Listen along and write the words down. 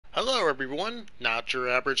Hello everyone, not your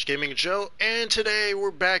average gaming Joe, and today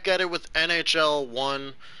we're back at it with NHL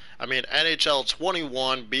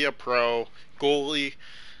 21, be a pro, goalie.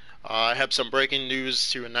 I have some breaking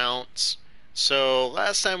news to announce. So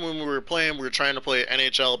last time when we were playing, we were trying to play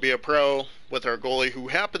NHL be a pro with our goalie who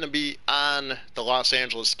happened to be on the Los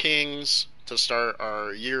Angeles Kings to start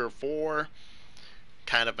our year 4,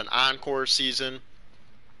 kind of an encore season.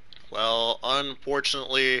 Well,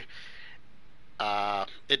 unfortunately,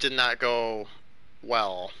 it did not go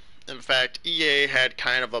well. In fact, EA had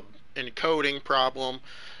kind of a encoding problem.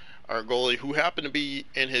 Our goalie, who happened to be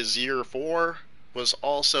in his year 4, was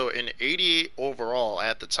also an 88 overall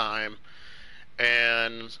at the time.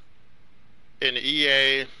 And in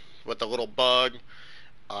EA, with a little bug,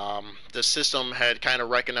 the system had kind of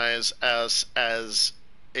recognized us as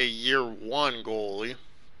a year 1 goalie,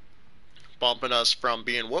 bumping us from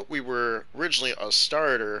being what we were originally a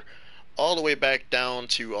starter all the way back down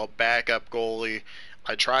to a backup goalie.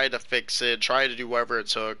 I tried to fix it, tried to do whatever it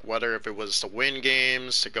took, whether if it was to win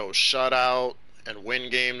games, to go shutout and win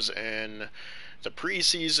games in the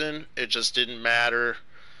preseason. It just didn't matter.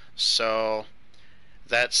 So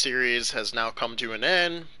that series has now come to an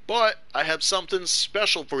end, but I have something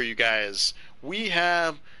special for you guys. We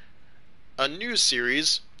have a new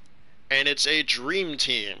series, and it's a dream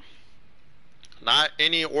team. Not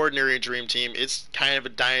any ordinary dream team. It's kind of a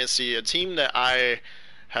dynasty, a team that I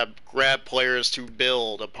have grabbed players to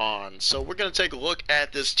build upon. So we're going to take a look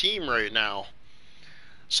at this team right now.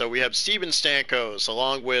 So we have Steven Stamkos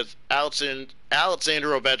along with Alexander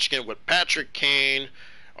Ovechkin with Patrick Kane.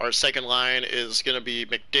 Our second line is going to be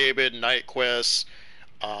McDavid, Nyquist.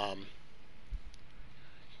 I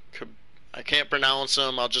can't pronounce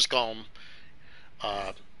them. I'll just call them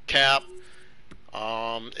Cap.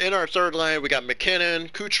 In our third line, we got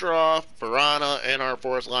McKinnon, Kucherov, Verana. In our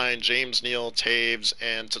fourth line, James Neal, Taves,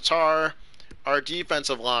 and Tatar. Our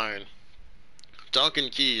defensive line, Duncan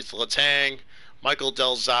Keith, Letang, Michael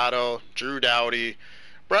Del Zotto, Drew Doughty,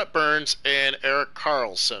 Brett Burns, and Eric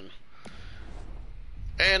Carlson.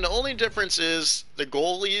 And the only difference is the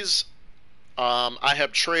goalies. I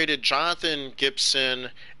have traded Jonathan Gibson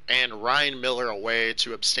and Ryan Miller away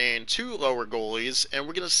to obtain 2 lower goalies, and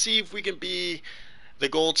we're going to see if we can be the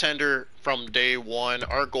goaltender from day one.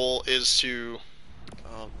 Our goal is to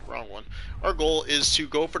wrong one. Our goal is to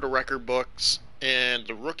go for the record books in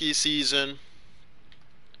the rookie season.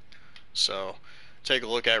 So take a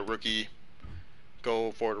look at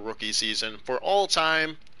go for the rookie season. For all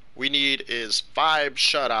time, we need is 5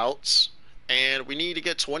 shutouts, and we need to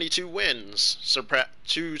get 22 wins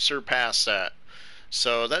to surpass that.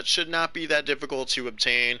 So that should not be that difficult to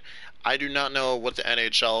obtain. I do not know what the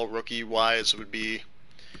NHL rookie-wise would be.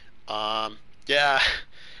 Yeah,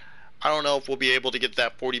 I don't know if we'll be able to get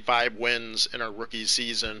that 45 wins in our rookie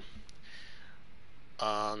season.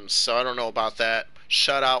 So I don't know about that.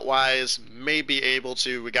 Shutout-wise, may be able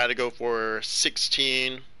to. We got to go for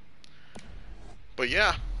 16. But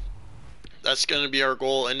yeah, that's going to be our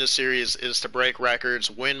goal in this series, is to break records,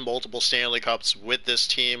 win multiple Stanley Cups with this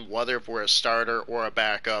team, whether if we're a starter or a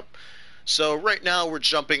backup. So right now we're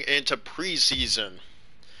jumping into preseason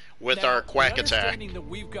with our Quack attack. The understanding that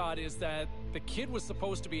we've got is that the kid was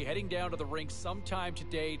supposed to be heading down to the rink sometime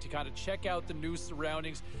today to kind of check out the new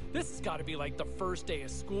surroundings. This has got to be like the first day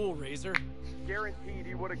of school, Razor. Guaranteed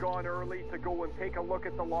he would have gone early to go and take a look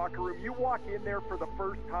at the locker room. You walk in there for the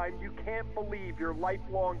first time, you can't believe your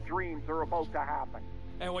lifelong dreams are about to happen.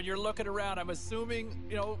 And when you're looking around, I'm assuming,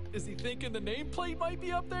 is he thinking the nameplate might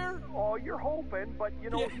be up there? Oh, you're hoping, but,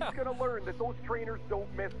 he's going to learn that those trainers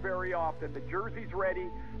don't miss very often. The jersey's ready.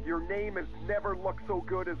 Your name has never looked so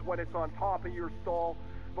good as when it's on top of your stall.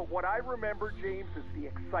 But what I remember, James, is the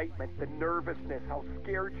excitement, the nervousness, how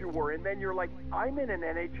scared you were. And then you're like, I'm in an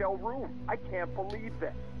NHL room. I can't believe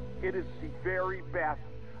this. It is the very best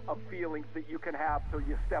of feelings that you can have till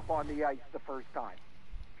you step on the ice the first time.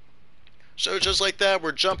 So just like that,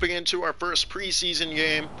 we're jumping into our first preseason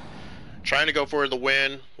game, trying to go for the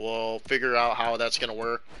win. We'll figure out how that's going to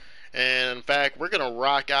work. And in fact, we're going to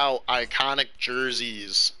rock out iconic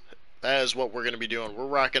jerseys. That is what we're going to be doing. We're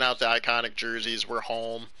rocking out the iconic jerseys. We're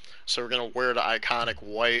home, so we're going to wear the iconic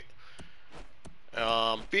white.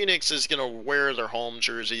 Phoenix is going to wear their home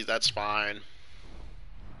jersey. That's fine.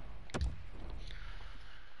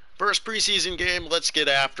 First preseason game, let's get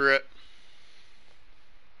after it.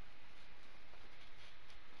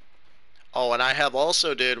 Oh, and I have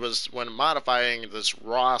also did was when modifying this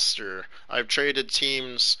roster, I've traded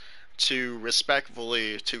teams to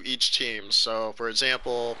respectfully to each team. So, for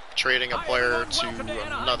example, trading a player to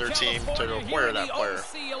another team to acquire that player.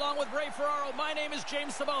 Along with Ray Ferraro, my name is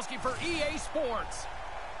James Cebulski for EA Sports.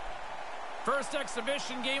 First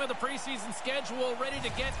exhibition game of the preseason schedule, ready to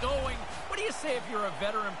get going. What do you say if you're a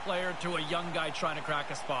veteran player to a young guy trying to crack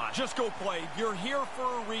a spot? Just go play. You're here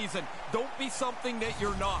for a reason. Don't be something that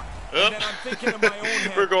you're not. And then I'm thinking in my own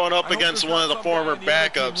head, we're going up against one of the former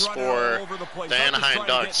backups for the Anaheim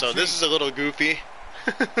Ducks, so this is a little goofy.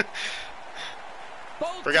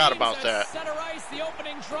 Forgot about that.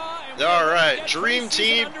 All right, Dream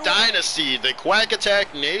Team Dynasty, the Quack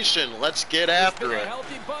Attack Nation. Let's get after it.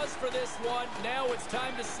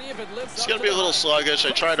 It's going to be a little sluggish. I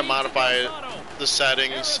tried to modify the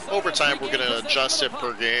settings. Over time, we're going to adjust it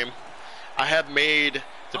per game. I have made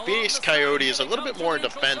the Phoenix Coyotes a little bit more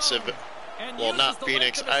defensive. Well, not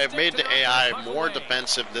Phoenix. I have made the AI more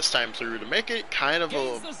defensive this time through to make it kind of a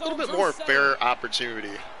little bit more fair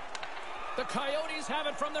opportunity. The Coyotes have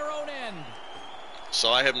it from their own end.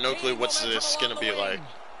 So I have no clue what's this going to be like.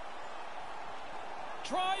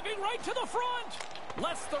 Driving right to the front.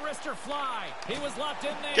 Lets the wrister fly. He was locked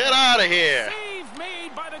in there. Get out of here. Save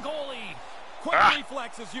made by the goalie. Quick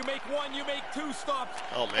reflexes. You make one, you make two stops.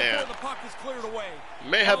 Oh, man. Before the puck is cleared away.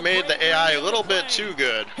 May have made the AI a little bit too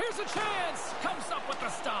good. Here's a chance. Comes up with the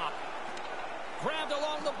stop. Grabbed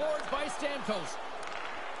along the boards by Stamkos.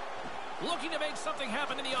 Looking to make something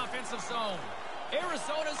happen in the offensive zone.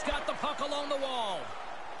 Arizona's got the puck along the wall.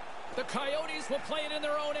 The Coyotes will play it in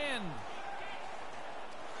their own end.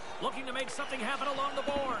 Looking to make something happen along the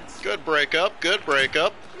boards. Good breakup, good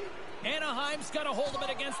breakup. Anaheim's got a hold of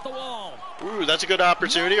it against the wall. Ooh, that's a good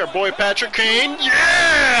opportunity. Our boy Patrick Kane.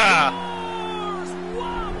 Yeah!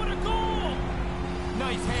 Wow, what a goal!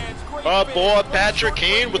 Nice hands, great Our boy Patrick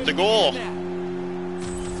Kane with the goal.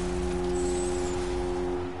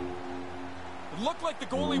 Looked like the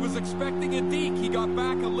goalie was expecting a deke. He got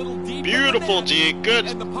back a little deep. Beautiful deke. Good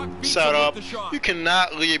setup. You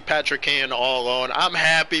cannot leave Patrick Kane all alone. I'm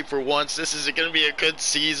happy for once. This is going to be a good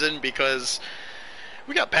season because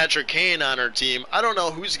we got Patrick Kane on our team. I don't know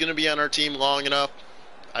who's going to be on our team long enough.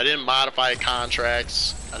 I didn't modify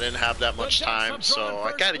contracts. I didn't have that much time, so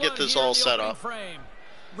I got to get this all set up.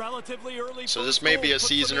 So this may be a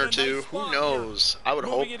season or two. Who knows?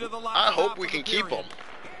 I hope we can keep him.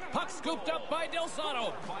 Puck scooped up by Del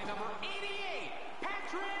Zotto.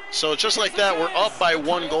 So just like that, we're up by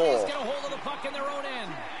one goal. Get a hold of the puck in their own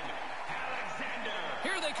end.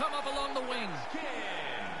 Here they come up along the wing.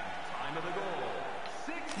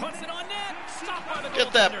 Puts it on net. Stopped by the goaltender.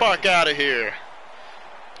 Get that puck out of here.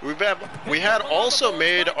 We had also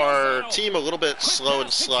made our team a little bit slow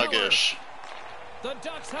and sluggish. The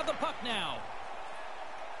Ducks have the puck now.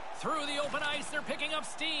 Through the open ice, they're picking up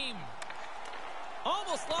steam.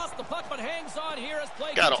 Almost lost the puck, but hangs on here as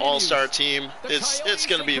play Got an continues. all-star team. It's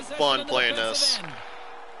going to be fun playing this.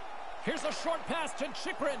 Here's a short pass to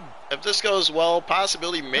Chikrin. If this goes well,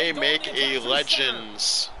 possibly may make a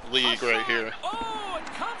Legends League right here. Oh, it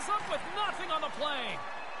comes up with nothing on the play.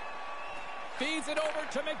 Feeds it over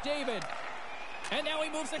to McDavid. And now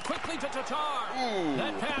he moves it quickly to Tatar. Ooh.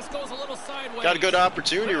 That pass goes a little sideways. Got a good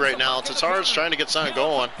opportunity right now. Tatar's trying to get something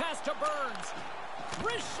going. Pass to Burns.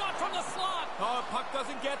 Wrist shot from the slot. Oh, puck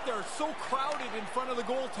doesn't get there. So crowded in front of the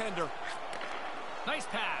goaltender. Nice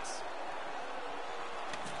pass.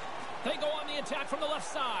 They go on the attack from the left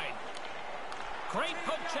side. Great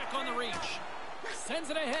poke check on the reach. Sends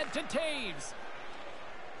it ahead to Taves.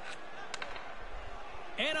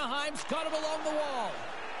 Anaheim's got it along the wall.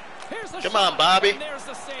 Here's the Come shot. on, Bobby. And there's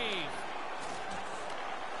the save.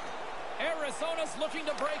 Arizona's looking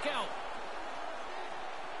to break out.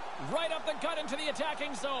 Right up the gut into the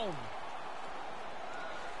attacking zone.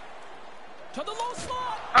 To the low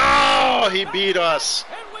slot. Oh, he beat us.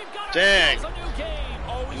 And we've got Dang. a new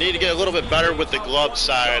game. We need to get a little bit better with the glove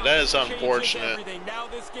side. That is unfortunate. Now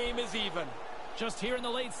this game is even. Just here in the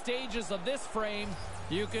late stages of this frame,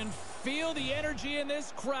 you can feel the energy in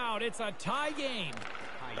this crowd. It's a tie game.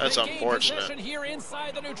 That's unfortunate. Here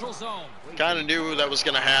inside the neutral zone. Kind of knew that was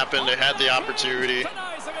going to happen. They had the opportunity.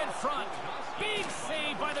 Denies him in front. Big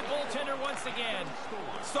save by the goaltender once again.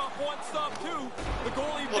 Stop one, stop two. The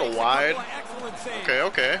goalie A little makes wide. Excellent save.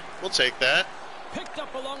 Okay. We'll take that. Picked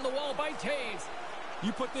up along the wall by Taves.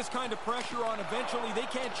 You put this kind of pressure on, eventually they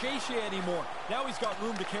can't chase you anymore. Now he's got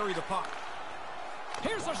room to carry the puck.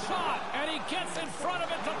 Here's a shot, and he gets in front of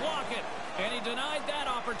it to block it. And he denied that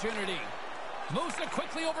opportunity. Moves it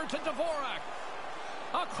quickly over to Dvorak.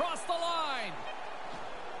 Across the line.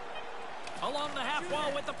 Along the half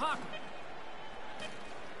wall with the puck.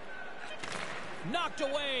 Knocked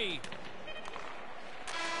away.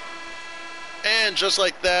 And just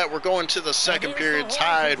like that, we're going to the second period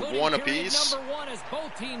tied one apiece. Number one as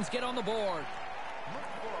both teams get on the board.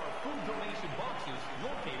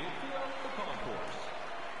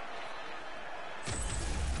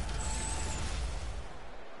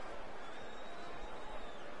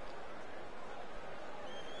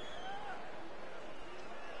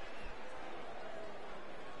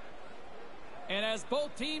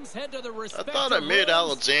 Both teams head to the I respective thought I made rooms.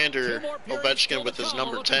 Alexander 2 more periods Ovechkin still with to his come.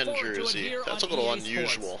 number Looking 10 forward to it jersey. here That's a on little EA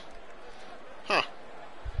unusual. Sports. Huh.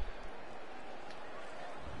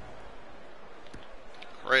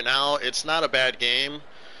 Right now, it's not a bad game.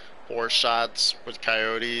 4 shots with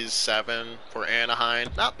Coyotes, 7 for Anaheim.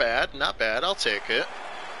 Not bad, not bad. I'll take it.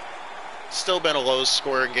 Still been a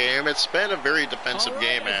low-scoring game. It's been a very defensive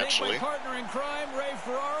game, actually. My partner in crime, Ray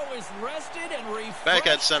Ferraro, is rested and refreshed. Back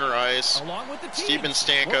at center ice, Along with the team. Steven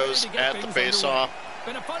Stamkos at the face-off,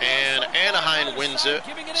 and Anaheim wins it.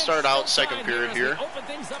 Start out second period here. Open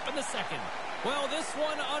things up in the second. Well, this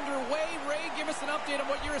one underway. Ray, give us an update on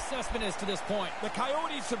what your assessment is to this point. The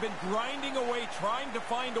Coyotes have been grinding away, trying to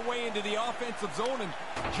find a way into the offensive zone and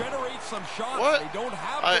generate some shots. What? They don't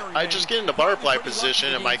have very I just get into bar fly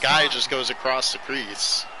position, and my guy just goes across the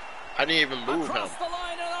crease. I didn't even move him. Across the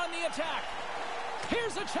line and on the attack.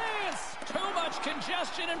 Here's a chance. Too much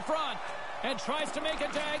congestion in front. And tries to make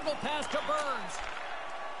a diagonal pass to Burns.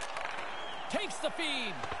 Takes the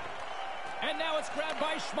feed. And now it's grabbed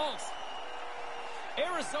by Schmaltz.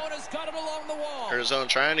 Arizona's got it along the wall. Arizona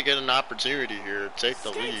trying to get an opportunity here. Take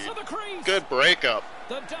the lead. To the crease. Good breakup.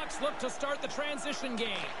 The Ducks look to start the transition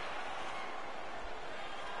game.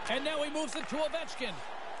 And now he moves it to Ovechkin.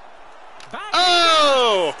 Back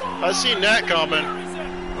Oh! I seen that coming.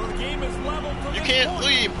 The game is level from You this can't point.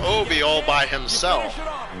 leave Ovi all by You himself. finish it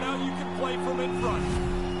off. Now you can play from in front.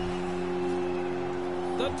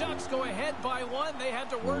 The Ducks go ahead by 1. They had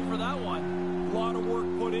to work for that one. A lot of work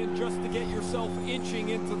put in just to get yourself inching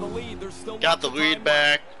into the lead. There's still Got the lots of time lead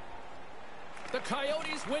back. The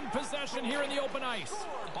Coyotes win possession here in the open ice.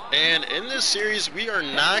 And in this series, we are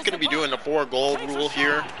not going to be doing the 4-goal rule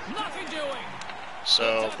here. Nothing doing.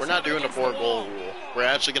 So we're not doing the 4-goal rule. We're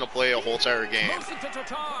actually going to play a whole entire game. Moves it to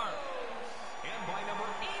Tatar.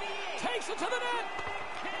 Takes it to the net.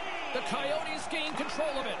 The Coyotes gain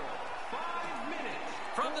control of it.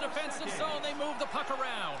 From the defensive zone, they move the puck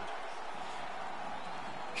around.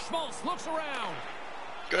 Schmaltz looks around.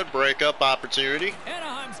 Good breakup opportunity.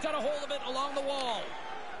 Anaheim's got a hold of it along the wall.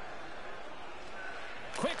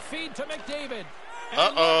 Quick feed to McDavid.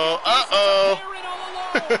 Uh-oh,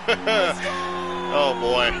 Oh,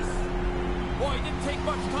 boy. Boy, it didn't take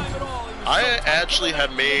much time at all. I actually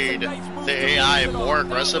have made the AI more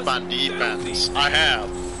aggressive on defense. I have.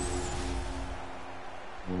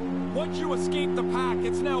 Once you escape the pack,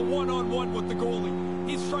 it's now one-on-one with the goalie.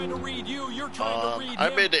 He's trying to read you. You're trying to read him. I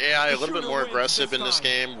made the AI a little bit shooter more wins aggressive in this time.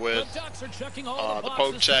 game with The Ducks are checking all the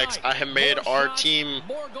boxes poke checks. tonight. I have made More our shots, team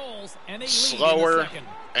more goals, and they lead in the slower second.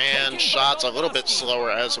 and Taken shots a by little bit Goalie.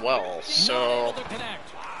 slower as well. Not So able to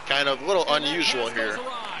connect. kind of a little And that unusual pass here. goes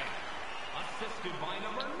awry.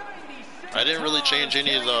 I didn't really change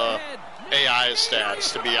any of the AI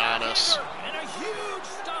stats, to be honest. And a huge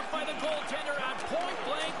stop by the goaltender at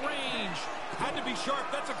point-blank range. Had to be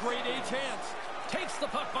sharp. That's a grade A chance. Takes the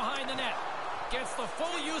puck behind the net. Gets the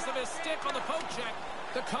full use of his stick on the poke check.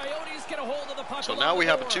 The Coyotes get a hold of the puck. So along now we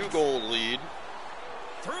the have a boards. 2-goal lead.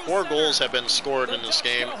 Through 4 center. goals have been scored The in this Ducks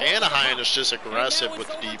game. get a hold of the Anaheim puck. is just And now aggressive it's with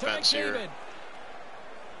the over to defense here. McDavid.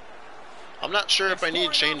 I'm not sure if I need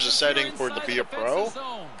to change the setting for the Be a Pro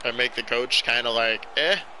and make the coach kind of like,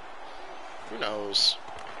 who knows.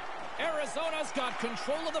 Arizona's got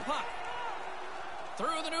control of the puck.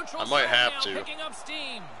 Through the neutral I might zone have now, to. picking up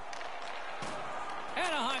steam.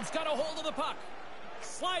 Anaheim's got a hold of the puck.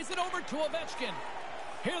 Slides it over to Ovechkin.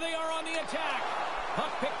 Here they are on the attack.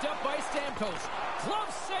 Puck picked up by Stamkos. Glove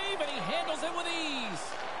save, and he handles it with ease.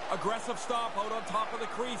 Aggressive stop out on top of the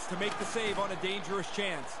crease to make the save on a dangerous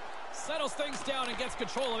chance. Settles things down and gets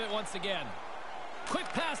control of it once again. Quick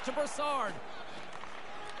pass to Brassard.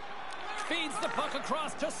 Feeds the puck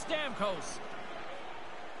across to Stamkos.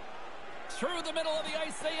 Through the middle of the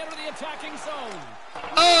ice, they enter the attacking zone.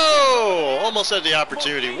 Oh! Almost had the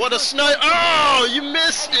opportunity. What a snipe. Oh! You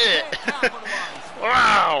missed it!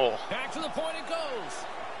 Wow! Back to the point it goes.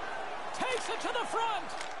 Takes it to the front.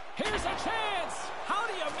 Here's a chance. How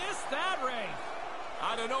do you miss that, Ray?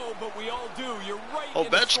 I don't know, but we all do. You're right.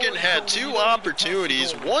 Ovechkin had 2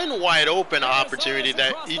 opportunities, one wide open opportunity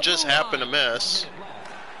that he just happened to miss.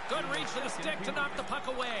 Good reach for the stick to knock the puck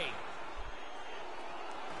away.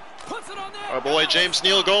 Puts it on there. Our boy James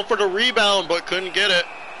Neal going for the rebound, but couldn't get it.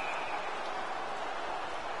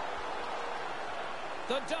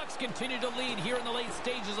 The Ducks continue to lead here in the late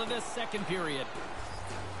stages of this second period.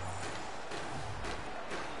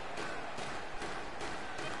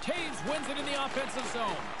 Taves wins it in the offensive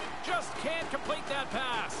zone. Just can't complete that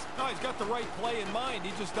pass. No, he's got the right play in mind.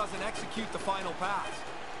 He just doesn't execute the final pass.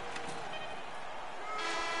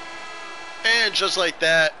 And just like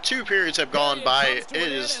that, 2 periods have gone by. It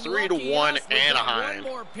is 3-1 Anaheim.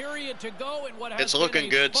 It's looking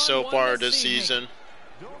good so far this season.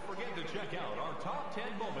 Don't forget to check out our top 10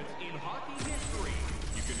 moments in hockey history.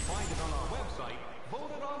 You can find it on our website,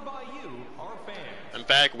 voted on by you, our fans. In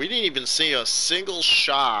fact, we didn't even see a single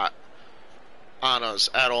shot on us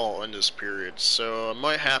at all in this period, so I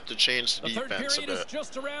might have to change the defense a bit.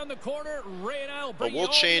 Just around the corner. Ray and I will but we'll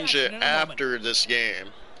change it after this game.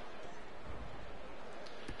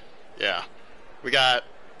 Yeah, we got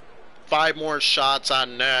 5 more shots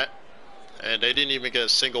on net, and they didn't even get a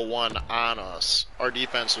single one on us. Our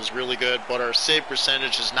defense was really good, but our save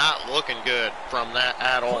percentage is not looking good from that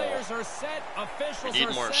at all. Players are set, officials we need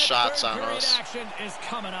are more set. shots Third on us. Action is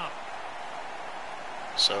coming up.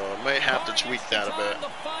 So I might have to tweak that a bit. The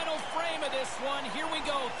final frame of this one. Here we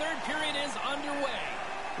go. Third period is underway.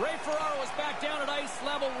 Ray Ferraro is back down at ice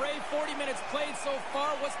level. Ray, 40 minutes played so far.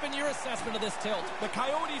 What's been your assessment of this tilt? The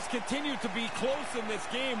Coyotes continue to be close in this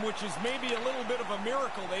game, which is maybe a little bit of a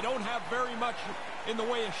miracle. They don't have very much in the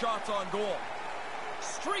way of shots on goal.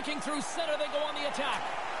 Streaking through center, they go on the attack.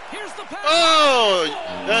 Here's the pass. Oh,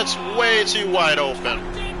 that's way too wide open.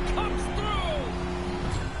 Comes through.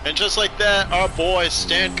 And just like that, our boy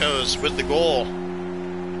Stamkos with the goal.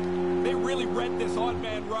 They really read this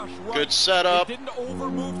on-man rush. Good setup. They didn't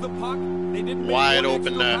overmove the puck. They didn't make wide one open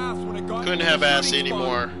extra net. pass when it got Couldn't to have the asked shooting any spot.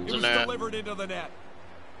 more It than was that. delivered into the net.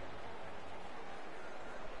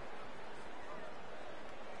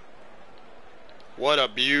 What a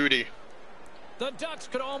beauty. The Ducks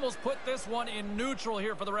could almost put this one in neutral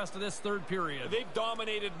here for the rest of this third period. They've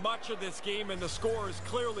dominated much of this game, and the score is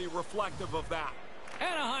clearly reflective of that.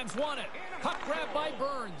 Anaheim's won it. Puck grab by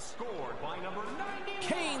Burns. Scored by number 90.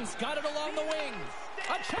 Kane's got it along the wing.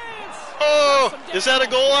 A chance. Oh, is that a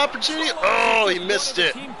goal opportunity? Oh, he missed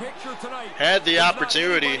it. Had the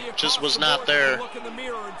opportunity, just was not there. Look in the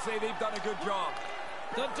mirror and say they've done a good job.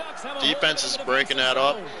 The Ducks have a Defense is breaking that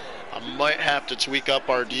up. I might have to tweak up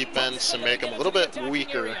our defense and make them a little bit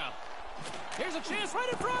weaker. Here's a chance right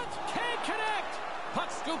in front. Can't connect. Puck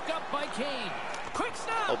scooped up by Kane. Quick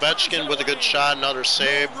snap. Ovechkin with a good shot, another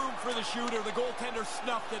save. No room for the shooter. The goaltender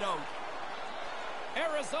snuffed it out.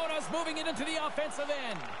 Arizona's moving it into the offensive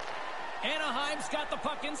end. Anaheim's got the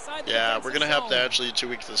puck inside the Yeah, we're going to have to zone. actually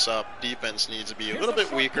tweak this up. Defense needs to be a Here's little bit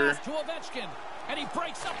short weaker. pass to Ovechkin, and he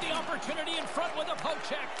breaks up the opportunity in front with a poke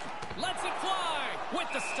check. Lets it fly with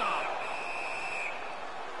the stop.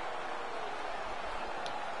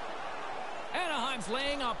 Anaheim's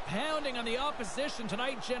laying a pounding on the opposition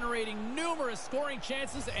tonight, generating numerous scoring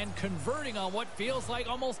chances and converting on what feels like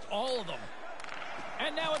almost all of them.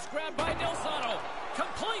 And now it's grabbed by Nilsano.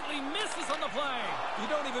 Completely misses on the play. You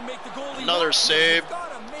don't even make the goalie. Another save.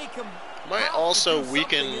 Make him Might also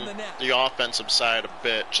weaken the offensive side a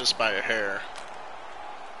bit, just by a hair.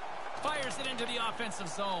 Fires it into the offensive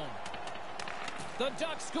zone. The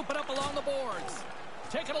Ducks scoop it up along the boards.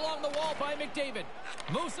 Taken along the wall by McDavid.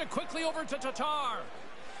 Moves it quickly over to Tatar.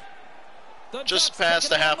 Just past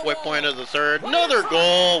the halfway point of the third. Another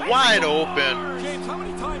goal, wide open. James, how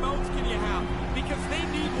many timeouts can you have? Because they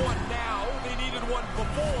need one now. They needed one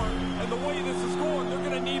before. And the way this is going, they're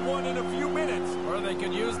going to need one in a few minutes. Or they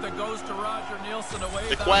could use the ghost of Roger Nielsen away.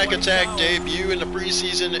 The Quack Attack debut in the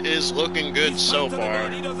preseason is looking good so far.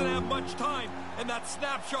 He doesn't have much time. And that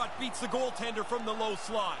snapshot beats the goaltender from the low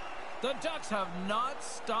slot. The Ducks have not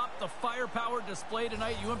stopped the firepower display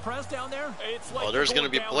tonight. You impressed down there? It's like there's going to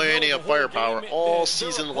be plenty of firepower all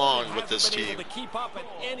season long with this team. To keep up at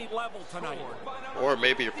any level tonight. Or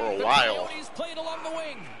maybe for a while. He's played along the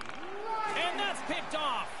wing. And that's picked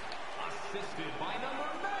off. Assisted by number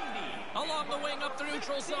 90. Along the wing up the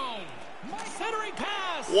neutral zone. Centering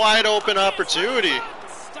pass. Wide open opportunity.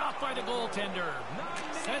 Stopped by the goaltender.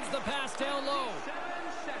 Sends the pass down low. 7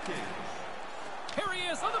 seconds. Here he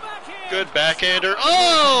is on the backhand. Good backhander.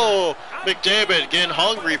 Oh! McDavid getting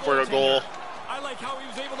hungry for a goal. I like how he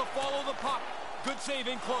was able to follow the puck. Good save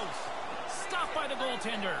in close. Stopped by the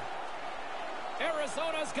goaltender.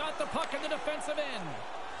 Arizona's got the puck in the defensive end.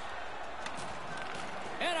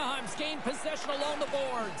 Anaheim's gained possession along the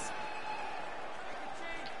boards.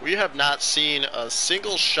 We have not seen a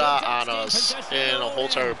single shot on us in a whole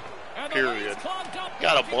entire period.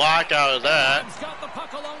 Got a block out of that. Got the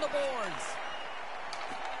puck along the boards.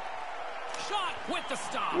 Shot with the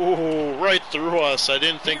stop. Ooh, right through us. I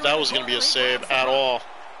didn't think that was going to be a save at all.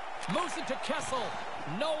 Moves it to Kessel.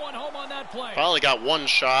 No one home on that play. Finally got one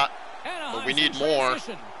shot, but we need more. Moves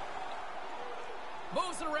it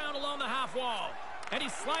around along the half wall. And he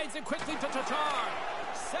slides it quickly to Tatar.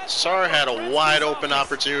 Sarr had a wide open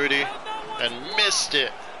opportunity and missed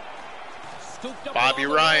it. Bobby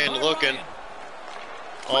Ryan looking.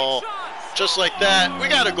 Oh, just like that. We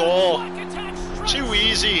got a goal. Too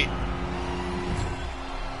easy.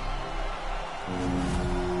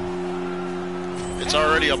 It's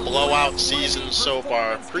already a blowout season so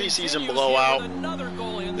far. Preseason blowout.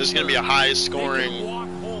 This is going to be a high-scoring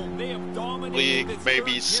league,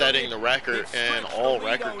 maybe setting the record in all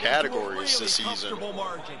record categories this season.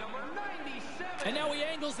 And now he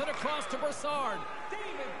angles it across to Brassard.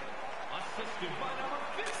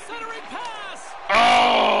 Centering pass.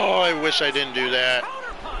 Oh, I wish I didn't do that.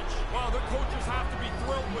 Well, the coaches have to be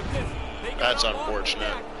thrilled with this. That's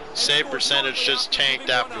unfortunate. Save percentage just tanked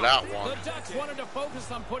after that one. The Ducks wanted to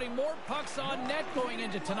focus on putting more pucks on net going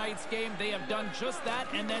into tonight's game. They have done just that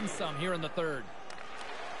and then some here in the third.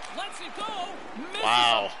 Lets it go.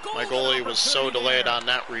 Wow, my goalie was so delayed on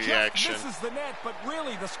that reaction.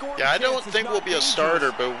 Yeah, I don't think we'll be a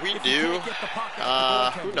starter, but we do.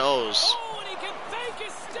 Who knows? Oh, and he can fake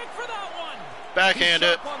his stick for that one. Backhand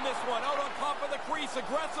it. On this one, out on top of the crease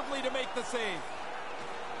aggressively to make the save.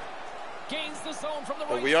 Gains the zone from the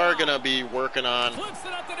But right we are side. going to be working on. Flips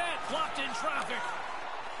it up the net. Blocked in traffic.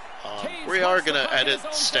 We are going to edit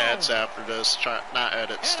stats after this. Not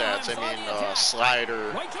edit stats, I mean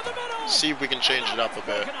slider. Right to the middle. See if we can change it up a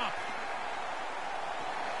bit.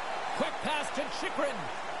 Quick pass to Chikrin.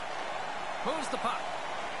 Moves the puck.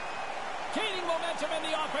 Gaining momentum in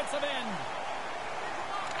the offensive end.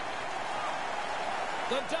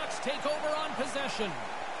 The Ducks take over on possession.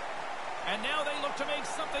 And now they look to make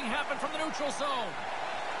something happen from the neutral zone.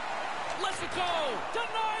 Lets it go.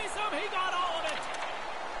 Denies him. He got all of it.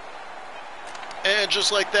 And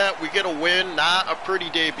just like that, we get a win. Not a pretty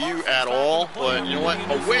debut at all, but you know what?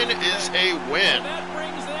 A win is a win. And that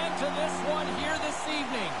brings an end to this one here this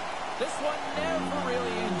evening. This one never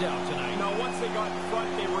really in doubt tonight. Now, once they got in front,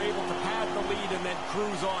 they were able to pad the lead and then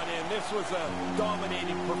cruise on in. This was a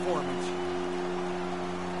dominating performance.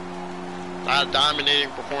 Not a dominating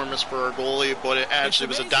performance for our goalie, but it actually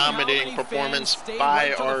was a dominating performance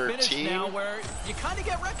by our team. Now where you kind of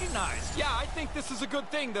get recognized. Yeah, I think this is a good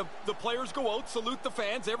thing. The players go out, salute the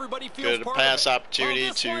fans. Everybody feels Good part pass of it. opportunity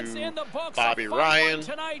Well, this one's in the to books. Bobby A fun Ryan. one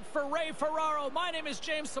tonight for Ray Ferraro. My name is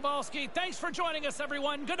James Sabalski. Thanks for joining us,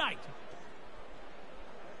 everyone. Good night.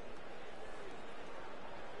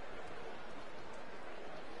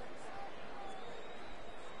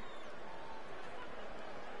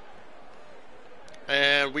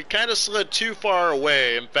 And we kind of slid too far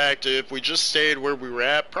away. In fact, if we just stayed where we were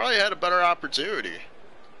at, probably had a better opportunity.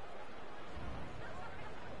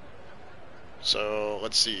 So,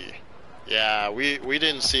 let's see. Yeah, we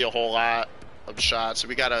didn't see a whole lot of shots, so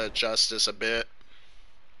we got to adjust this a bit.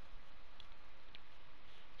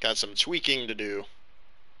 Got some tweaking to do.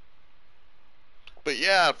 But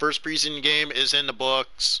yeah, first preseason game is in the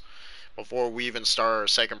books. Before we even start our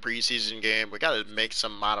second preseason game, we got to make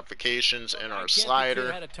some modifications in our slider. The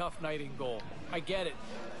kid had a tough night in goal. I get it.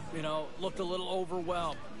 You know, looked a little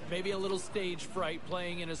overwhelmed. Maybe a little stage fright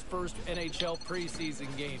playing in his first NHL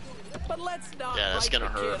preseason game. But let's not write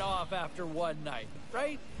the kid off after one night,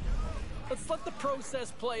 right? Let's let the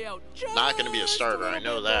process play out. Just not going to be a starter, I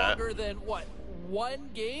know that. Longer than what? One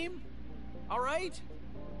game? All right?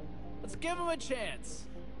 Let's give him a chance.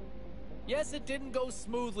 Yes, it didn't go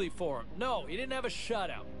smoothly for him. No, he didn't have a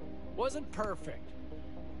shutout. Wasn't perfect.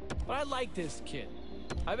 But I like this kid.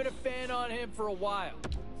 I've been a fan on him for a while.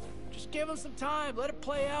 Just give him some time. Let it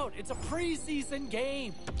play out. It's a preseason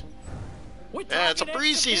game. Yeah, it's a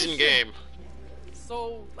preseason game.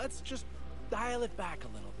 So let's just dial it back a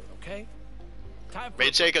little bit, okay?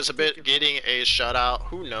 May take us a bit getting a shutout.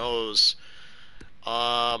 Who knows?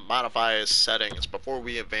 Modify his settings before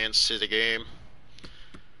we advance to the game.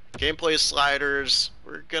 Gameplay sliders,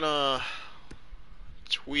 we're gonna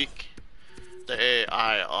tweak the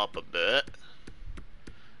AI up a bit,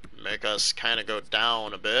 make us kind of go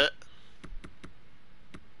down a bit.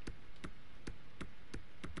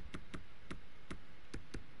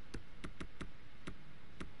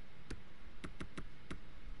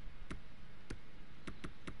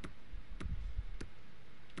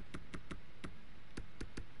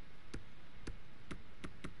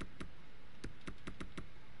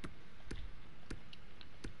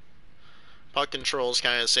 Puck control's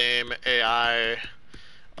kind of same. AI,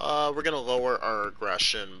 we're gonna lower our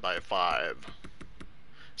aggression by 5.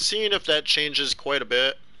 Seeing if that changes quite a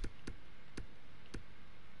bit.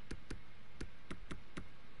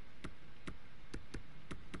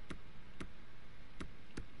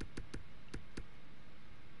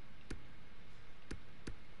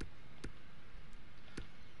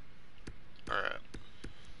 Alright.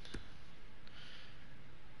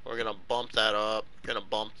 We're gonna bump that up Gonna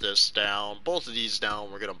bump this down. Both of these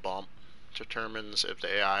down we're gonna bump. Determines if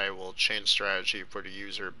the AI will change strategy for the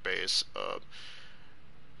user base of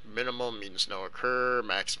minimum means no occur,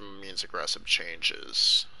 maximum means aggressive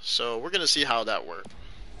changes. So we're gonna see how that works.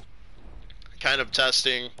 Kind of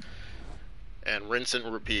testing and rinse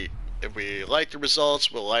and repeat. If we like the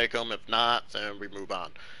results, we'll like them. If not, then we move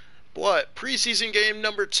on. But preseason game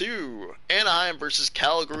number 2, Anaheim versus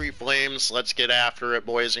Calgary Flames. Let's get after it,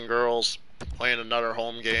 boys and girls. Playing another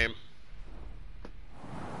home game.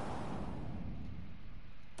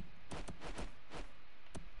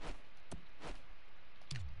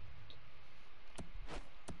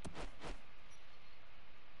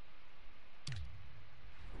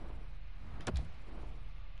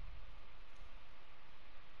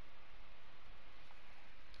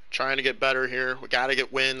 Trying to get better here. We got to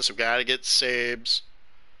get wins. We got to get saves.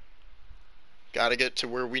 Got to get to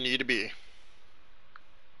where we need to be.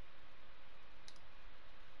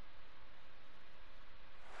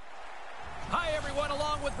 Hi, everyone.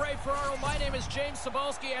 Along with Ray Ferraro, my name is James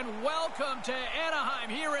Cebulski, and welcome to Anaheim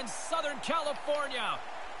here in Southern California.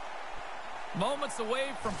 Moments away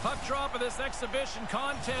from puck drop of this exhibition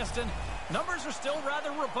contest, and numbers are still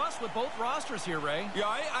rather robust with both rosters here, Ray. Yeah,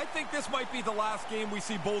 I think this might be the last game we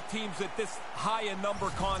see both teams at this high in number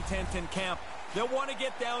content in camp. They'll want to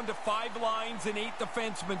get down to 5 lines and 8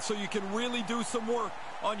 defensemen so you can really do some work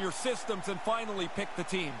on your systems and finally pick the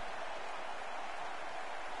team.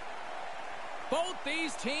 Both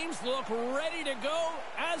these teams look ready to go,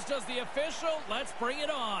 as does the official. Let's bring it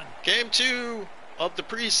on. Game 2 of the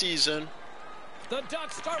preseason. The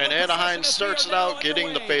Ducks start And Anaheim starts it out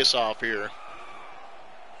getting the face-off here.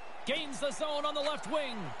 Gains the zone on the left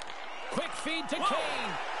wing. Quick feed to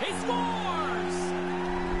Kane. He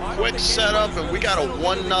scores! Quick setup, and we got a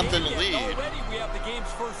 1-0 lead. Already we have the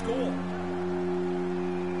game's first goal.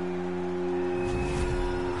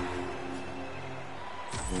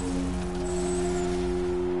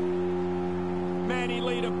 Man, he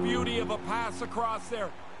laid a beauty of a pass across there.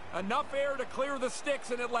 Enough air to clear the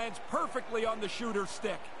sticks, and it lands perfectly on the shooter's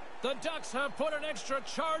stick. The Ducks have put an extra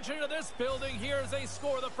charge into this building here as they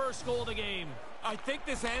score the first goal of the game. I think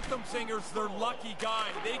this anthem singer's their lucky guy.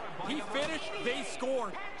 He finished, they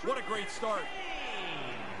scored. What a great start.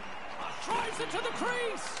 Drives it to the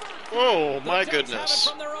crease. Oh, my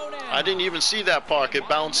goodness. I didn't even see that puck. It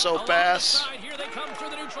bounced so fast. Here they come through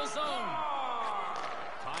the neutral zone.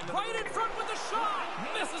 Right in front with the shot.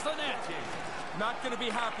 Misses the net. Not going to be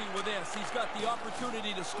happy with this. He's got the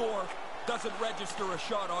opportunity to score. Doesn't register a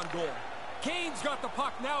shot on goal. Kane's got the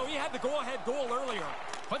puck now. He had the go-ahead goal earlier.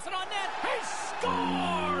 Puts it on net. He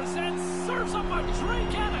scores and serves up a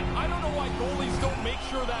drink at it. I don't know why goalies don't make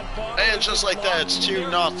sure that bottle. And just like that, it's 2-0.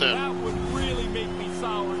 That would really make me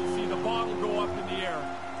sour to see the bottle go up in the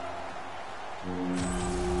air.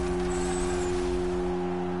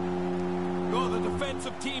 Oh, the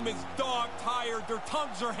defensive team is dog-tired. Their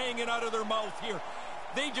tongues are hanging out of their mouth here.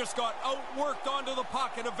 They just got outworked onto the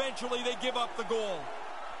puck, and eventually they give up the goal.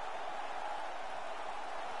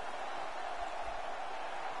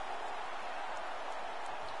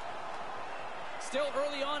 Still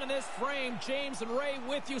early on in this frame, James and Ray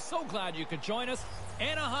with you. So glad you could join us.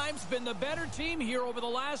 Anaheim's been the better team here over the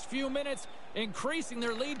last few minutes, increasing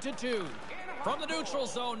their lead to 2. From the neutral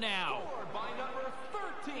zone now.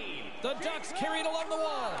 The Ducks carried along the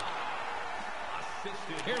wall.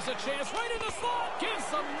 Here's a chance right in the slot. Gives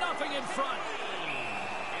them nothing in front.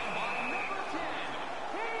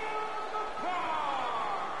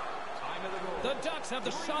 The Ducks have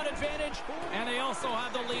the shot advantage, and they also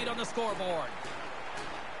have the lead on the scoreboard.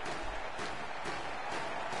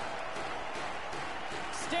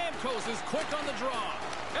 Stamkos is quick on the draw,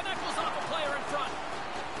 and that goes off a player in front.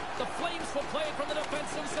 The Flames will play it from the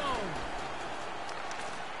defensive zone.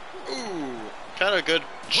 Ooh, kind of good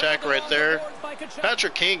check right there.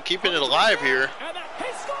 Patrick Kane keeping it alive here. And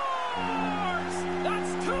he scores!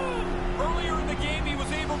 That's 2! Earlier in the game, he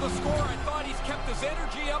was able to score. I thought he's kept his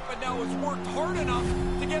energy up and now has worked hard enough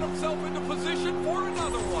to get himself into position for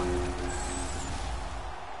another one.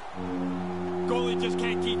 Goalie just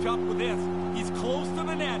can't keep up with this. He's close to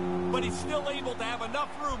the net, but he's still able to have enough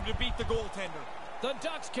room to beat the goaltender. The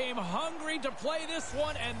Ducks came hungry to play this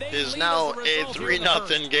one, and they Is now a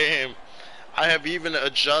 3-0 game. I have even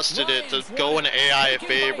adjusted it to go in AI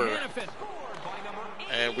favor.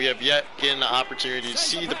 And we have yet getting the opportunity to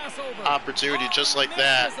see the opportunity just like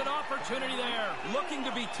that. An opportunity there. Looking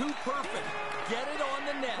to be too perfect. Get it on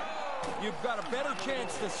the net. You've got a better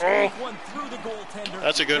chance to squeeze one through the goaltender.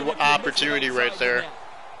 That's a good opportunity right there.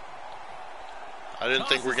 I didn't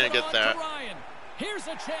think we were going to get that. Here's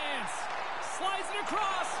a chance. slides it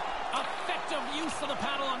across. Effective use of the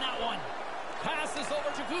paddle on that one. Passes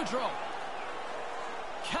over to Goudreau.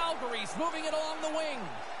 Calgary's moving it along the wing.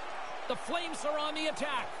 The Flames are on the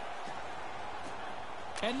attack.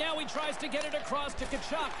 And now he tries to get it across to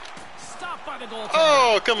Tkachuk. Stopped by the goaltender.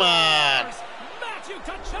 Oh, come on. Matthew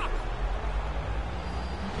Tkachuk.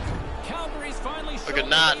 Calgary's finally I could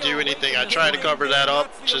not do anything. I tried to cover that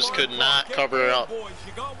up, just could not cover it up. You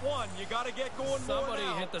got one. You got to get going. Somebody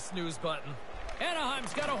hit the snooze button.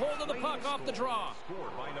 Anaheim's got a hold of the puck off the draw.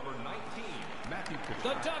 Scored by number 19, Matthew The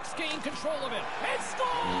Tkachuk. Ducks gain control of it. And scores!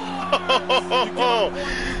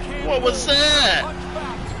 What was that?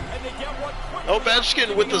 Oh,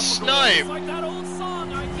 Ovechkin with the snipe. Like that old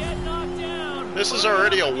song, I get knocked down. This is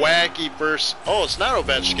already a wacky first. Oh, it's not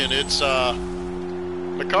Ovechkin. It's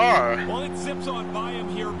McCarr. Well, it zips on by him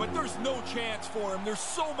here, but there's no chance for him. There's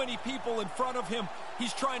so many people in front of him.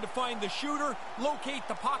 He's trying to find the shooter, locate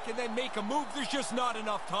the puck, and then make a move. There's just not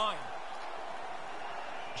enough time.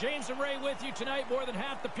 James and Ray with you tonight. More than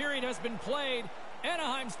half the period has been played.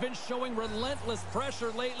 Anaheim's been showing relentless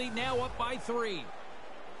pressure lately, now up by 3.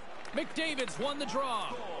 McDavid's won the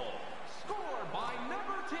draw. Scored by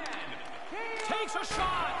number 10. Takes a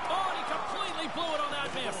shot. Oh, and he completely blew it on that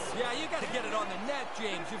miss. Yeah, you got to get it on the net,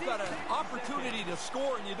 James. You've got an opportunity to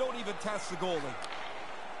score, and you don't even test the goalie.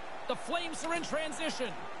 The Flames are in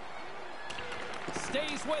transition.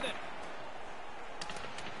 Stays with it.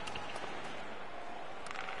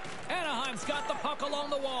 Anaheim's got the puck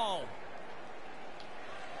along the wall.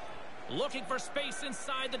 Looking for space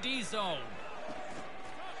inside the D zone.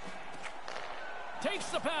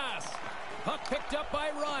 Takes the pass. Puck picked up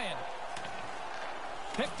by Ryan.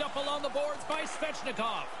 Picked up along the boards by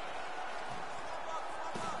Svechnikov.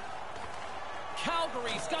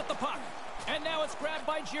 Calgary's got the puck. And now it's grabbed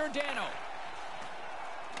by Giordano.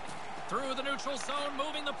 Through the neutral zone,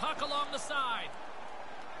 moving the puck along the side.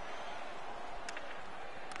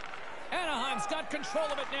 Anaheim's got control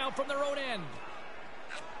of it now from their own end.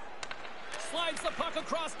 Slides the puck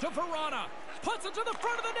across to Verona. Puts it to the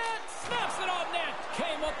front of the net. Snaps it on net.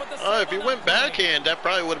 Came up with the Oh, if he went backhand, that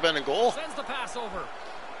probably would have been a goal. Sends the pass over.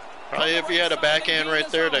 Probably if he had a backhand right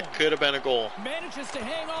there, that could have been a goal. Manages to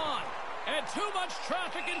hang on. And too much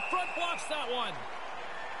traffic in front blocks that one.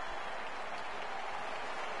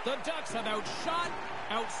 The Ducks have outshot,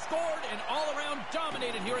 outscored, and all around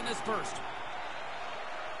dominated here in this first.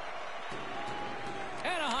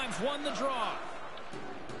 Anaheim's won the draw.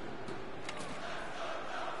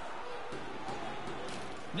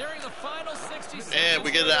 Nearing the final 60 seconds. And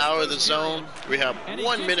we get it out of the zone. We have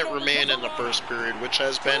 1 minute remaining in the first period, which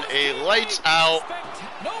has been a lights out.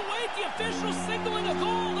 No, wait, the official signaling a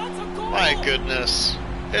goal. That's a goal. My goodness.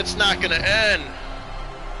 It's not going to end.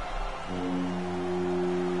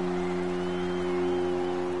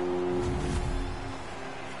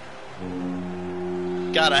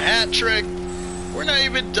 Got a hat trick. We're not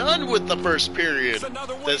even done with the first period.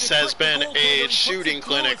 This has been a shooting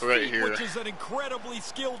clinic right here. Which is an incredibly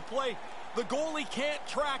skilled play. The goalie can't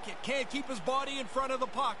track it, can't keep his body in front of the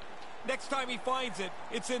puck. Next time he finds it,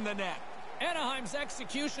 it's in the net. Anaheim's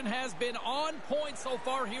execution has been on point so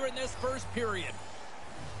far here in this first period.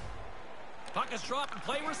 Puck is dropped and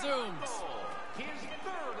play resumes. His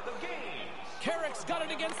third of the game. Carrick's got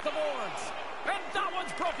it against the boards. And that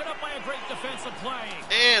one's broken up by a great defensive play.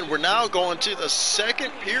 And we're now going to the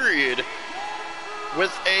second period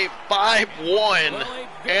with a 5-1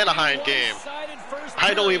 Anaheim game.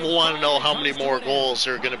 I don't even want to know how many more goals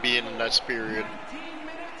are going to be in the next period. 19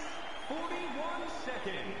 minutes, 41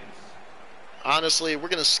 seconds. Honestly, we're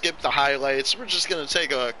going to skip the highlights. We're just going to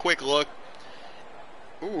take a quick look.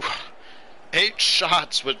 Ooh, 8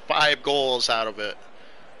 shots with 5 goals out of it.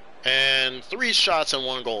 And 3 shots and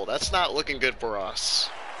 1 goal. That's not looking good for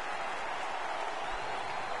us.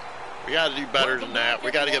 We got to do better than that.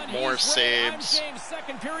 We got to get more saves.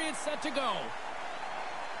 Second period set to go.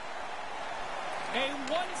 A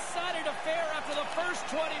one-sided affair after the first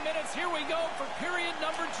 20 minutes. Here we go for period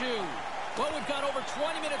number 2. Well, we've got over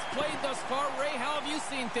 20 minutes played thus far. Ray, how have you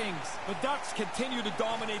seen things? The Ducks continue to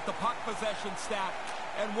dominate the puck possession stat.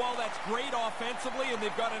 And while that's great offensively and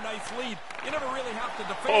they've got a nice lead, you never really have to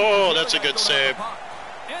defend. Oh, that's a good save.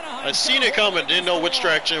 I seen it coming, didn't know which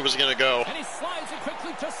direction it was going to go. And he slides it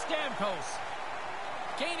quickly to Stamkos.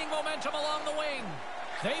 Gaining momentum along the wing.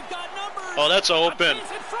 They've got numbers. Oh, that's open. In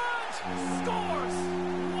front. Scores.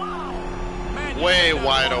 Wow. Man, way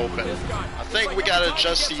wide open. I think we got to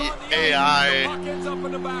adjust the AI.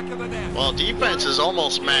 Well, defense is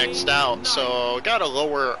almost maxed out, so got to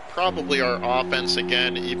lower probably our offense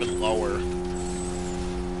again even lower.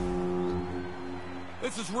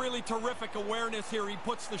 This is really terrific awareness here. He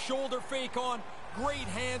puts the shoulder fake on, great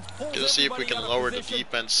hands, pulls Gonna see if we can lower the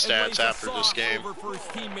defense stats after this game. For his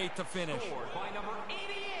teammate to finish.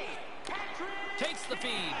 Takes the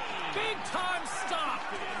feed. Big time stop.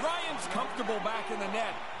 Ryan's comfortable back in the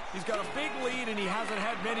net. He's got a big lead, and he hasn't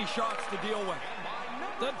had many shots to deal with.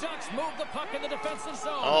 The Ducks move the puck in the defensive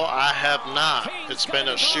zone. Oh, I have not. It's been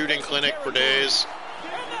a shooting clinic for days.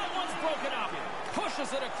 And that one's broken up.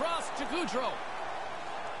 Pushes it across to Goudreau.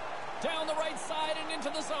 Down the right side and into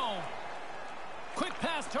the zone. Quick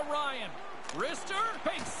pass to Ryan. Wrister,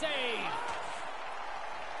 big save.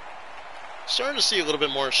 Starting to see a little bit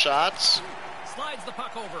more shots. Slides the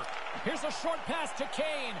puck over. Here's a short pass to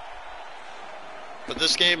Kane. But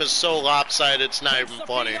this game is so lopsided, it's not even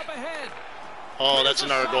funny. Oh, that's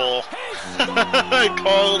another goal. I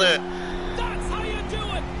called it. That's how you do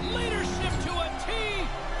it. Leadership to a T.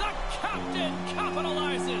 The captain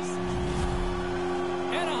capitalizes.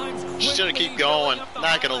 Anaheim's Just gonna keep going.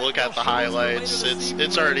 Not gonna look at the highlights.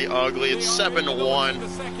 It's already ugly. It's 7-1. The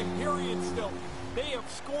second period still. They have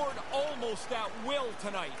scored almost at will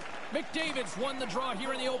tonight. McDavid's won the draw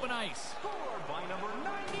here in the open ice. Scored by number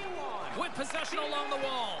 91. With possession along the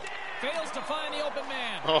wall. Fails to find the open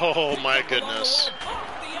man. Oh my goodness.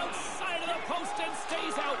 Off the outside of the post and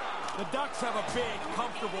stays out. The Ducks have a big,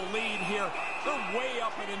 comfortable lead here. They're way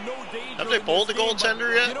up and in no danger. Have they pulled the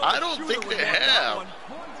goaltender yet? I don't think they have. 21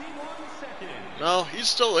 seconds. No, he's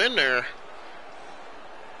still in there.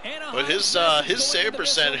 But his save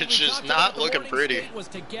percentage is not looking pretty. Was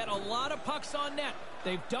to get a lot of pucks on net.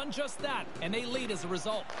 They've done just that, and they lead as a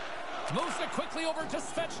result. Moves it quickly over to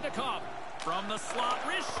Svechnikov. From the slot,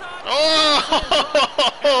 wrist shot.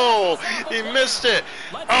 Oh, he missed it.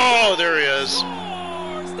 Oh, there he is.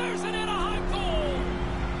 There's an Anaheim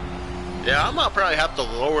goal. Yeah, I'm gonna probably have to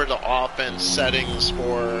lower the offense settings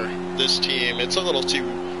for this team. It's a little too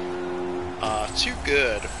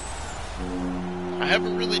good. I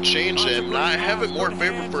haven't really changed it, and I have it more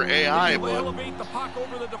favorable for AI, but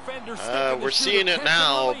we're seeing it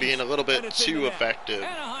now being a little bit too effective.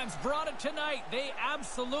 Anaheim's brought it tonight. They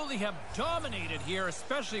absolutely have dominated here,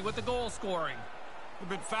 especially with the goal scoring. They've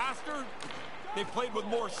been faster, they've played with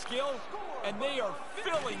more skill, and they are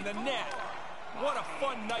filling the net. What a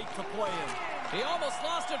fun night to play in. He almost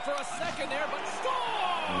lost it for a second there, but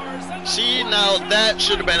scores! See, now that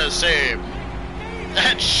should have been a save.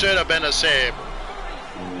 That should have been a save.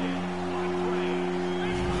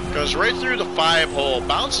 Goes right through the 5-hole,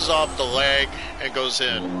 bounces off the leg, and goes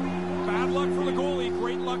in. Bad luck for the goalie,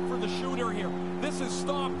 great luck for the shooter here. This is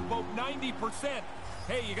stopped about 90%.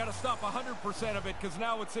 Hey, you got to stop 100% of it because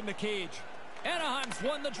now it's in the cage. Anaheim's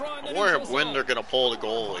won the draw in the Or when they're going to pull the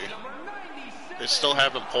goalie. They still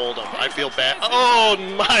haven't pulled him. I feel bad. Oh,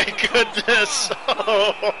 my goodness.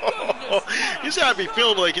 Oh, he's got to be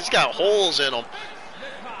feeling like he's got holes in him.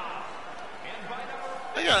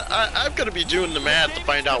 I'm going to be doing the math to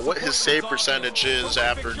find out what his save percentage is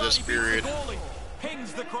after this period.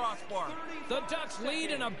 Pings the crossbar. The Ducks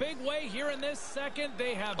lead in a big way here in this second.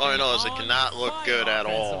 They have all I know is it cannot look good at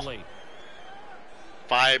all.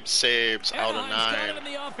 5 saves out of 9. In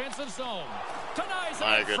the offensive zone.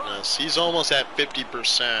 My goodness, he's almost at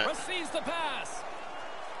 50%. Receives the pass.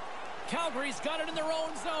 Calgary's got it in their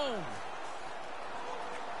own zone.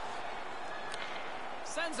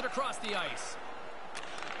 Sends it across the ice.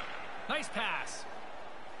 Nice pass.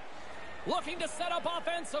 Looking to set up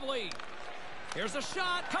offensively. Here's a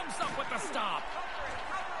shot. Comes up with the stop.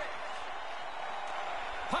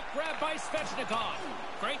 Puck grab by Svechnikov.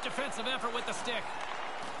 Great defensive effort with the stick.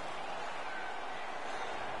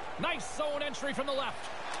 Nice zone entry from the left.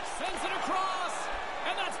 Sends it across.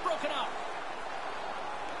 And that's broken up.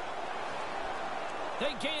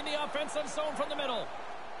 They gain the offensive zone from the middle.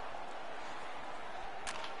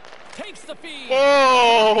 Takes the feed.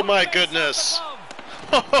 Oh my goodness.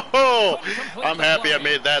 I'm happy I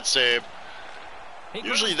made that save.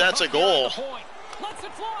 Usually that's a goal. Lets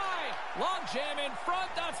it fly. Long jam in front.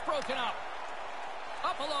 That's broken up.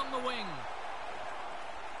 Up along the wing.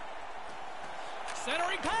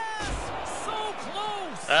 Centering pass. So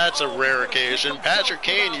close. That's a rare occasion. Patrick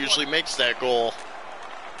Kane usually makes that goal.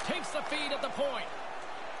 Takes the feed at the point.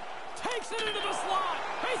 Takes it into the slot.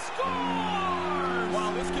 He scores.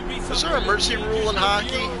 Wow, this could be. Is there a mercy rule in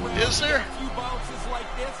hockey? Is there? A few bounces like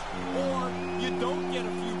this, or you don't get a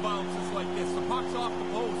few bounces like this. The puck's off the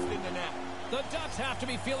post in the net. The Ducks have to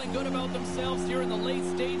be feeling good about themselves here in the late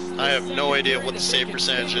stages. I have no idea what the save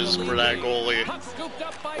percentage is for that goalie,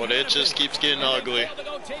 but it just keeps getting ugly.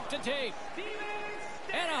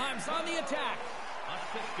 Anaheim's on the attack.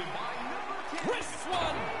 Wrists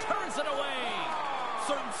one, turns it away.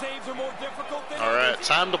 Certain saves are more difficult than All right,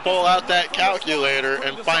 time to pull out that calculator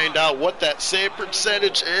and find out what that save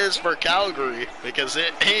percentage is for Calgary, because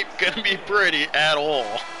it ain't going to be pretty at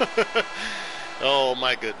all. Oh,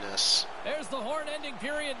 my goodness. There's the horn ending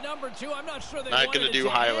period number 2. I'm not sure they Not going wanted to it do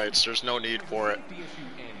end. highlights. There's no need for it.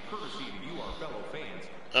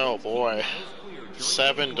 Oh, boy.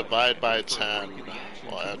 7 divided by 10.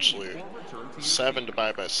 Well, actually, 7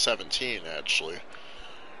 divided by 17, actually.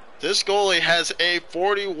 This goalie has a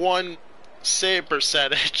 41 save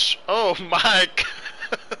percentage. Oh, my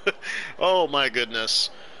God. Oh, my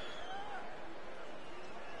goodness.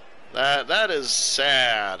 That is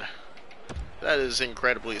sad. That is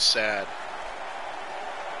incredibly sad.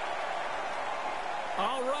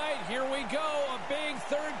 All right, here we go. A big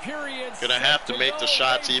third period. Gonna have to make the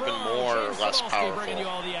shots even more or less powerful. Bringing you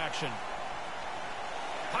all the action.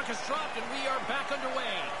 Puck is dropped and we are back underway.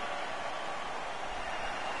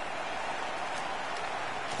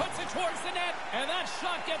 Puts it towards the net, and that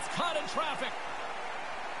shot gets caught in traffic.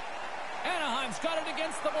 Anaheim's got it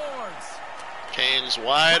against the boards. Kane's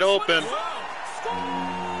wide open.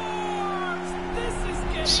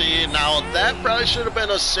 See, now that probably should have been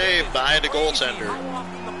a save by the goaltender. How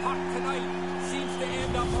often the puck tonight seems to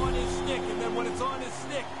end up on his stick, and then when it's on his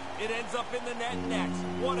stick, it ends up in the net next.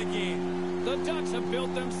 What a game. The Ducks have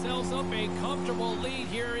built themselves up a comfortable lead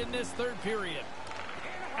here in this third period.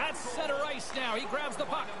 At center ice now, he grabs the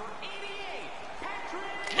puck.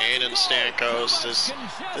 Kane and Stamkos,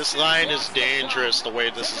 this line is dangerous the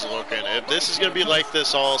way this is looking. If this is going to be like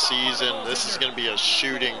this all season, this is going to be a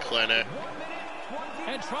shooting clinic.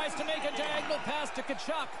 And tries to make a diagonal pass to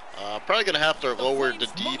Tkachuk. Probably going to have to lower the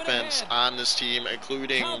defense on this team,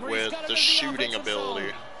 including with the shooting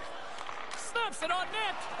ability. Snaps it on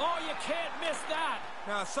net. Oh, you can't miss that.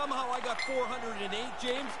 Now, somehow I got 408,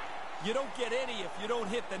 James. You don't get any if you don't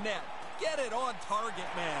hit the net. Get it on target,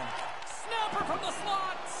 man. Snapper from the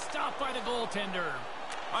slot. Stopped by the goaltender.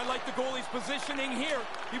 I like the goalie's positioning here.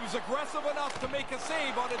 He was aggressive enough to make a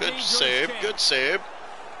save on a dangerous save, chance. good save.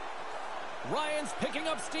 Ryan's picking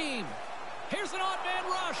up steam. Here's an odd man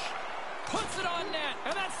rush. Puts it on net.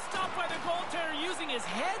 And that's stopped by the goaltender using his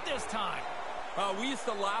head this time. We used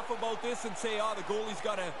to laugh about this and say, the goalie's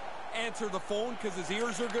got to answer the phone because his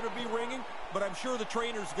ears are going to be ringing. But I'm sure the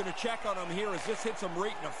trainer's going to check on him here as this hits him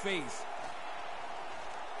right in the face.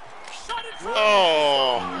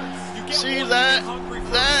 Oh, see that?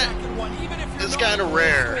 That is kind of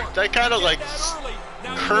rare. That kind of like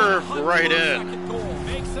curved right in.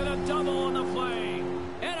 Makes it a double on the play.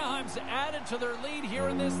 Anaheim's added to their lead here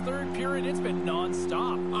in this third period. It's been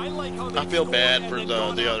non-stop. I feel bad for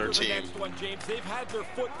the other team.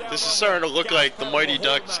 This is starting to look like the Mighty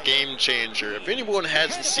Ducks game changer. If anyone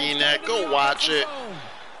hasn't seen that, go watch it.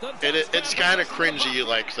 It's kind of cringy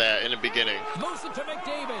like that in the beginning.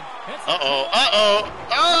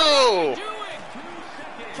 Oh!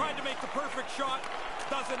 Tried to make the perfect shot,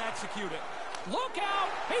 doesn't execute it. Look out!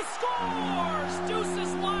 He scores!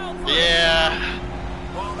 Deuces wild. Yeah.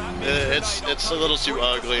 It's a little too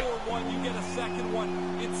ugly. You get a second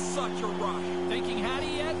one. It's such a rush. Thinking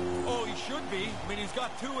Hattie yet? Oh, he should be. I mean, he's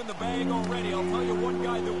got 2 in the bag already. I'll tell you one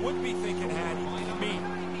guy that would be thinking Hattie. Me.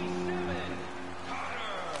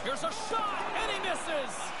 Here's a shot, and he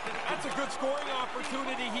misses. That's a good scoring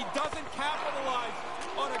opportunity. He doesn't capitalize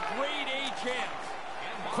on a grade A chance.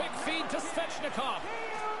 Quick feed to Svechnikov.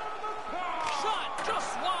 Shot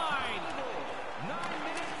just wide.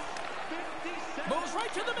 Moves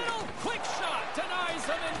right to the middle. Quick shot denies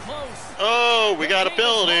him in close. Oh, we got a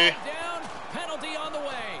penalty. Down, penalty on the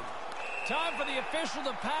way. Time for the official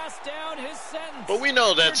to pass down his sentence. But we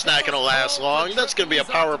know that's not going to last long. That's going to be a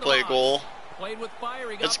power play goal. Played with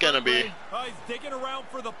fire. It's going to be. He's digging around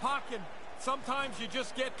for the puck, and sometimes you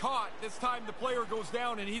just get caught. This time the player goes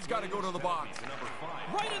down, and he's got to go to the box.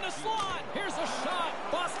 Right in the slot. Here's a shot.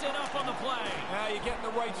 Busted up on the play. Now you get in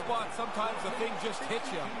the right spot. Sometimes the thing just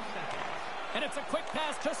hits you. And it's a quick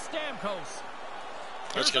pass to Stamkos.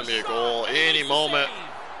 That's going to be a goal any moment.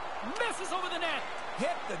 Misses over the net.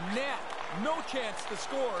 Hit the net. No chance to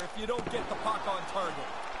score if you don't get the puck on target.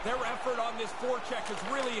 Their effort on this forecheck is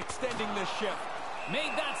really extending this shift.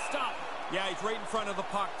 Made that stop. Yeah, he's right in front of the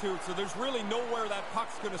puck, too, so there's really nowhere that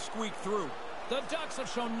puck's going to squeak through. The Ducks have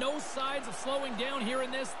shown no signs of slowing down here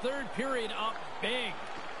in this third period. Up big.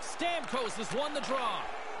 Stamkos has won the draw.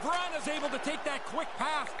 Vrana's able to take that quick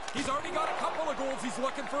pass. He's already got a couple of goals. He's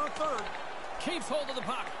looking for a third. Keeps hold of the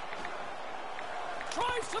puck.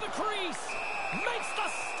 Drives to the crease. Makes the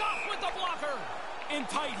stop with the blocker. In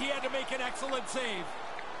tight, he had to make an excellent save.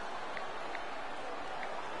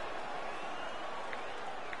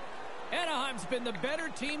 Anaheim Anaheim's been the better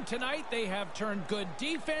team tonight. They have turned good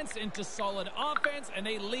defense into solid offense, and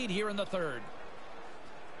they lead here in the third.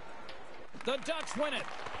 The Ducks win it.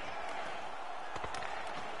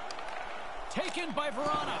 Taken by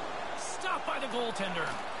Verona. Stopped by the goaltender.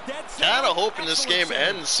 Kind of hoping this game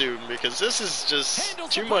ends soon because this is just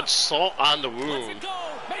too much salt on the wound.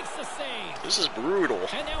 Makes the save. This is brutal.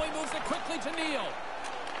 And now he moves it quickly to Neal.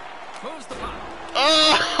 Moves the puck.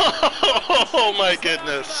 Oh my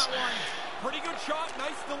goodness. Pretty good shot.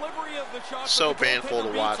 Nice delivery of the shot. So painful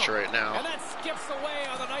to watch right now. And that skips away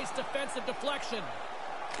on a nice defensive deflection.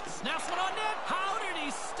 Snaps one on net. How did he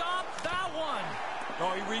stop that one?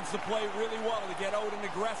 Oh, he reads the play really well to get out and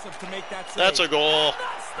aggressive to make that save. That's a goal.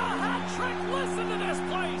 That's the hat trick. Listen to this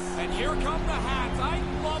place. And here come the hats. I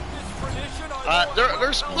love this tradition.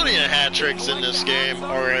 There's plenty of hat tricks in this game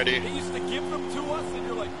already. They used to give them to us, and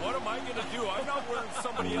you're like, what am I going to do? I'm not wearing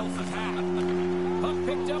somebody else's hat. Puck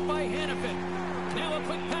picked up by Hannafin. Now a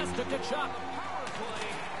quick pass to Kachuk.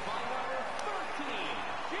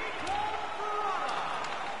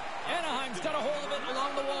 Anaheim's got a hold of it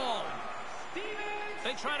along the wall.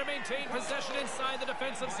 They try to maintain possession inside the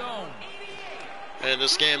defensive zone. And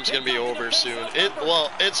this game's going to be over soon.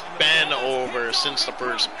 It's been over since the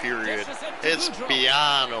first period. It's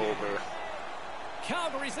beyond over.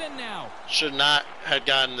 Calgary's in now. Should not have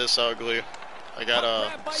gotten this ugly. I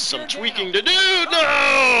got some tweaking to do.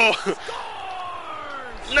 No!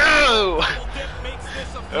 No!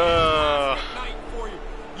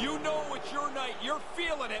 You know it's your night. You're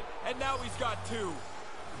feeling it, and now he's got two.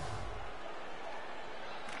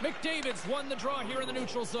 McDavid's won the draw here in the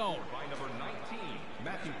neutral zone. By number 19,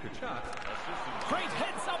 Matthew Kachuk. Great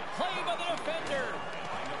heads-up play by the defender.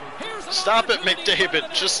 Here's an Stop it, opportunity for McDavid.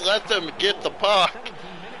 the Just let them get the puck. 17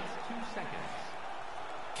 minutes, 2 seconds.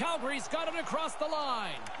 Calgary's got it across the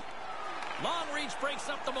line. Long reach breaks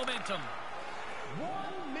up the momentum.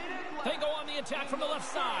 1 minute left. They go on the attack from the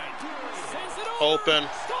left side. Sends it over. Open.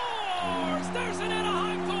 Scores! There's an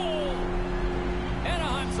Anaheim goal.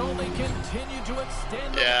 Anaheim's only continue to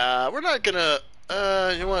extend. Yeah, we're not gonna.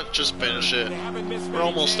 You know what? Just finish it. We're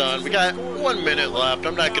almost done. We got 1 minute left.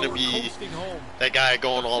 I'm not gonna be that guy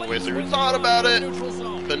going all the way through. Thought about it,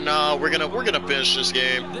 but no, we're gonna finish this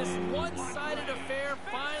game. This one-sided affair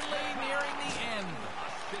finally nearing the end.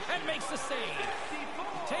 And makes the save.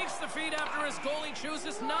 Takes the feed after his goalie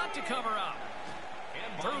chooses not to cover up.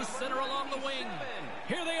 Through center along the wing.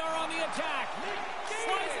 Here they are on the attack.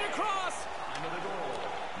 Slides it across.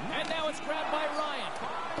 And now it's grabbed by Ryan.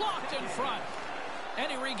 Blocked in front.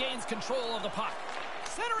 And he regains control of the puck.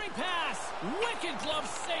 Centering pass. Wicked glove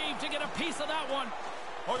save to get a piece of that one.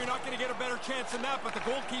 Oh, you're not going to get a better chance than that, but the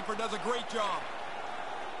goalkeeper does a great job.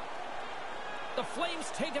 The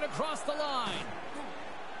Flames take it across the line.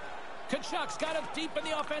 Kachuk's got it deep in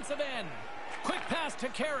the offensive end. Quick pass to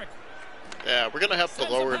Carrick. Yeah, we're gonna have to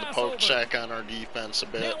lower the poke check on our defense a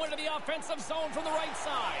bit. Now into the offensive zone from the right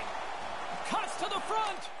side. Cuts to the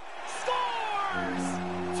front.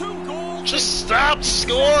 Scores! 2 goals. Just stop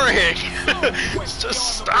scoring.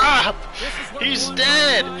 Just stop. He's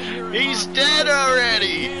dead. He's dead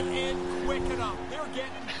already. Quick enough. They're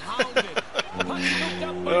getting hounded.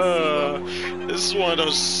 This is one of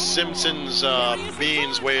those Simpsons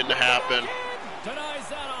beans waiting to happen. Denies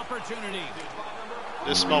that opportunity.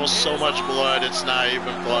 This smells so much blood, it's not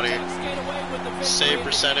even funny. Save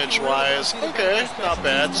percentage wise, okay, not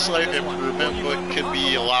bad. Slight improvement, but could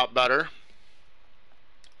be a lot better.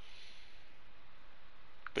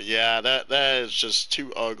 But yeah, that is just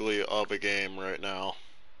too ugly of a game right now.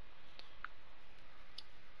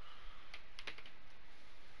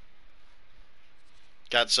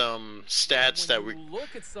 Got some stats that we,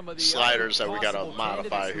 sliders that we gotta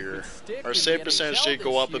modify here. Our save percentage did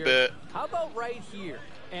go up a bit. How about right here?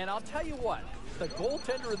 And I'll tell you what, the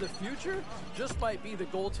goaltender of the future just might be the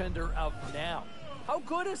goaltender of now. How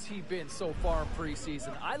good has he been so far in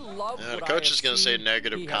preseason? I love Yeah, what the coach I is going to say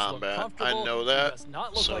negative combat. I know that.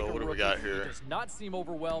 So what do we got here? He does not seem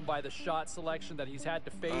overwhelmed by the shot selection that he's had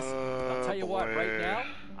to face. I'll tell you what, right now,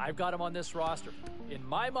 I've got him on this roster. In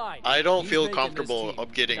my mind, I don't he's feel making comfortable this team.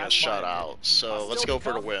 of getting a That's my opinion. shutout. So let's Still go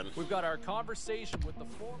for the to come, win. We've got our conversation with the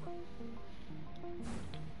former.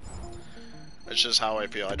 It's just how I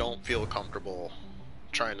feel. I don't feel comfortable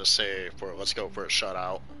trying to say for let's go for a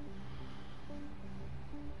shutout.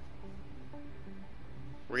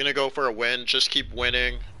 We're gonna go for a win. Just keep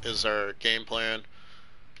winning is our game plan.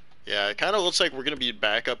 Yeah, it kind of looks like we're gonna be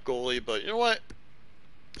backup goalie, but you know what?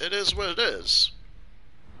 It is what it is.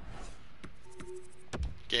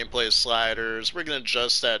 Gameplay sliders. We're gonna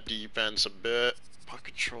adjust that defense a bit. Puck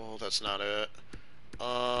control. That's not it.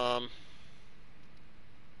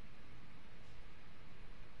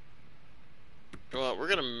 You know what, we're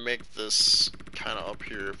gonna make this kind of up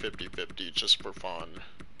here 50-50 just for fun.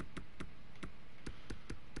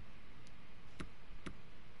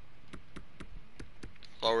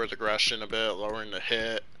 Lower the aggression a bit, lowering the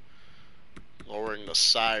hit, lowering the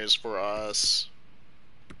size for us.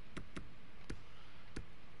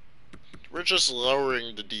 We're just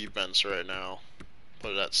lowering the defense right now.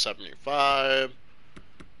 Put it at 75.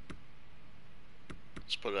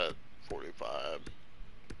 Let's put it at 45.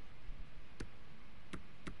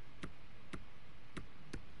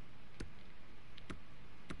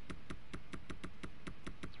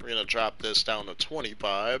 We're going to drop this down to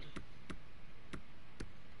 25.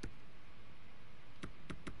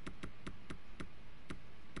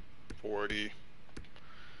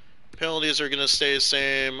 Penalties are going to stay the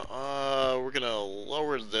same. We're going to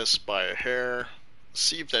lower this by a hair.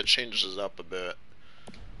 See if that changes up a bit.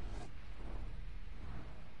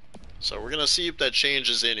 So we're going to see if that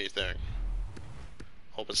changes anything.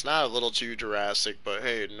 Hope it's not a little too drastic, but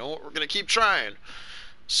hey, you know what? We're going to keep trying.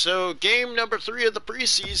 So game number 3 of the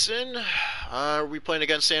preseason. Are we playing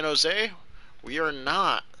against San Jose? We are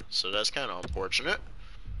not. So that's kind of unfortunate.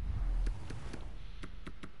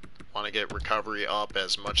 Want to get recovery up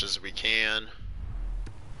as much as we can.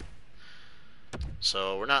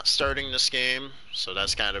 So we're not starting this game, so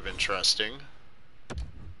that's kind of interesting.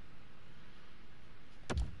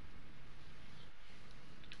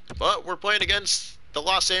 But we're playing against the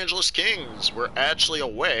Los Angeles Kings. We're actually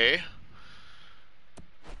away.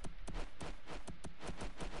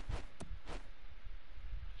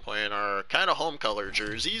 Playing our kind of home color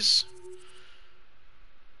jerseys.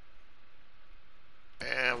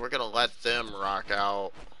 And we're going to let them rock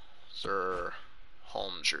out their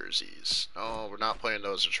home jerseys. No, we're not playing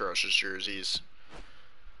those atrocious jerseys.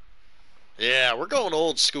 Yeah, we're going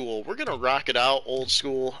old school. We're going to rock it out old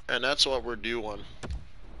school, and that's what we're doing.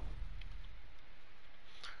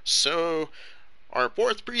 So, our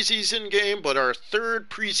 4th preseason game, but our 3rd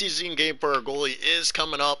preseason game for our goalie is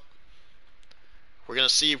coming up. We're going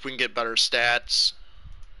to see if we can get better stats,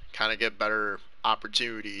 kind of get better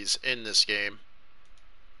opportunities in this game.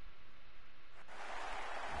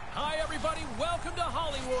 Hi, everybody. Welcome to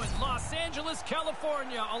Hollywood, Los Angeles,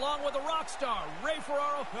 California, along with a rock star, Ray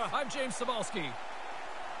Ferraro. I'm James Cebulski.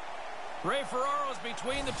 Ray Ferraro's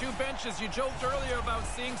between the 2 benches. You joked earlier about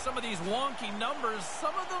seeing some of these wonky numbers.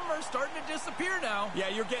 Some of them are starting to disappear now. Yeah,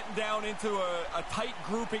 you're getting down into a tight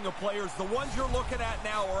grouping of players. The ones you're looking at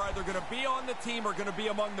now are either going to be on the team or going to be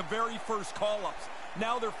among the very first call-ups.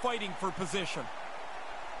 Now they're fighting for position.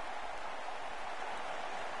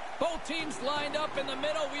 Both teams lined up in the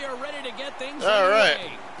middle. We are ready to get things all right.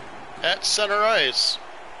 underway. At center ice.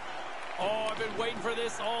 Oh, I've been waiting for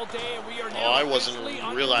this all day, and we are now I wasn't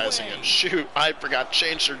realizing it. Shoot, I forgot to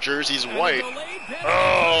change their jerseys white.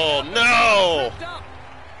 Oh, no!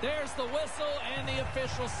 There's the whistle, and the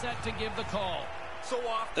official set to give the call. So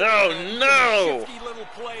often, no! Shifty little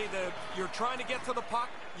play that you're trying to get to the puck.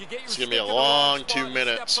 You get your it's gonna be a long 2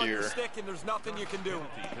 minutes here. Stick and there's nothing you can do.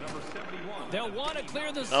 They'll want to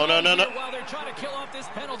clear the no. while they're trying to kill off this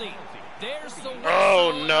penalty. There's the whistle.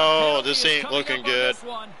 Oh no, this ain't looking good.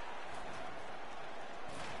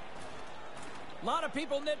 A lot of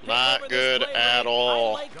people nitpick Not over good this play at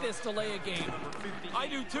all. I like this delay of game. I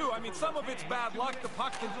do too. I mean, some of it's bad luck. The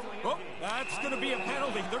puck can... Oh, that's going to be a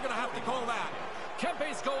penalty. They're going to have to call that.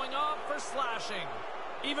 Kempe's going off for slashing.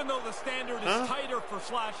 Even though the standard is tighter for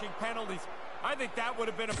slashing penalties, I think that would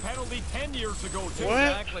have been a penalty 10 years ago too. What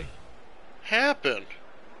Exactly. happened?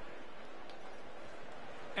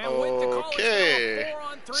 And Okay.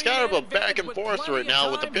 It's kind of a back and forth right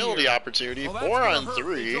now with the penalty opportunity. Well, 4 on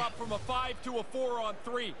 3. Drop from a 5 to a 4 on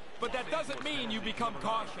 3, but that doesn't mean you become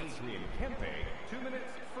cautious.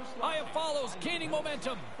 Aya follows, gaining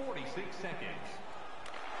momentum. 46 seconds.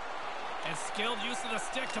 And skilled use of the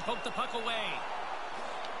stick to poke the puck away.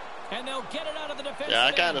 And they'll get it out of the defense. Yeah,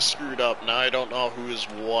 I kind of screwed up. Now I don't know who is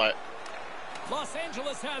what. Los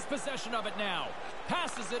Angeles has possession of it now.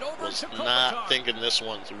 Passes it over Was to Kopitar. not thinking this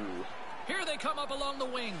one through. Here they come up along the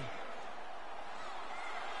wing.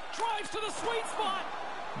 Drives to the sweet spot.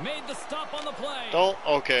 Made the stop on the play. Don't,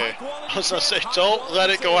 okay. I was going to say, don't let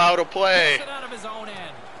it go out of play. Gets it out of his own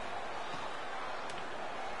end.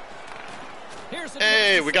 Here's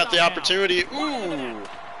Hey, we got the opportunity. Ooh.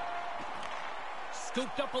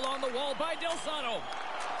 Scooped up along the wall by Del Zotto.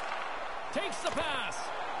 Takes the pass.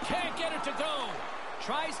 Can't get it to go.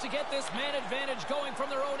 Tries to get this man advantage going from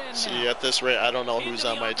their own end. See, now. at this rate, I don't know who's Into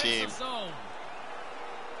on the my team. offensive zone.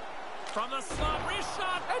 From the slot, wrist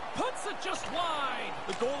shot, and puts it just wide.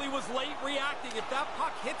 The goalie was late reacting. If that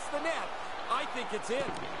puck hits the net, I think it's in.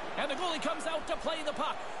 And the goalie comes out to play the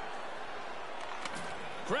puck.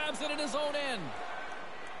 Grabs it in his own end.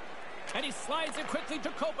 And he slides it quickly to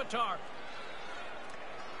Kopitar.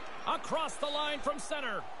 Across the line from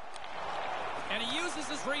center. And he uses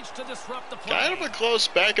his reach to disrupt the play. Kind of a close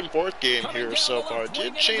back and forth game here so far.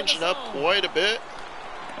 Did change it up quite a bit.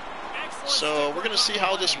 So we're going to see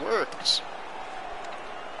how this works.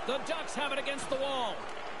 The Ducks have it against the wall.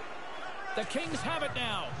 The Kings have it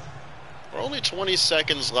now. We're only 20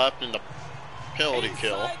 seconds left in the penalty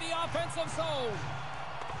kill. Inside the offensive zone.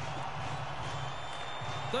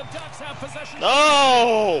 The Ducks have possession.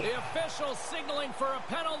 No! The official signaling for a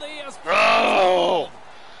penalty as No!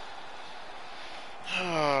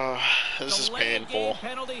 This is painful.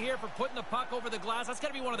 Penalty here for putting the puck over the glass. That's got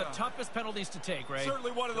to be one of the toughest penalties to take, Ray.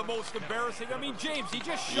 Certainly one of the most embarrassing. I mean, James, he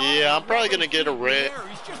just shot. Yeah, I'm probably going to get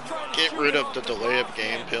rid of the delay of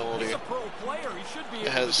game penalty. It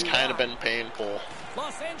has kind of been painful.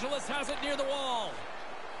 Los Angeles has it near the wall.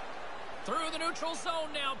 Through the neutral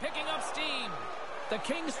zone now, picking up steam. The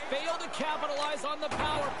Kings fail to capitalize on the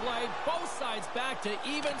power play. Both sides back to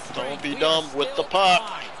even strength. Don't be dumb with the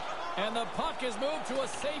puck. And the puck is moved to a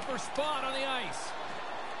safer spot on the ice.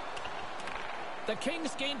 The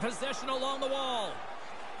Kings gain possession along the wall.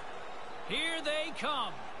 Here they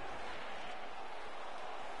come.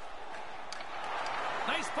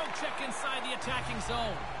 Nice poke check inside the attacking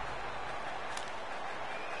zone.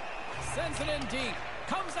 Sends it in deep.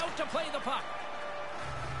 Comes out to play the puck.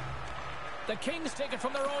 The Kings take it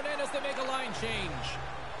from their own end as they make a line change.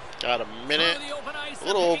 Got a minute, a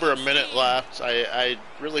little over a minute left. I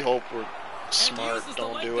really hope we're smart.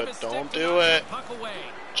 Don't do it. Don't do it.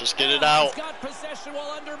 Just get it out. Got possession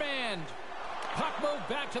while undermanned. Puck moved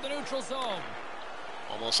back to the neutral zone.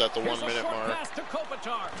 Almost at the 1 minute mark. Pass to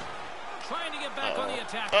Kopitar. Trying to get back on the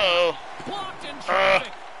attack. Blocked in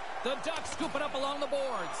traffic. The Ducks scoop it up along the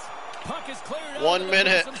boards. Puck is cleared out. 1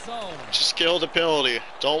 minute. Just kill the penalty.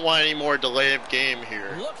 Don't want any more delay of game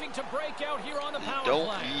here. Looking to break out here on the power Don't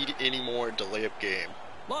play. need any more delay of game.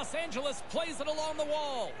 Los Angeles plays it along the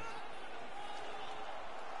wall.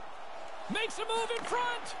 Makes a move in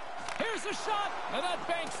front. Here's a shot, and that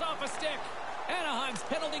banks off a stick. Anaheim's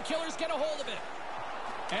penalty killers get a hold of it.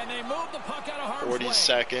 And they move the puck out of harm's 40 way.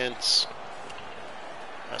 seconds.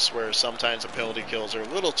 I swear sometimes the penalty kills are a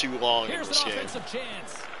little too long in this game. Here's an offensive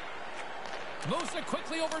chance. Moves it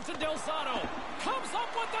quickly over to Del Zotto. Comes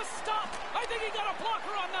up with the stop. I think he got a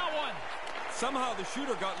blocker on that one. Somehow the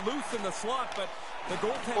shooter got loose in the slot, but the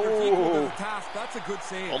goaltender equal to the task. That's a good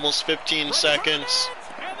save. Almost 15 seconds.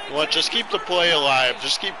 What? Just keep the play alive.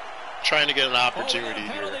 Just keep trying to get an opportunity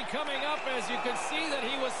here. Penalty coming up as you can see that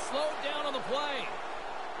he was slowed down on the play.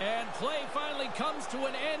 And play finally comes to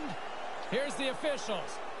an end. Here's the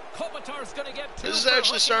officials. Kopitar's going to get two. This is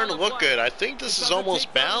actually starting to look good. I think this is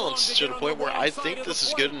almost balanced to the point where I think this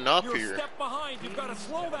is good enough here. Step behind. You've got to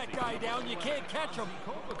slow that guy down. You can't catch him.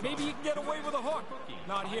 Maybe you can get away with a hook.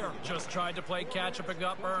 Not here. Just tried to play catch up and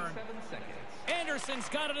got burned. Anderson's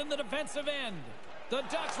got it in the defensive end. The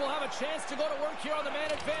Ducks will have a chance to go to work here on the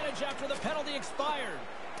man advantage after the penalty expired.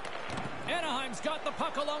 Anaheim's got the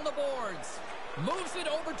puck along the boards. Moves it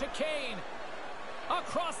over to Kane.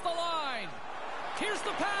 Across the line. Here's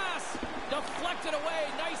the pass. Deflected away.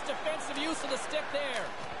 Nice defensive use of the stick there.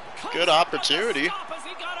 Good opportunity. As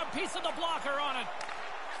he got a piece of the blocker on it.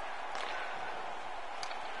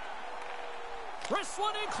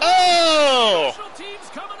 Oh! Teams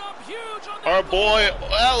coming up huge on Our boy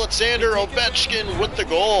Alexander Ovechkin with the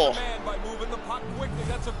goal. By moving the puck quickly.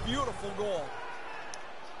 That's a beautiful goal.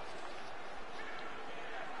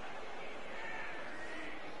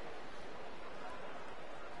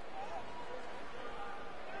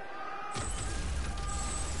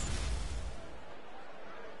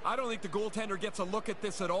 I don't think the goaltender gets a look at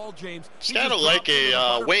this at all, James. It's kind of like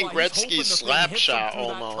a Wayne Gretzky slap shot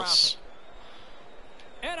almost.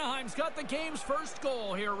 Anaheim's got the game's first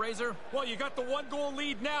goal here, Razor. Well, you got the 1-goal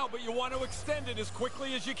lead now, but you want to extend it as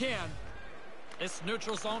quickly as you can. This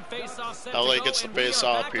neutral zone face-off set LA gets the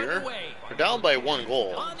face-off here. They're down by 1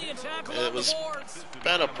 goal. It was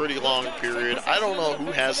been a pretty long period. I don't know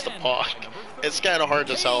who has the puck. It's kind of hard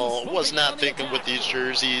to tell. I was not thinking with these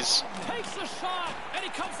jerseys. Takes the shot, and he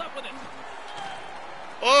comes up with it.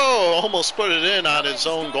 Oh, almost put it in on his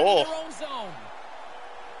own goal.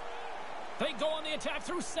 They go on the attack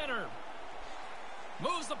through center.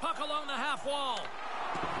 Moves the puck along the half wall.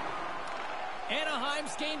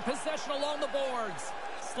 Anaheim's gained possession along the boards.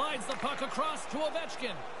 Slides the puck across to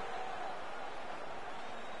Ovechkin.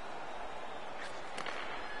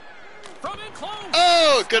 From in close.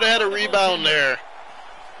 Oh, could have had a rebound there.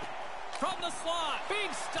 From the slot.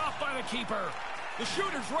 Big stop by the keeper. The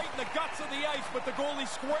shooter's right in the guts of the ice, but the goalie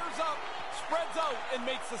squares up, spreads out, and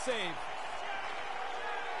makes the save.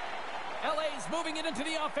 LA's moving it into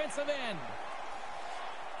the offensive end.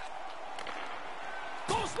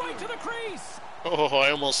 Goes right to the crease. Oh,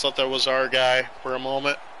 I almost thought that was our guy for a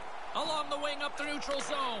moment. Along the wing up the neutral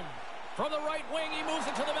zone. From the right wing, he moves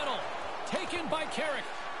it to the middle. Taken by Carrick.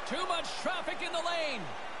 Too much traffic in the lane.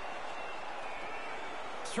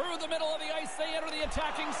 Through the middle of the ice, they enter the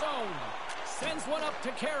attacking zone. Sends one up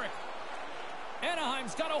to Carrick.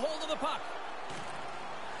 Anaheim's got a hold of the puck.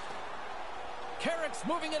 Carrick's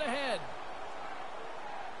moving it ahead.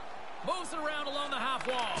 Moves it around along the half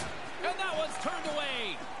wall. And that one's turned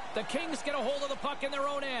away. The Kings get a hold of the puck in their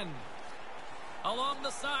own end. Along the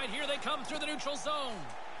side, here they come through the neutral zone.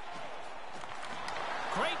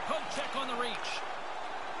 Great poke check on the reach.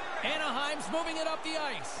 Anaheim's moving it up the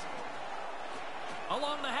ice.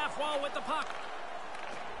 Along the half wall with the puck.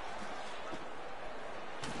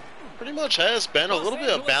 Pretty much has been a little bit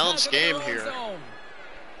of a balanced game here.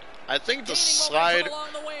 I think the slide,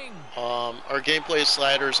 our gameplay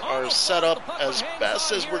sliders are set up as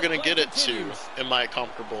best as we're going to get it to in my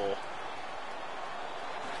comfortable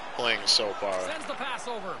playing so far. Sends the pass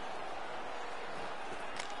over.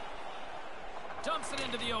 Dumps it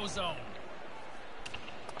into the O-zone.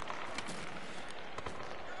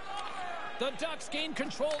 The Ducks gain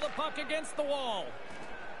control of the puck against the wall.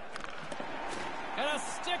 And a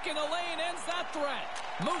stick in the lane ends that threat.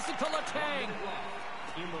 Moves it to Letang.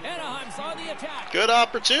 Anaheim's on the attack. Good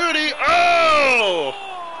opportunity. Oh!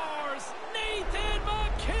 Scores! Nathan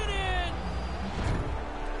MacKinnon!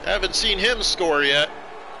 Haven't seen him score yet,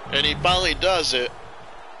 and he finally does it.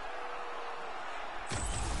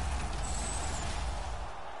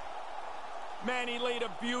 Man, he laid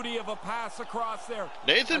a beauty of a pass across there.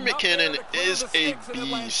 Nathan MacKinnon is a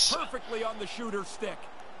beast. Perfectly on the shooter's stick.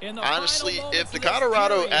 Honestly, if the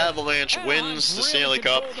Colorado Avalanche wins the Stanley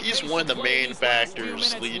Cup, he's one of the main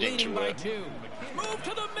factors leading to it. Move to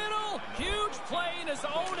the middle. Huge play in his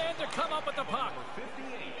own end to come up with the puck.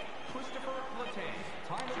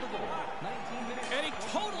 And he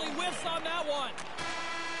totally whiffs on that one.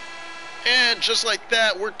 And just like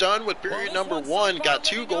that, we're done with period number one. Got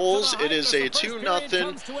 2 goals. It is a 2-0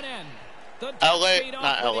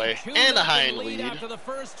 Anaheim lead. After the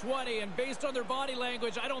first 20, and based on their body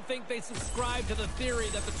language, I don't think they subscribe to the theory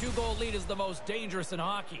that the 2-goal lead is the most dangerous in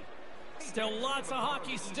hockey. Still lots of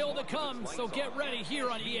hockey still to come, so get ready here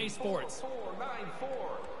on EA Sports.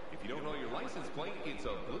 494. If you don't know your license plate, it's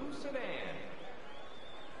a blue sedan.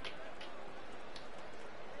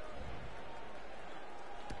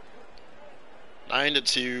 Nine to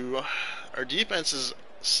 2. Our defense is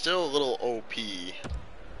still a little OP.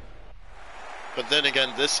 But then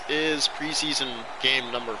again, this is preseason game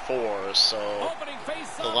number 4, so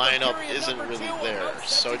the lineup isn't really there.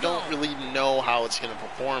 So I don't really know how it's going to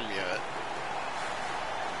perform yet.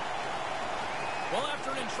 Well,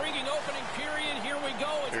 after an intriguing opening period, here we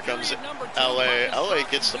go. Here comes LA. LA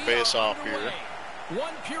gets the face-off here. 1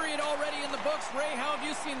 period already in the books. Ray, how have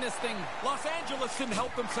you seen this thing? Los Angeles didn't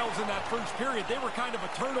help themselves in that first period. They were kind of a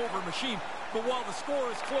turnover machine. But while the score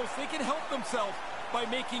is close, they can help themselves by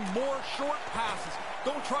making more short passes.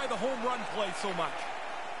 Don't try the home run play so much.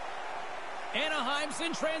 Anaheim's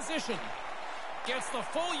in transition. Gets the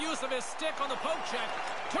full use of his stick on the poke check.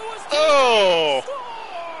 To his oh!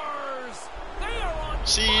 Scores! They are on.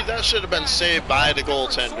 See, that should have been saved by the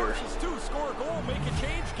goaltender. Score a goal, make a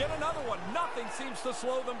change, get another one. Nothing seems to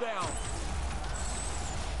slow them down.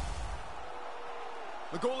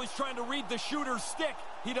 The goalie's trying to read the shooter's stick.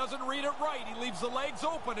 He doesn't read it right. He leaves the legs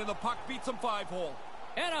open, and the puck beats him 5-hole.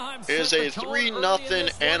 Anaheim is a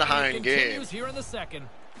 3-0 Anaheim game. Here in the second.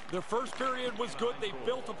 Their first period was good. They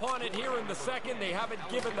built upon it here in the second. They haven't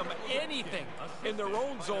given them anything in their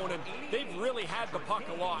own zone, and they've really had the puck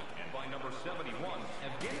a lot. And by number 71,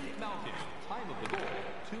 Evgeny Malkin. Time of the goal,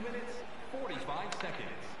 2 minutes, 45 seconds.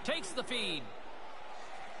 Takes the feed.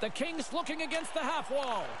 The Kings looking against the half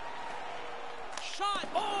wall. Shot.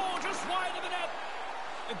 Oh, just wide of the net.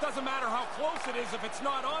 It doesn't matter how close it is. If it's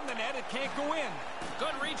not on the net, it can't go in.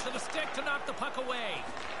 Good reach of the stick to knock the puck away.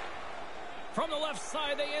 From the left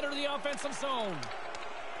side, they enter the offensive zone.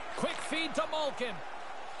 Quick feed to Malkin.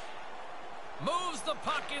 Moves the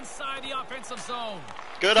puck inside the offensive zone.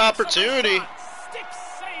 Good opportunity. Stick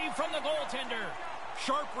save from the goaltender.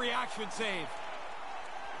 Sharp reaction save.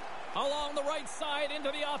 Along the right side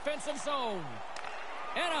into the offensive zone.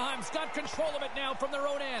 Anaheim's got control of it now from their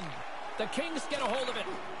own end. The Kings get a hold of it.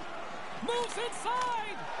 Moves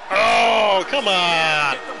inside. Oh, come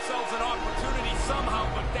on. Get themselves an opportunity somehow,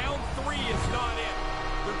 but down 3 is not it.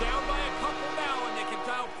 They're down by a couple now, and they can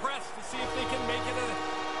now press to see if they can make it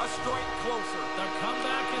strike closer. The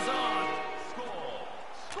comeback is on.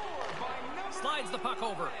 Score by number Slides the puck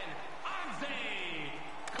over.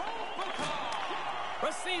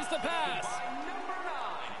 Receives the pass.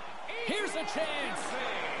 Here's a chance.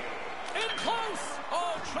 In close.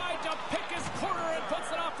 Oh, tried to pick his corner and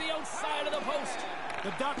puts it off the outside of the post.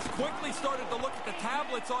 The Ducks quickly started to look at the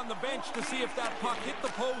tablets on the bench to see if that puck hit the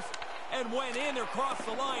post and went in or crossed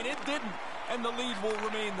the line. It didn't, and the lead will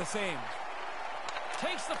remain the same.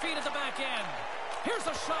 Takes the feed at the back end. Here's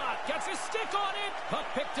a shot. Gets his stick on it. Puck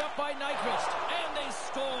picked up by Nyquist, and they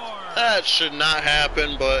score. That should not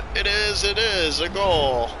happen, but it is a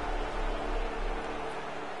goal.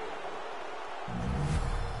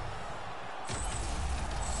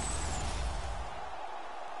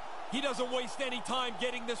 He doesn't waste any time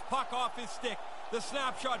getting this puck off his stick. The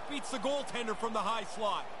snapshot beats the goaltender from the high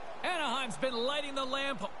slot. Anaheim's been lighting the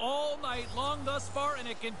lamp all night long thus far, and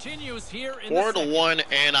it continues here in 4-1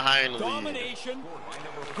 Anaheim lead. Domination,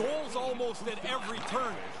 goals almost at every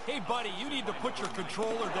turn. Hey, buddy, you need to put your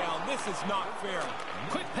controller down. This is not fair.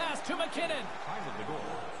 Quick pass to McKinnon.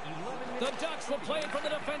 The Ducks will play it from the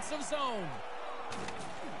defensive zone.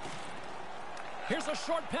 Here's a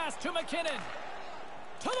short pass to McKinnon.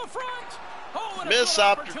 To the front. Oh, and Missed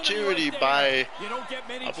opportunity by, you don't get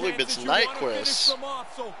many I believe it's chances. You want to finish Nyquist. them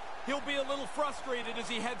off, so he'll be a little frustrated as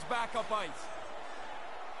he heads back up ice.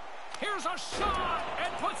 Here's a shot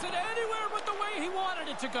and puts it anywhere but the way he wanted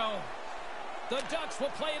it to go. The Ducks will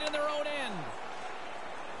play it in their own end.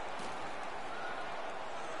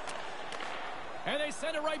 And they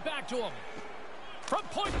send it right back to him. From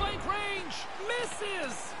point-blank range.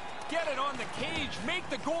 Misses. Get it on the cage. Make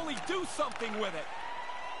the goalie do something with it.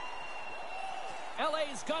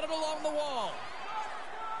 LA's got it along the wall.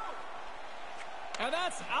 And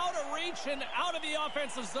that's out of reach and out of the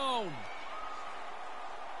offensive zone.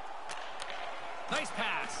 Nice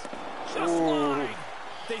pass. Just wide.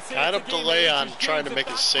 Kind of delay on trying to make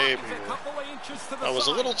a save here. That was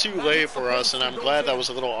a little too late for us, and I'm glad that was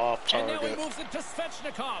a little off And now he target. moves it to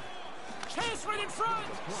Svechnikov. Chance right in front.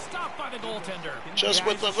 Stopped by the goaltender. Just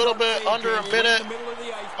with a little bit under a minute.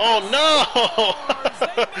 Oh no!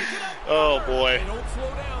 Oh boy. They don't slow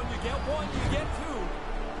down. You get one, you get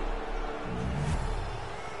two.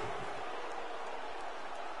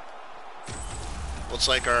 Looks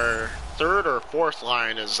like our third or fourth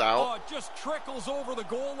line is Oh, out. it just trickles over the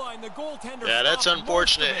goal line. The goaltender. Yeah, that's stopped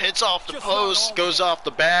unfortunate. most of it. Hits off the Just not all post, of goes it. off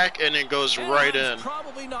the back, and then goes right in. Anaheim's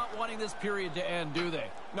probably not wanting this period to end, do they?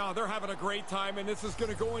 No, they're having a great time, and this is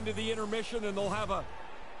going to go into the intermission, and they'll have a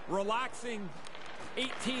relaxing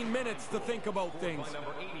 18 minutes to think about things.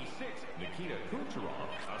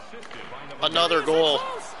 Another goal.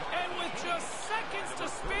 Close, and with just seconds to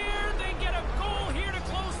spare, they get a goal here to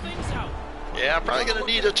close things out. Yeah, probably going to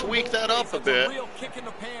need to tweak that up a It's bit. a real kick in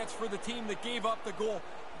the pants for the team that gave up the goal,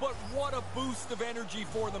 but what a boost of energy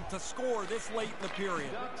for them to score this late in the period.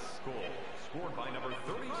 Scored by number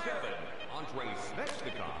 37, Andrei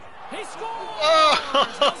Svechnikov. He scores!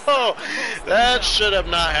 Oh, that should have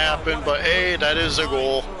not happened, but hey, that is a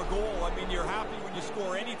goal. For a goal, I mean, you're happy when you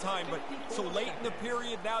score any time, but so late in the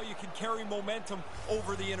period now you can carry momentum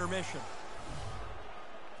over the intermission.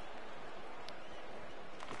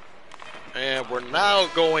 And we're now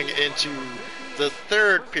going into the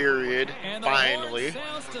third period, And the finally. horn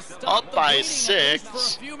sounds to stop Up the by bleeding, at least 6. for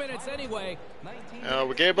a few minutes anyway.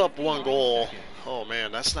 We gave up one goal. Oh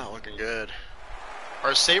man, that's not looking good.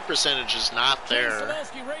 Our save percentage is not there.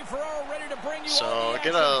 Samolsky, Ray Ferraro ready to bring you So all the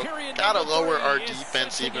action. Period gotta number lower 3 our is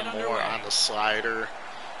defense set to even get more underway. on the slider.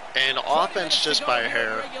 And 20 offense minutes just to by go a here in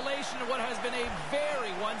hair. regulation of what has been a very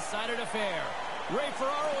one-sided affair. Ray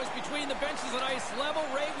Ferraro is between the benches at ice level.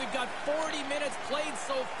 Ray, we've got 40 minutes played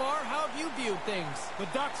so far. How have you viewed things? The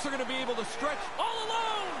Ducks are going to be able to stretch. All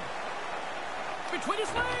alone! Between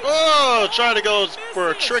his legs! Oh, trying to go for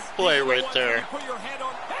a misses. trick play right there. Put your head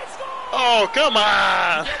on. And score! Oh, come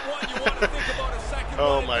on! Get one, you want to think about a second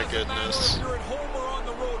Oh, one. It my doesn't matter goodness. if you're at home or on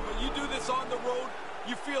the road, but you do this on the road,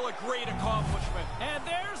 you feel a great accomplishment. And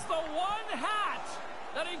there's the one hat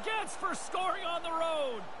that he gets for scoring on the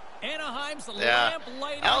road. Anaheim's Yeah, lamp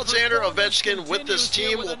lighting Alexander performance Ovechkin with this continues here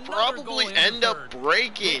team with will another probably goal in the end up third.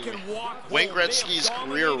 breaking They can walk Wayne home. They have Gretzky's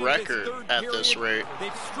career dominated this record third at this period. rate.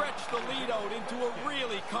 They've stretched the lead out into a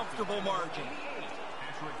really comfortable margin.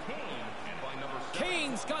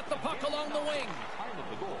 Kane's got the puck along the wing.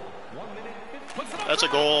 Puts it up That's a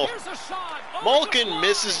top. goal. Here's a shot. Oh, Malkin it's a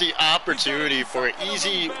misses the opportunity for an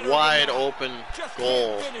easy, wide open Just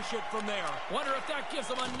goal. can't finish it from there. Wonder if that gives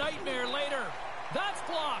him a nightmare later. That's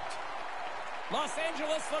blocked. Los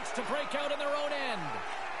Angeles looks to break out in their own end.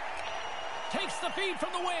 Takes the feed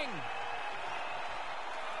from the wing.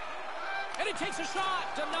 And he takes a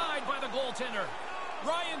shot. Denied by the goaltender.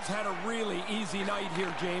 Ryan's had a really easy night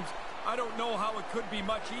here, James. I don't know how it could be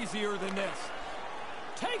much easier than this.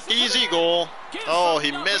 Takes it Easy goal. Oh,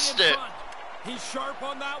 he missed it. He's sharp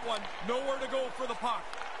on that one. Nowhere to go for the puck.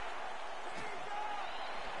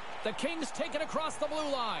 The Kings take it across the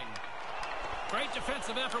blue line. Great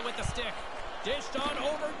defensive effort with the stick. Dished on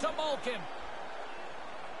over to Malkin.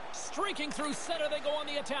 Streaking through center, they go on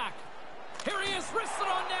the attack. Here he is, wristed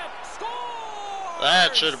on net. Score!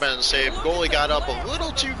 That should have been saved. Goalie got up a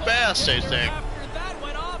little too fast, I think. After that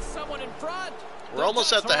went off, someone in front. We're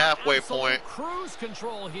almost at the halfway point. Cruise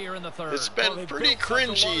control here in the third. It's been pretty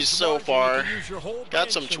cringy so far.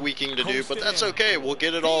 Got some tweaking to do, but that's okay. We'll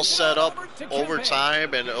get it all set up over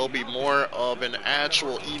time, and it'll be more of an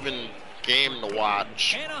actual even game to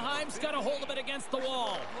watch. Anaheim's got a hold of it against the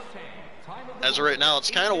wall. As of right now,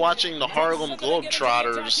 it's kind of watching the Harlem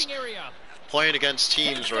Globetrotters playing against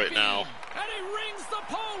teams right now. And he rings the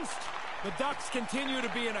post. The Ducks continue to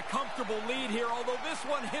be in a comfortable lead here, although this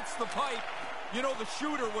one hits the pipe. You know, the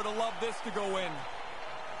shooter would have loved this to go in.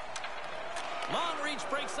 Long reach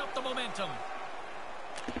breaks up the momentum.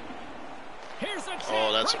 Here's a chance.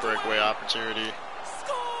 Oh, that's a breakaway opportunity.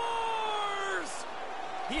 Scores!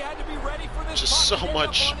 He had to be ready for this. Just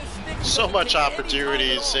so much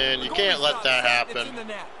opportunities, and you can't let that happen.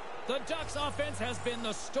 The Ducks offense has been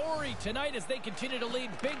the story tonight as they continue to lead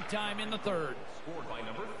big time in the third. Scored by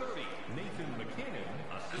number 30, Nathan McKinnon.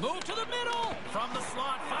 Move to the middle. From the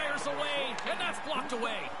slot, fires away, and that's blocked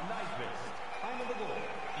away. Time of the goal,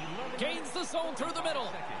 11. Gains the zone through the middle.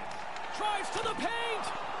 Drives to the paint.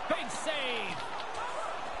 Big save.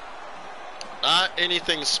 Not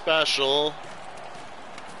anything special.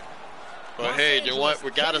 But hey, you know what?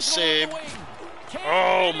 We got to save.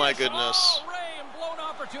 Oh my goodness.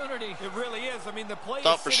 Opportunity. It really is. I mean, the play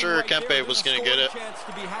thought for sure Kempe was going to get it.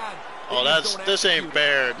 Oh, this ain't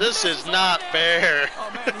fair. This is not fair.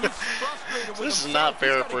 This is not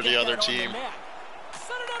fair for the other team.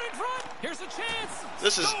 Here's a chance.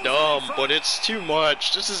 This is dumb, but it's too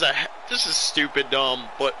much. This is stupid dumb,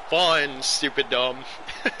 but fun stupid dumb.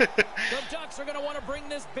 The Ducks are going to want to bring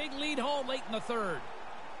this big lead home late in the third.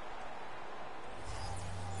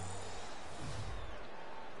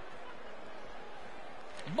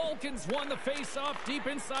 Malkin's won the face-off deep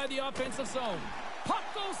inside the offensive zone. Puck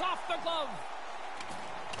goes off the glove.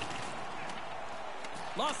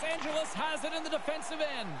 Los Angeles has it in the defensive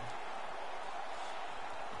end.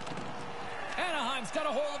 Anaheim's got a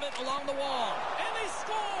hold of it along the wall. And they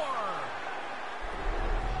score!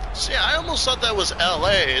 See, I almost thought that was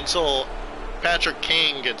LA until Patrick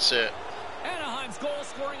Kane gets it. Anaheim's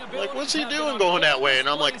goal-scoring ability. Like, what's he doing going that way? And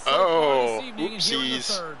I'm like, oh,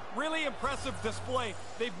 oopsies. Really impressive display.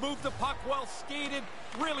 They've moved the puck well, skated,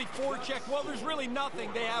 really forechecked. Well, there's really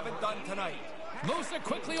nothing they haven't done tonight. Moves it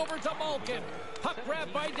quickly over to Malkin. Puck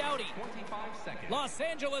grabbed by Doughty. Los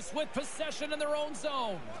Angeles with possession in their own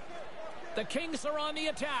zone. The Kings are on the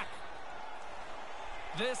attack.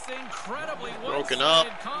 This incredibly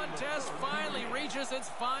one-sided contest finally reaches its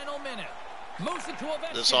final minute. Moves it to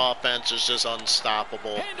Ovechkin. This offense is just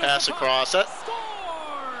unstoppable. Pass across it.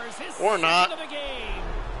 Scores his or not. Of the game.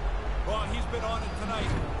 Well, he's been on it tonight.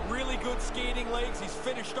 Really good skating legs. He's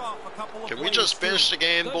finished off a couple of Can we just finish the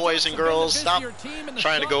game, boys and girls? Stop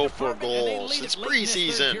trying to go for goals. It's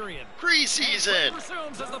preseason. Preseason.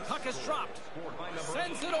 Resumes as the puck is dropped.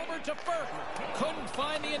 Sends it over to Burke. Couldn't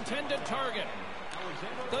find the intended target.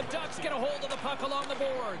 The Ducks get a hold of the puck along the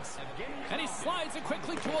boards. And he slides it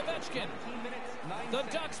quickly to Ovechkin. The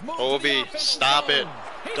Ducks move Obi, stop it.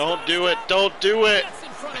 Don't do it. Don't do it.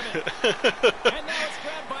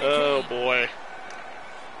 Oh, boy.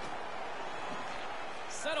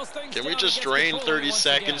 Can we just drain 30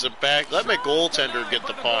 seconds and back? Let my goaltender get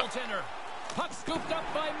the puck. Puck scooped up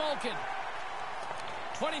by Malkin.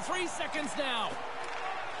 23 seconds now.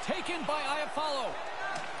 Taken by Iafallo.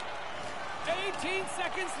 18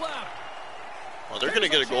 seconds left. Well, they're going to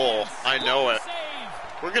get a goal. I know it.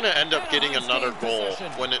 We're going to end up getting another goal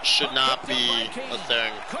when it should not be a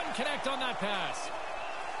thing. Couldn't connect on that pass.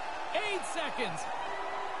 8 seconds.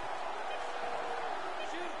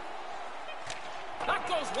 That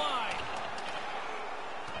goes wide.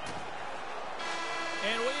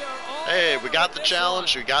 And we are all hey, we got the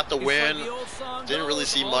challenge. We got the win. Didn't really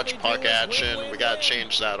see much puck action. We got to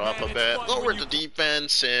change that up a bit. Lower the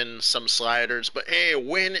defense and some sliders. But hey, a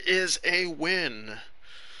win is a win.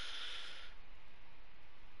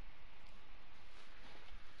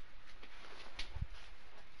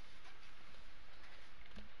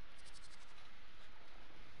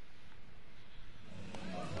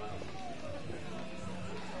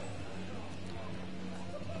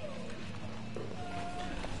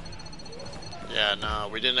 no,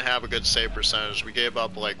 we didn't have a good save percentage. We gave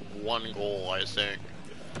up like 1 goal, I think.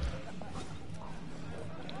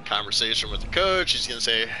 Conversation with the coach. He's gonna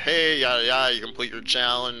say, hey, yada yada, you complete your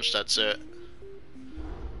challenge. That's it.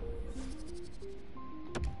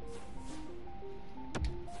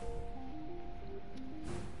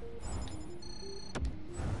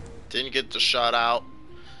 Didn't get the shutout.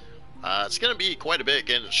 It's going to be quite a bit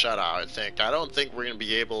getting the shutout, I think. I don't think we're going to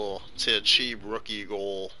be able to achieve rookie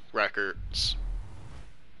goal records.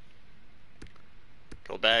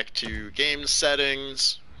 Go back to game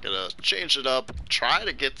settings. Gonna change it up. Try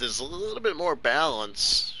to get this a little bit more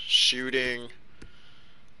balance. Shooting.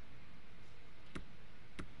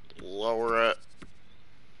 Lower it.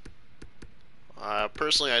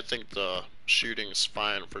 Personally, I think the shooting's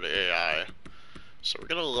fine for the AI. So we're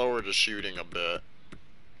going to lower the shooting a bit.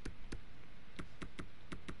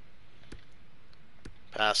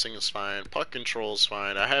 Passing is fine. Puck control is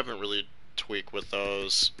fine. I haven't really tweaked with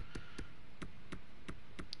those.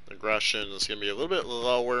 Aggression is going to be a little bit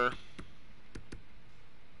lower.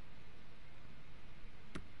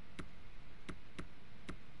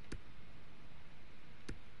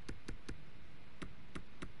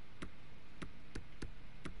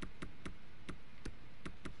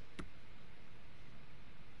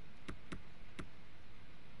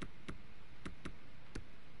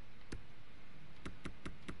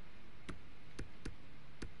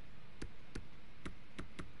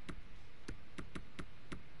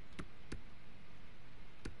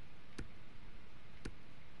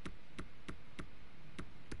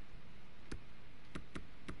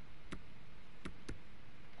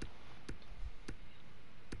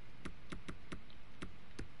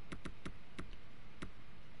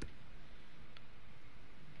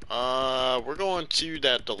 We're going to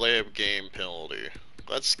that delay of game penalty.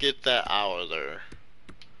 Let's get that out of there.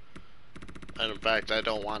 And in fact, I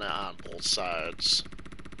don't want it on both sides.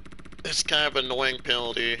 It's kind of an annoying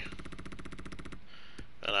penalty.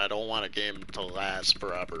 And I don't want a game to last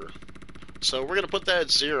forever. So we're going to put that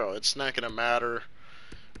at 0. It's not going to matter.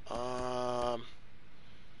 We're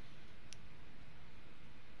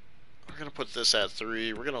going to put this at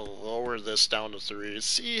 3. We're going to lower this down to 3.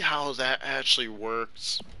 See how that actually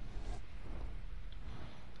works.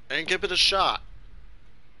 And give it a shot.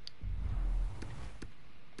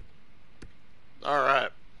 Alright.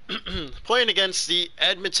 Playing against the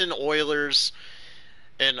Edmonton Oilers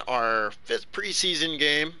in our 5th preseason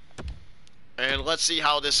game. And let's see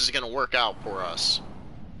how this is going to work out for us.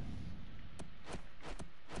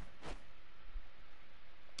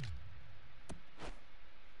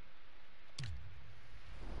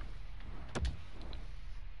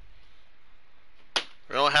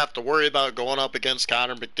 We don't have to worry about going up against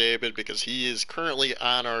Connor McDavid because he is currently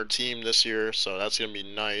on our team this year, so that's going to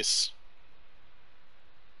be nice.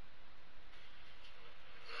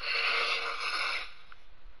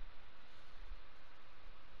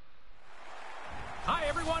 Hi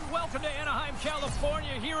everyone, welcome to Anaheim,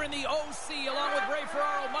 California, here in the OC, along with Ray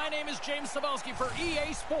Ferraro. My name is James Cebulski for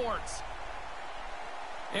EA Sports.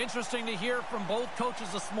 Interesting to hear from both coaches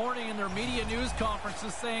this morning in their media news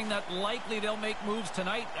conferences saying that likely they'll make moves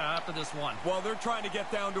tonight after this one. Well, they're trying to get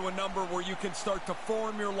down to a number where you can start to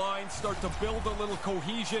form your lines, start to build a little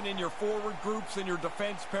cohesion in your forward groups and your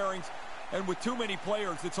defense pairings. And with too many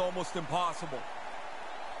players, it's almost impossible.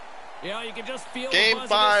 Yeah, you can just feel Game the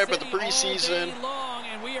 5 of the preseason long,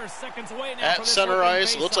 and we are seconds away now at center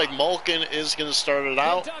ice. Looks like Malkin is going to start it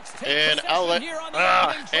out. And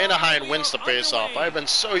Anaheim wins the faceoff. I've been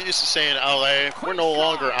so used to saying LA. We're no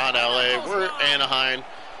longer on LA. We're Anaheim.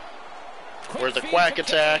 We're the Quack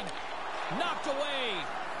attack. Knocked away.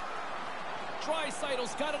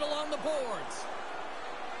 Draisaitl's got it along the boards.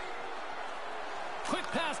 Quick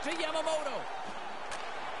pass to Yamamoto.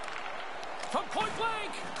 From point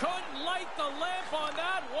blank, couldn't light the lamp on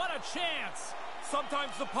that. What a chance.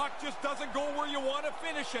 Sometimes the puck just doesn't go where you want to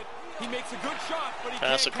finish it. He makes a good shot, but he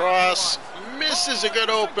pass can't across. capitalize. Misses a good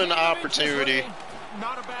open opportunity.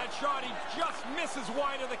 Not a bad shot. He just misses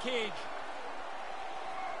wide of the cage.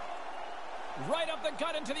 Right up the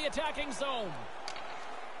gut into the attacking zone.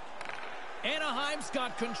 Anaheim's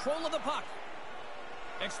got control of the puck.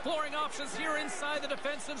 Exploring options here inside the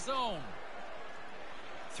defensive zone.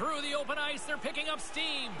 Through the open ice, they're picking up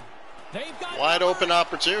steam. They've got wide open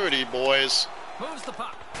opportunity, boys. Moves the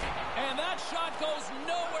puck. And that shot goes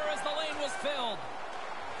nowhere as the lane was filled.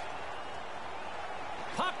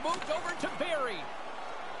 Puck moved over to Barry.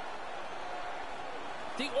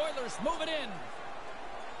 The Oilers move it in.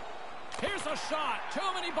 Here's a shot.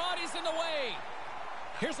 Too many bodies in the way.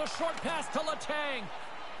 Here's a short pass to Letang.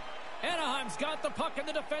 Anaheim's got the puck in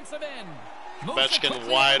the defensive end. Ovechkin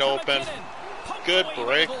wide open. McKinnon. Good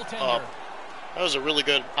break up. That was a really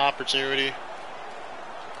good opportunity.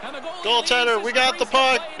 Goaltender, we got the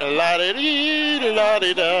puck.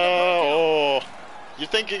 La-di-dee-da-la-di-da. Oh, you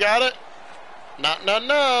think you got it?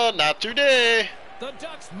 No, not today. The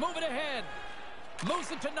Ducks move it ahead.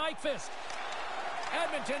 Moves it to Nyquist.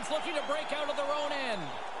 Edmonton's looking to break out of their own end.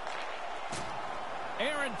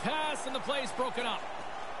 Aaron pass and the play's broken up.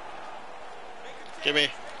 Give me.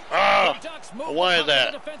 Ah, I wanted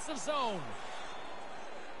that. Defensive zone.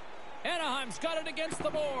 Anaheim's got it against the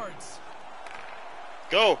boards.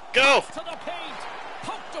 Go. To the paint.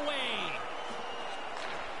 Poked away.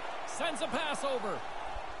 Sends a pass over.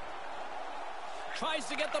 Tries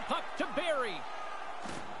to get the puck to Barry.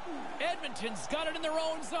 Edmonton's got it in their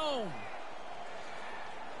own zone.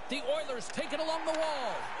 The Oilers take it along the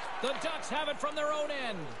wall. The Ducks have it from their own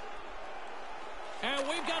end. And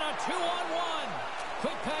we've got a 2-on-1.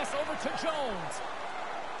 Quick pass over to Jones.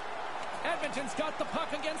 Edmonton's got the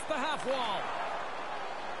puck against the half wall.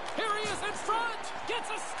 Here he is in front. Gets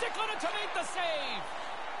a stick on it to make the save.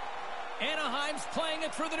 Anaheim's playing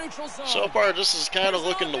it through the neutral zone. So far, this is kind of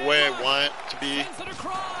looking the way I want it to be. Sends it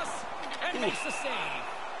across and makes the save.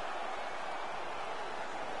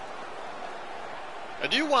 I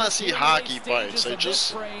do want to see hockey fights. I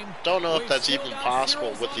just don't know if that's even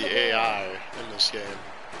possible with the AI in this game.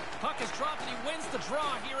 Puck is dropped and he wins the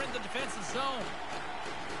draw here in the defensive zone.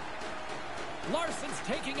 Larson's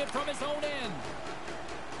taking it from his own end.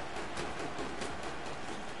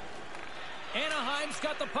 Anaheim's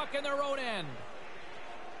got the puck in their own end.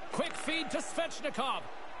 Quick feed to Svechnikov.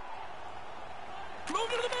 Move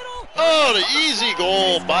to the middle. Oh, the easy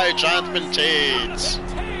goal by Jonathan Taves.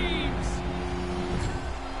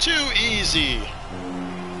 Too easy.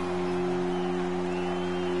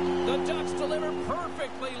 The Ducks deliver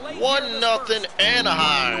perfectly late. 1-0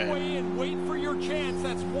 Anaheim. Away and wait for your chance.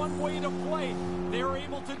 That's one way to play. They're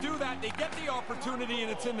able to do that. They get the opportunity and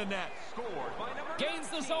it's in the net. Gains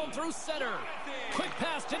the zone through center. Quick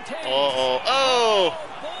pass to Taves. Oh.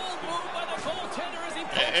 Bold move by the goaltender as he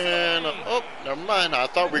And never mind. I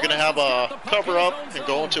thought we were gonna have a cover up and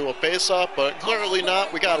go into a face-off, but clearly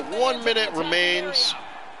not. We got 1 minute remains.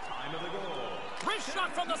 Wrist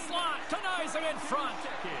shot from the slot. Denies him in front.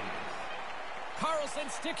 Carlson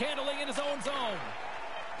stick handling in his own zone.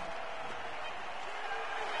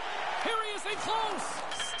 Here he is in close.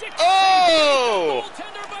 Stick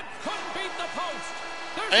goaltender, but couldn't beat the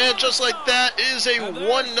post. And just like that is a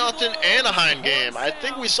 1-0 Anaheim game. I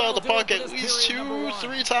think we saw the puck at least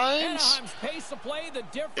 2-3 times.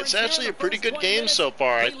 It's actually a pretty good game so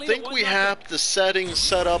far. I think we have the settings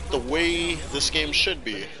set up the way this game should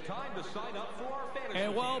be.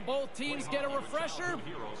 And while both teams get a refresher,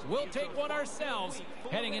 we'll take one ourselves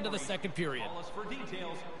heading into the second period.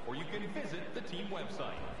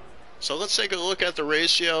 So let's take a look at the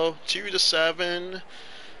ratio. 2-7.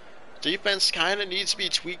 Defense kind of needs to be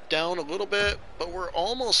tweaked down a little bit, but we're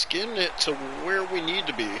almost getting it to where we need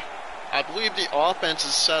to be. I believe the offense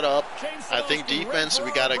is set up. I think defense,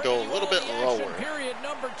 we got to go a little bit lower. Period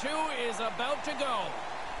number 2 is about to go.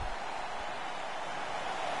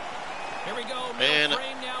 Here we go. And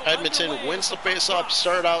Edmonton wins the faceoff to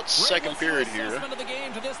start out second period here.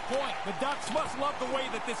 The Ducks must love the way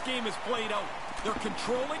that this game is played out. They're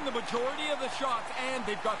controlling the majority of the shots, and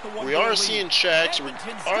they've got the one. We are seeing checks. We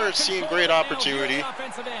are seeing great opportunity.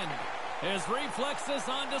 His reflexes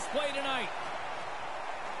on display tonight.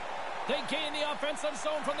 They gain the offensive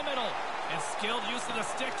zone from the middle. And skilled use of the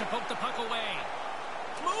stick to poke the puck away.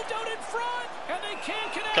 Moved out in front, and they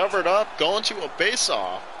can't connect. Covered up, going to a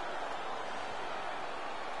faceoff.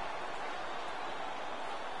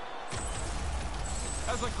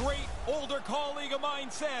 As a great older colleague of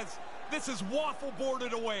mine says, this is waffle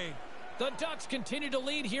boarded away. The Ducks continue to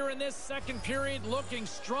lead here in this second period, looking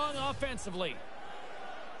strong offensively.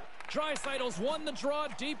 Draisaitl's won the draw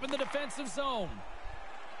deep in the defensive zone.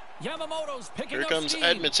 Yamamoto's picking Here up comes steam.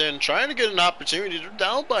 Edmonton trying to get an opportunity. They're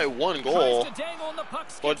down by 1 goal,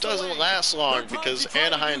 but it doesn't last long because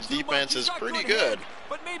Anaheim's defense is pretty good.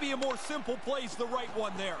 But maybe a more simple play's the right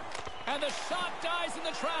one there. And the shot dies in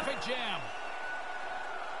the traffic jam.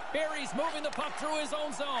 Barry's moving the puck through his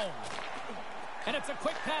own zone. And it's a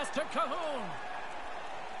quick pass to Cahoon.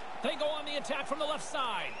 They go on the attack from the left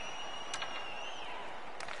side.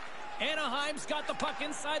 Anaheim's got the puck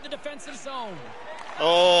inside the defensive zone.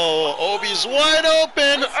 Oh, Obi's wide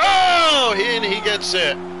open. Oh, and he gets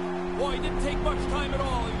it. Well, he didn't take much time at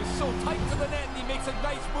all. He was so tight to the net, and he makes a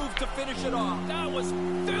nice move to finish it off. That was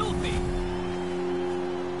filthy.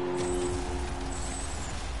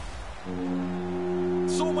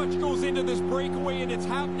 So much goes into this breakaway, and it's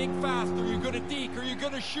happening fast. Are you going to deke? Are you going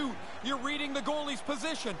going to shoot? You're reading the goalie's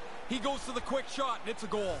position. He goes to the quick shot, and it's a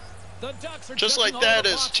goal. The Ducks are Just like checking all that the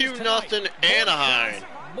is boxes 2-0 tonight. Anaheim.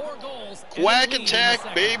 More goals. and Quack a lead in the attack,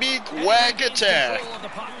 second. baby. Quack Anaheim gains attack. control of the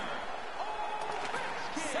puck.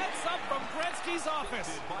 Sets up from Gretzky's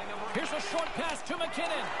office. Here's a short pass to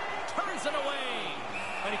McKinnon. Turns it away.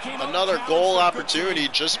 And he came out Another challenged goal for a good opportunity,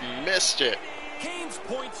 save. just missed it. Kane's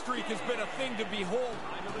point streak has been a thing to behold.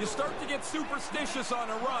 You start to get superstitious on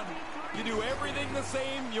a run. You do everything the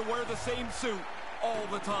same. You wear the same suit all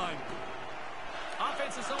the time.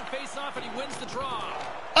 Offense's own face-off, and he wins the draw.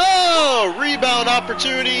 Oh, rebound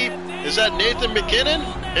opportunity. Is that Nathan McKinnon?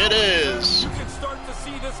 It is. You can start to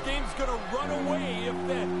see this game's going to run away if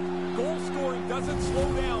the goal scoring doesn't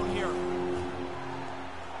slow down here.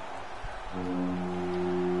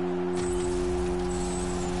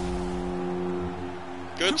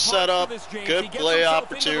 Good setup, good play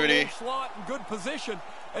opportunity. Slot in good position,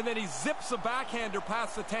 and then he zips a backhander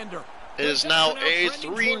past the tender. It is now a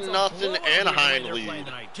 3-0 Anaheim lead.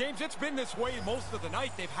 James, it's been this way most of the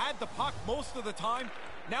night. They've had the puck most of the time.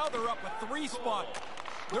 Now they're up a 3-spot.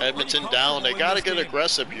 Edmonton down. They got to get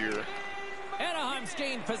aggressive here. Anaheim's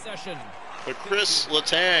gained possession. But Chris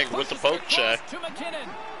Letang with the poke check. To McKinnon.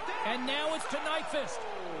 And now it's to Nyquist.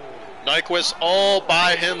 Nyquist all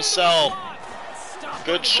by himself.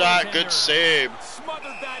 Good shot, good save. Smothered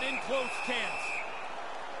that in close chance.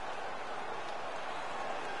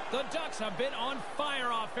 The Ducks have been on fire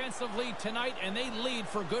offensively tonight, and they lead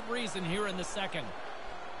for good reason here in the second.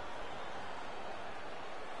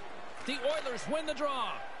 The Oilers win the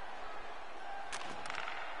draw.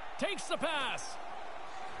 Takes the pass.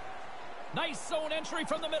 Nice zone entry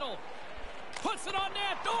from the middle. Puts it on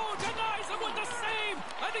net. Oh, denies him with the save.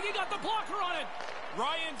 I think he got the blocker on it.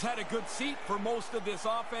 Ryan's had a good seat for most of this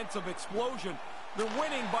offensive explosion. They're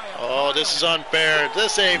winning by a Oh, this is unfair.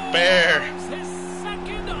 This ain't fair. His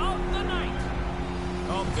second of the night.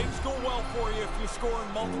 Things go well for you if you're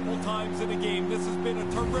scoring multiple times in a game. This has been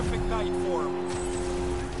a terrific night for him.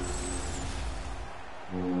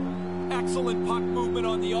 Excellent puck movement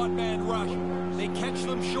on the odd man rush. They catch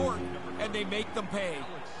them short, and they make them pay.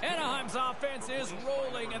 Anaheim's offense is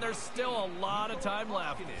rolling, and there's still a lot of time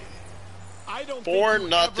left. I don't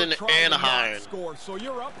 4-0 think you ever Anaheim. not score, so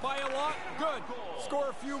you're up by a lot. Good. Score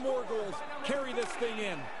a few more goals. Carry this thing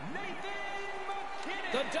in.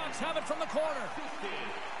 The Ducks have it from the corner.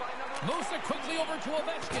 Moves it quickly over to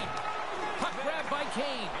Ovechkin. Puck grabbed by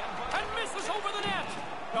Kane. And misses over the net.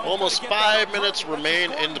 Almost 5 minutes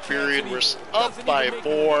remain in the period. We're up by 4.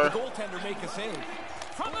 The goaltender make a save.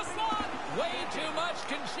 From the slot. Way too much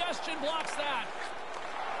congestion blocks that.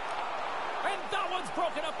 And that one's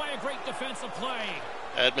broken up by a great defensive play.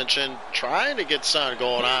 Edmonton trying to get something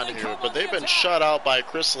going on here, but they've been shut out by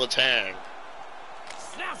Chris Letang.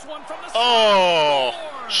 Snaps one from the Oh,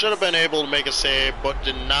 side. should have been able to make a save, but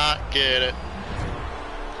did not get it.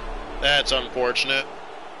 That's unfortunate.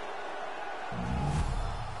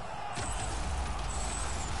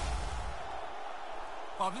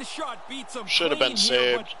 Oh, this shot beats him. Should have been clean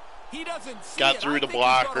here, saved. but he doesn't see Got it. through I the think he's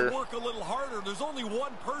gotta blocker. work a little harder. There's only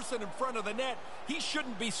one person in front of the net. He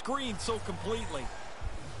shouldn't be screened so completely.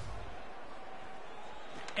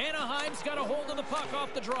 Anaheim's got a hold of the puck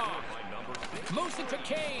off the draw. Moves it to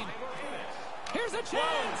Kane. Here's a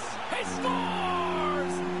chance. He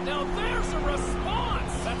scores! Now there's a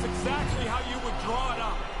response. That's exactly how you would draw it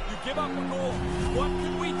up. You give up a goal. What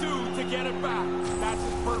can we do to get it back? That's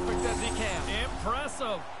as perfect as he can.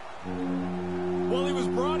 Impressive. Well, he was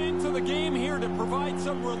brought into the game here to provide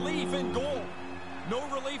some relief in goal. No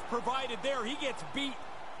relief provided there. He gets beat.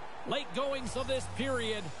 Late goings of this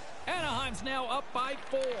period. Anaheim's now up by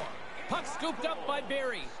 4. Puck scooped up by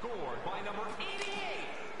Barry. Scored by number 88.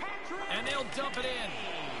 And they'll dump it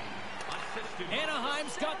in.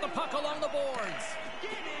 Anaheim's got the puck along the boards.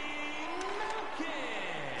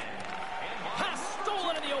 Pass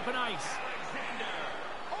stolen in the open ice.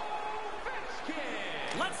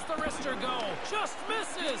 Lets the wrister go. Just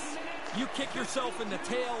misses. You kick yourself in the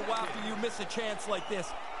tail after you miss a chance like this.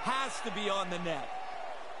 Has to be on the net.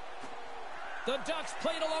 The Ducks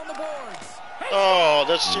played along the boards. Oh,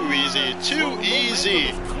 that's too easy. Too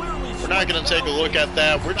easy. We're not going to take a look at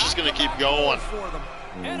that. We're just going to keep going.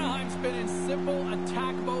 Anaheim's been in simple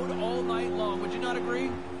attack mode all night long. Would you not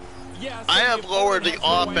agree? Yes. I have lowered the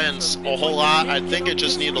offense a whole lot. I think it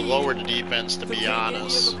just need to lower the defense, to be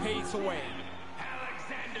honest. And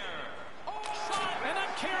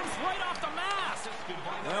that caroms right off the mask.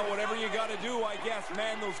 Well, whatever you got to do, I guess.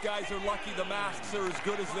 Man, those guys are lucky the masks are as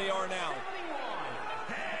good as they are now.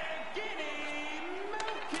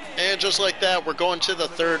 And just like that, we're going to the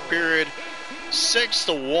third period.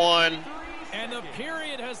 6-1. And the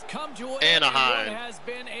period has come to an end. Anaheim. It has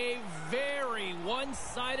been a very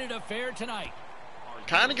one-sided affair tonight.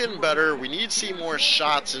 Kind of getting better. We need to see more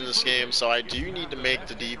shots in this game, so I do need to make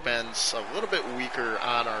the defense a little bit weaker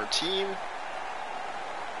on our team.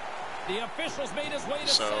 The officials made his way to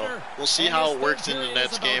So center. we'll see how it works in the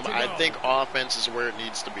next game. I think offense is where it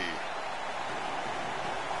needs to be.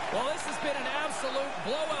 Well, this has been an absolute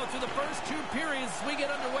blowout through the first two periods as we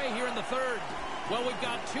get underway here in the third. Well, we've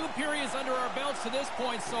got 2 periods under our belts to this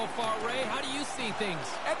point so far. Ray, how do you see things?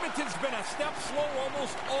 Edmonton's been a step slow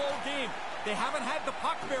almost all game. They haven't had the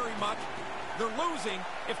puck very much. They're losing.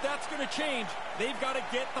 If that's going to change, they've got to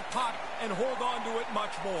get the puck and hold on to it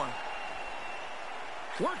much more.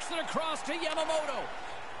 Works it across to Yamamoto.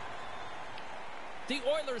 The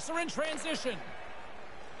Oilers are in transition.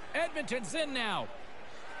 Edmonton's in now.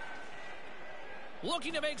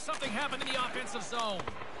 Looking to make something happen in the offensive zone.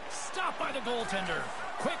 Stopped by the goaltender.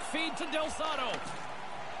 Quick feed to Del Zotto.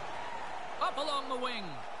 Up along the wing.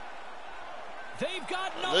 They've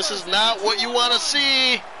got numbers. This is not what you want to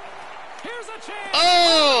see. Here's a chance.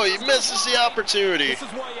 Oh, he misses the opportunity. This is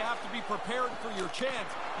why you have to be prepared for your chance.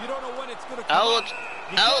 You don't know when it's going to come up.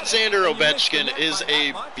 Alexander Ovechkin is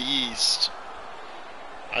a beast.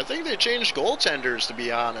 I think they changed goaltenders, to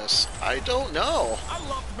be honest. I don't know. I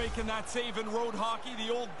loved making that save in road hockey,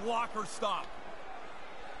 the old blocker stop.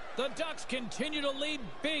 The Ducks continue to lead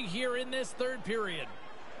big here in this third period.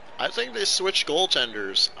 I think they switched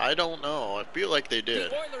goaltenders. I don't know. I feel like they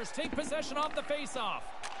did. The Oilers take possession off the faceoff.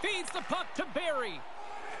 Feeds the puck to Barry.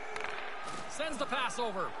 Sends the pass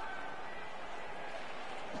over.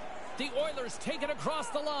 The Oilers take it across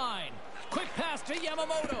the line. Quick pass to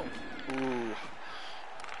Yamamoto. Ooh.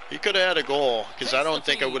 He could have had a goal, because I don't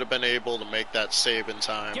think I would have been able to make that save in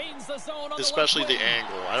time. Gains the zone on Especially the the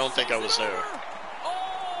angle. I don't think I was there.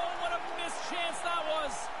 Oh, what a missed chance that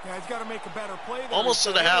was. Yeah, he's got to make a better play there. Almost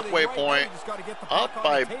to the halfway point. He's got to get the Up puck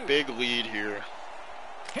by on the tape. big lead here.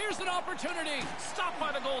 Here's an opportunity. Stopped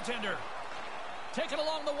by the goaltender. Taken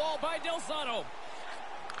along the wall by Del Zotto.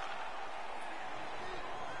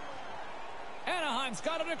 Anaheim's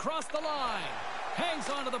got it across the line. Hangs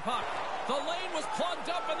onto the puck. The lane was plugged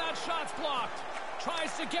up and that shot's blocked.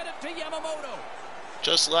 Tries to get it to Yamamoto.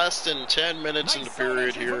 Just less than 10 minutes in the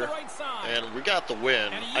period here, and we got the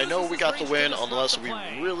win. I know we got the win unless we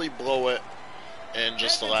really blow it in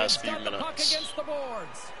just the last few minutes. Against the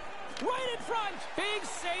boards. Right in front. Big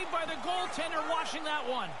save by the goaltender watching that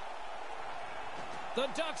one. The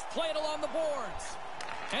Ducks play it along the boards.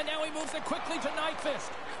 And now he moves it quickly to Nyquist.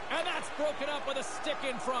 And that's broken up with a stick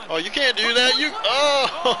in front. Oh, you can't do that. You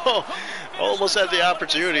almost had the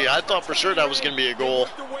opportunity. I thought for sure that was going to be a goal.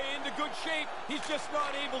 They worked their way into good shape. He's just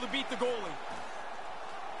not able to beat the goalie.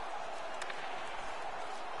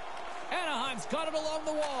 Anaheim's got it along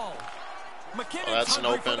the wall. McKinnon's Oh, that's an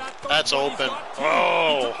hungry for open. that third That's one. He's open. got two.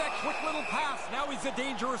 Oh. He took that quick little pass. Now he's a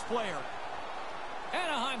dangerous player.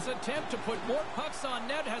 Anaheim's attempt to put more pucks on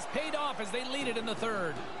net has paid off as they lead it in the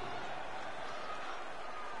third.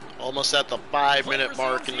 Almost at the 5-minute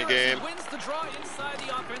mark in the game. Wins the draw inside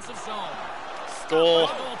the offensive zone. Goal.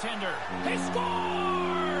 Goaltender. He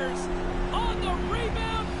scores! On the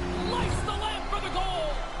rebound, lights the lamp for the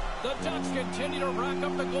goal. The Ducks continue to rack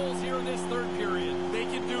up the goals here in this third period. They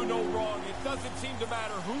can do no wrong. It doesn't seem to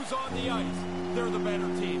matter who's on the ice. They're the better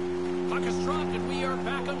team. Puck is dropped and we are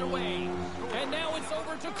back underway. And now it's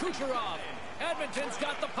over to Kucherov. Edmonton's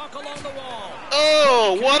got the puck along the wall.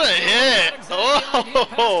 Oh, what a hit!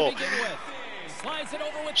 Oh, Slides it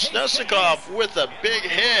over with Sneznikov with a big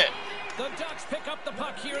hit. The Ducks pick up the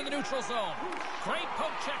puck here in the neutral zone. Great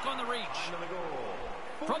poke check on the reach.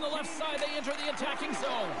 From the left side, they enter the attacking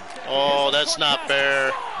zone. Oh, that's not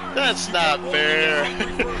fair. That's not fair.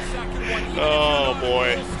 Oh,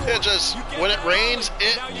 boy. It just, when it rains,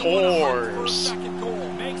 it pours.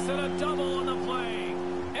 Makes it a double on the play.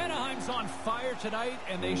 Anaheim's on fire tonight,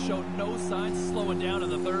 and they showed no signs of slowing down in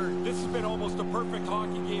the third. This has been almost a perfect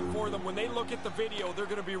hockey game for them. When they look at the video, they're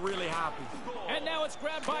going to be really happy. And now it's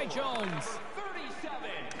grabbed by Jones.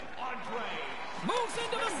 Moves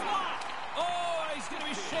into the slot. Oh, he's going to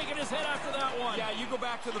be shaking his head after that one. Yeah, you go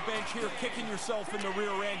back to the bench here, kicking yourself in the rear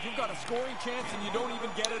end. You've got a scoring chance, and you don't even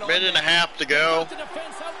get it on. Minute and a half to go. The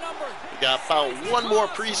defense outnumbered. We got about one more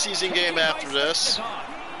preseason game after this.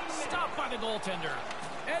 Stopped by the goaltender.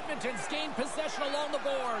 Edmonton's gained possession along the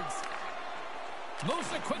boards.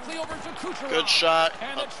 Moves it quickly over to Kucherov. Good shot.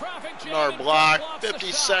 And the traffic jam Our in block. front blocks 50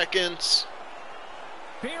 the shot. seconds.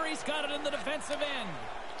 Barry's got it in the defensive end.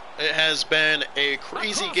 It has been a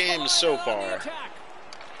crazy Across the game line so on the far. attack.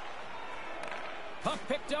 Puck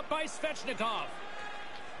picked up by Svechnikov.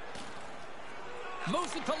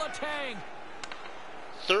 Moves it to Letang.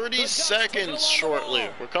 30 seconds shortly.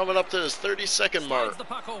 We're coming up to this 30-second mark. The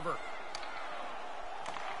puck over.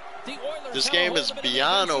 This game is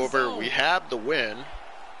beyond over. We have the win.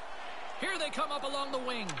 Here they come up along the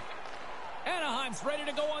wing. Anaheim's ready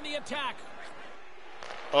to go on the attack.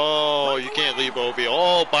 Oh, you can't leave Ovi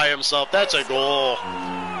all by himself. That's a goal.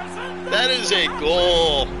 That is a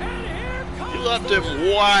goal. You left him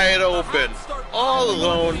wide open, all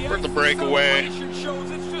alone for the breakaway.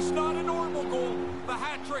 It's just not a normal goal. The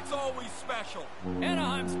hat trick's always special.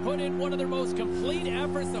 Anaheim's put in one of their most complete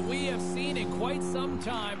efforts that we have seen in quite some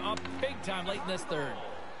time. Up big time late in this third.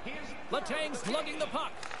 Letang's lugging the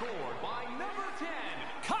puck. Scored by number 10.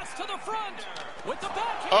 Cuts to the front with the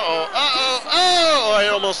backhand. Oh, I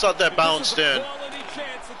almost thought that bounced in. Quality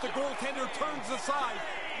chance that the goaltender turns aside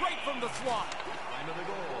right from the slot.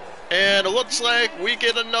 And it looks like we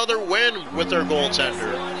get another win with our goaltender.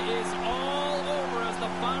 This one is all over as the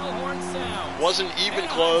final horn sounds. Wasn't even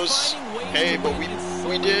close. Hey, but we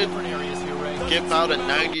did get about a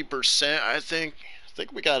 90%, I think. I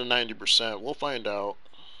think we got a 90%. We'll find out.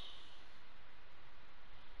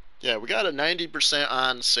 Yeah, we got a 90%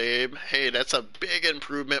 on save. Hey, that's a big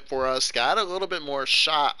improvement for us. Got a little bit more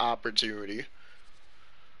shot opportunity. You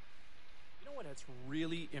know what has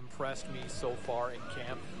really impressed me so far in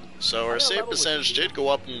camp? So our save percentage did go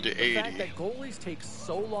up into 80. The fact that goalies take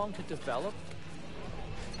so long to develop,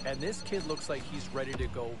 and this kid looks like he's ready to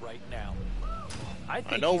go right now.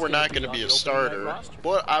 I know we're not going to be a starter,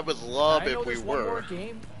 but I would love if we were. One more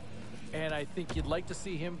game, and I think you'd like to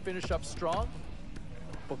see him finish up strong.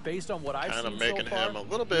 But based on what I've seen making so far, him a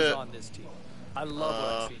little bit he's on this team. I love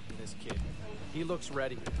what I've seen from this kid. He looks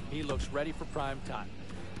ready. He looks ready for prime time.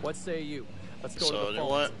 What say you? Let's go to the you know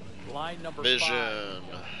phones. what? Line number Vision.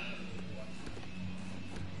 5.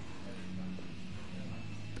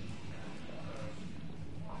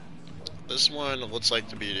 This one looks like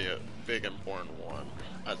to be a big important one,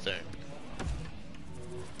 I think.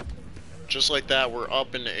 Just like that, we're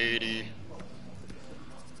up into 80.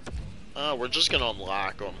 We're just going to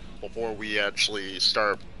unlock them before we actually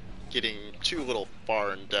start getting too little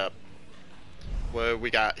far in depth. What we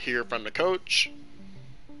got here from the coach.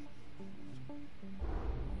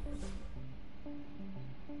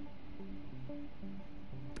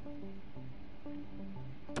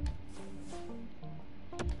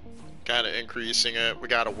 Kind of increasing it. We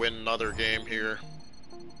got to win another game here.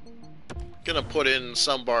 Gonna put in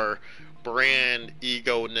some of our brand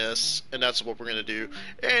ego-ness, and that's what we're gonna do.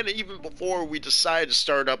 And even before we decide to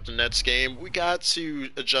start up the next game, we got to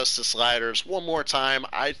adjust the sliders one more time.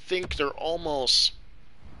 I think they're almost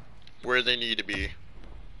where they need to be.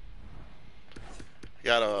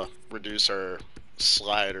 Gotta reduce our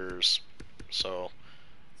sliders. So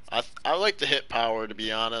I like the hit power, to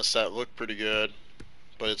be honest. That looked pretty good,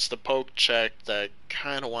 but it's the poke check that I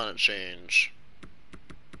kind of want to change.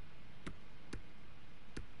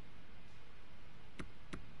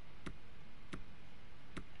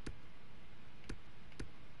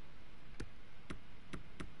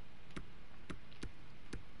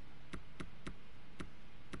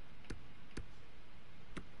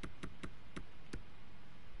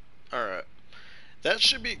 Alright, that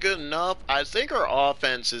should be good enough. I think our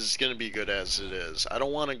offense is going to be good as it is. I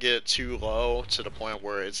don't want to get too low to the point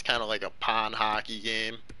where it's kind of like a pond hockey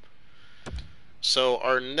game. So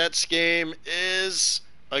our next game is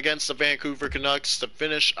against the Vancouver Canucks to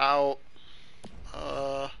finish out.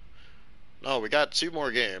 No, we got 2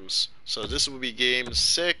 more games. So this will be game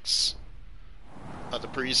 6 of the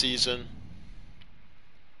preseason.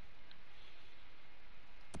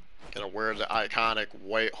 Gonna wear the iconic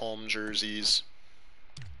white home jerseys.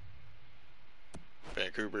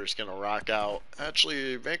 Vancouver's gonna rock out.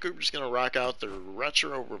 Actually, Vancouver's gonna rock out their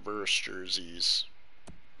retro reverse jerseys.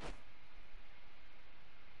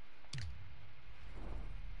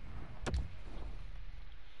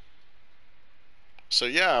 So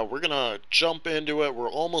yeah, we're gonna jump into it. We're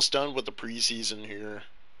almost done with the preseason here.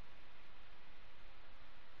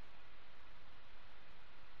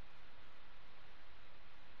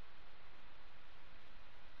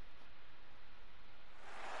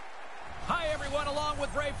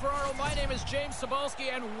 Ferraro, my name is James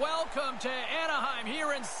Cebulski, and welcome to Anaheim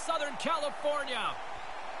here in Southern California.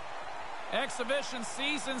 Exhibition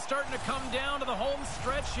season starting to come down to the home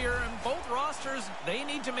stretch here, and both rosters, they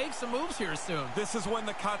need to make some moves here soon. This is when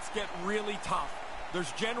the cuts get really tough.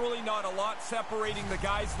 There's generally not a lot separating the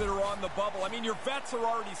guys that are on the bubble. I mean, your vets are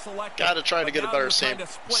already selected. Got to try to get a better save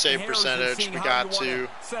percentage. We got to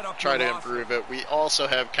try to improve it. We also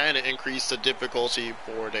have kind of increased the difficulty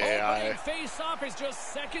for the AI. Face-off is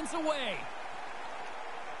just seconds away.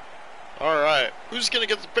 All right, who's going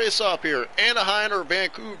to get the face-off here? Anaheim or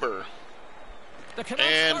Vancouver?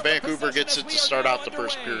 And Vancouver gets it to start out the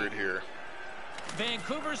first period here.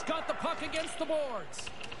 Vancouver's got the puck against the boards.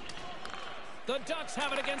 The Ducks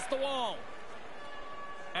have it against the wall.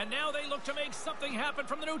 And now they look to make something happen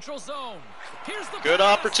from the neutral zone. Here's the good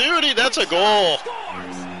pass. Opportunity. That's a goal.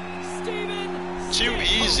 Too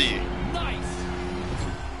easy. Nice.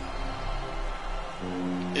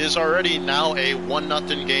 Is already now a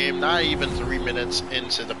 1-0 game, not even 3 minutes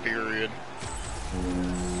into the period.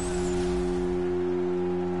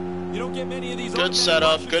 You don't get many of these good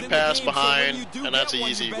setup, good pass behind, and that's an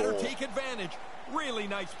easy goal. Take advantage. Really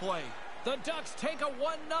nice play. The Ducks take a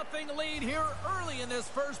 1-0 lead here early in this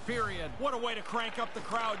first period. What a way to crank up the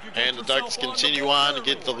crowd. And the Ducks continue on to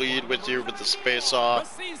get the lead with the space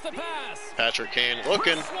off. Receives the pass. Patrick Kane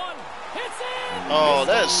looking. Hits in. Oh,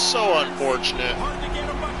 that is so unfortunate. Hard to get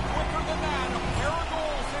him, but quicker than that. A pair of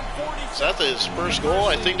goals in 40 Is that his first goal?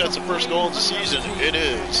 I think that's the first goal of the season. It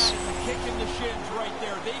is. Kick in the shins right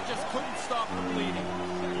there. They just couldn't stop the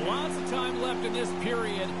bleeding. Lots of time left in this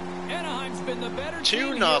period. Anaheim's been the better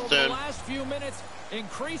team 2-0. over the last few minutes,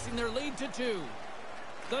 increasing their lead to 2.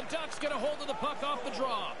 The Ducks get a hold of the puck off the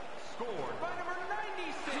draw. Scored by number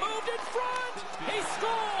 96. Moved in front. He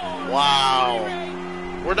scored. Wow.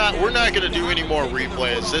 We're not going to do any more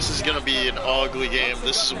replays. This is going to be an ugly game.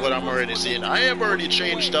 This is what I'm already seeing. I have already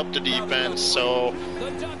changed up the defense, so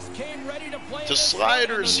the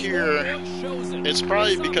sliders here, it's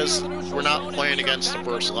probably because we're not playing against the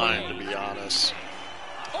first line, to be honest.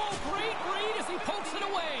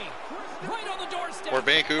 Or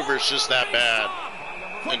Vancouver's just that bad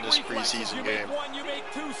in this preseason game. You make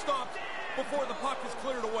 2 stops before the puck is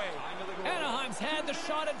cleared away. Anaheim's had the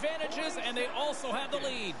shot advantages, and they also have the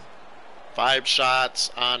lead. 5 shots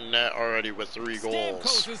on net already with 3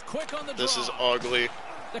 goals. Is quick on the this draw. is ugly.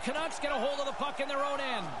 The Canucks get a hold of the puck in their own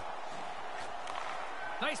end.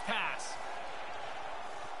 Nice pass.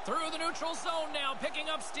 Through the neutral zone now, picking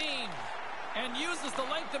up steam. And uses the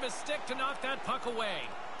length of his stick to knock that puck away.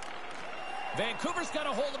 Vancouver's got a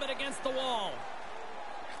hold of it against the wall.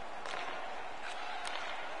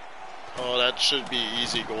 Oh, that should be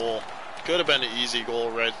easy goal. Could have been an easy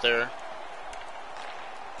goal right there.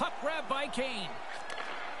 Puck grab by Kane.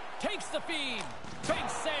 Takes the feed. Big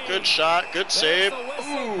save. Good shot. Good save.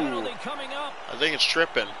 Ooh. Coming up. I think it's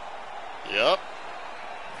tripping. Yep.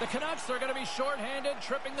 The Canucks are going to be shorthanded,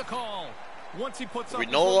 tripping the call. Once he puts we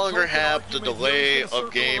no longer have the delay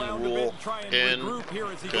of game rule in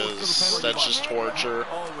because that's just torture.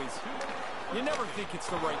 Always. You never think it's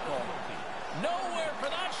the right call. Nowhere for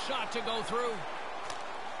that shot to go through.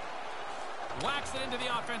 Whacks it into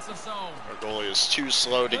the offensive zone. Our goalie is too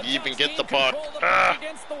slow to even get the puck.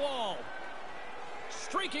 Against the wall.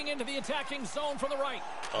 Streaking into the attacking zone from the right.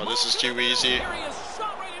 Oh, this is too easy. Here he is,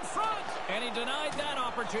 shot right in front. And he denied that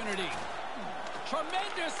opportunity.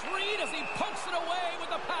 Tremendous read as he pokes it away with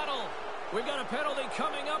the paddle. We've got a penalty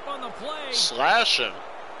coming up on the play. Slashing.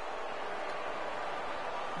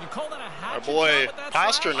 You call that a hatchet? Our boy job with that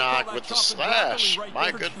Pasternak with the slash. Right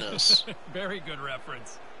My there. goodness. Very good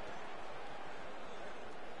reference.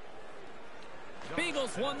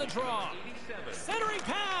 Beagles won the draw. Centering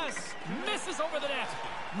pass. Misses over the net.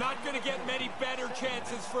 Not going to get many better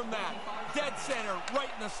chances from that. Dead center, right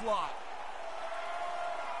in the slot.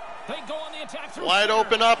 They go on the attack through Wide center.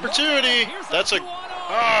 open opportunity. That's a...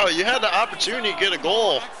 Oh, you had the opportunity to get a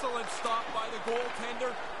goal. Excellent stop by the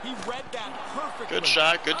goaltender. He read that perfectly. Good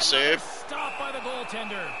shot, good save. Stop by the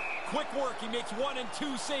goaltender. Quick work. He makes 1 and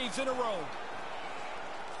 2 saves in a row.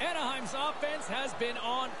 Anaheim's offense has been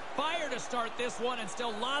on fire to start this one, and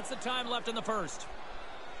still lots of time left in the first.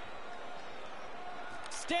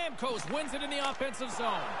 Stamkos wins it in the offensive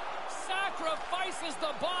zone. Sacrifices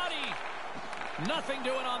the body. Nothing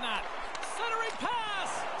doing on that. Centering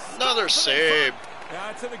pass. Another save.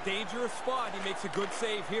 That's in a dangerous spot. He makes a good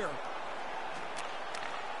save here.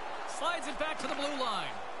 Slides it back to the blue line.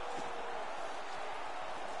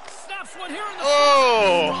 Snaps one here in the...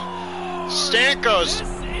 Oh! Stamkos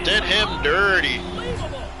did him dirty.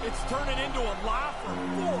 It's turning into a laugher.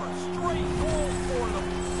 4 straight goals for them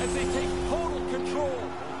as they take total control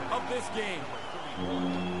of this game.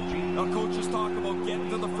 Now coaches talk about getting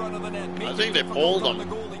to the front of the net. I think they pulled him. The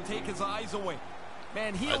goalie, take his eyes away.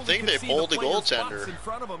 Man, he I think they pulled the goaltender. In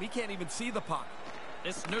front of him, he can't even see the puck.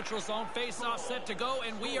 This neutral zone face-off set to go,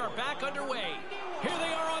 and we are back underway. Here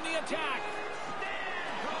they are on the attack.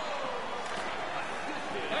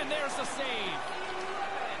 And there's the save.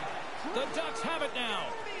 The Ducks have it now.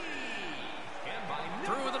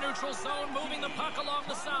 Through the neutral neutral zone, moving the puck along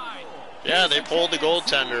the side. Yeah, they pulled the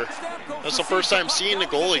goaltender. That's the first time seeing the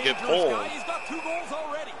goalie get pulled. He's got 2 goals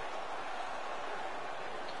already.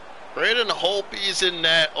 Braden Holtby's in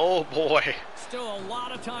net. Oh boy. Still a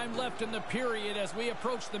lot of time left in the period as we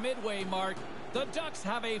approach the midway mark. The Ducks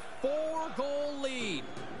have a 4-goal lead.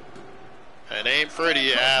 It ain't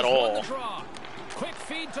pretty at all. Quick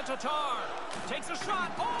feed to Tatar. Takes a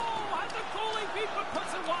shot. Oh, has the goalie beat but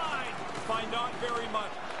puts it wide. By not very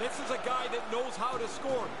much. This is a guy that knows how to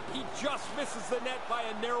score. He just misses the net by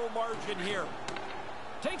a narrow margin here.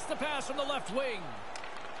 Takes the pass from the left wing.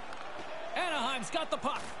 Anaheim's got the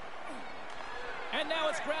puck. And now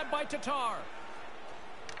it's grabbed by Tatar.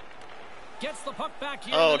 Gets the puck back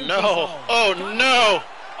here. Oh no. Oh no.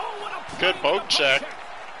 Oh, good poke check.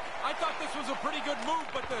 I thought this was a pretty good move,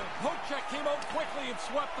 but the poke check came out quickly and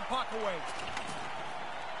swept the puck away.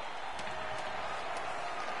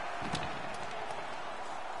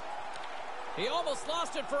 He almost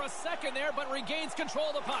lost it for a second there, but regains control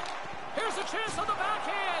of the puck. Here's a chance on the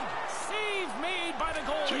backhand. Save made by the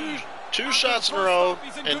goalie. Two shots in a row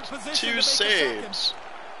and 2 saves.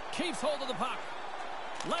 Keeps hold of the puck.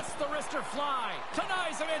 Lets the wrister fly.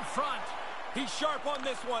 Denies him in front. He's sharp on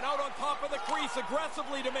this one. Out on top of the crease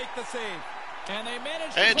aggressively to make the save. And they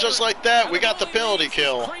managed to and just like that, we got the penalty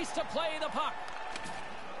kill. Crease to play the puck.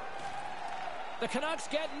 The Canucks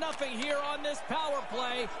get nothing here on this power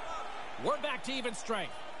play. We're back to even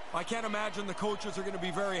strength. I can't imagine the coaches are going to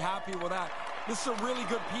be very happy with that. This is a really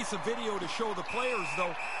good piece of video to show the players,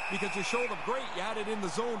 though, because you show them, great, you had it in the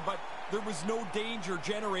zone, but there was no danger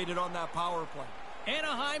generated on that power play.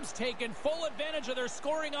 Anaheim's taken full advantage of their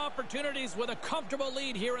scoring opportunities with a comfortable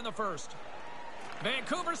lead here in the first.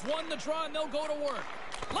 Vancouver's won the draw, and they'll go to work.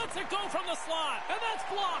 Lets it go from the slot, and that's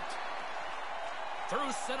blocked.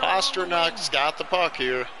 Through center. Pasternak's got the puck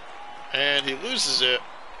here, and he loses it.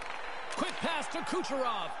 Quick pass to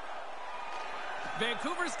Kucherov.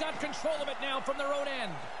 Vancouver's got control of it now from their own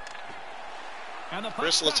end. And the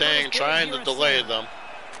Chris Letang trying to delay them.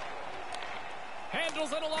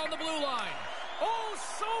 Handles it along the blue line. Oh,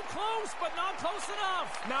 so close, but not close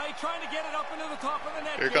enough. Now he's trying to get it up into the top of the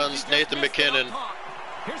net. Here comes Nathan McKinnon.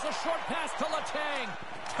 Here's a short pass to Letang.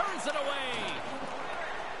 Turns it away.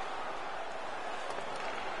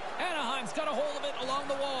 Anaheim's got a hold of it along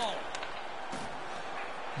the wall.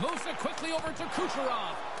 Moves it quickly over to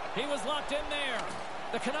Kucherov. He was locked in there.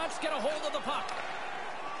 The Canucks get a hold of the puck.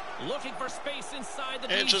 Looking for space inside the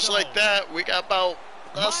and D just zone. like that, we got about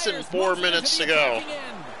less than 4 minutes to go.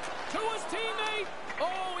 To his teammate.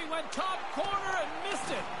 Oh, he went top corner and missed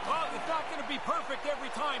it. Well, it's not going to be perfect every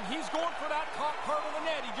time. He's going for that top part of the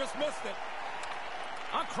net. He just missed it.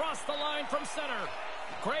 Across the line from center.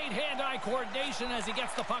 Great hand-eye coordination as he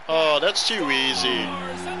gets the puck. Oh, that's too easy.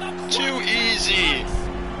 Too easy.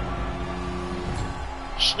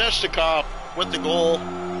 Svechnikov with the goal.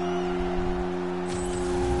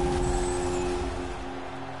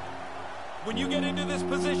 When you get into this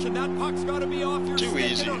position, that puck's got to be off your stick in a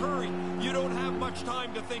easy. hurry. You don't have much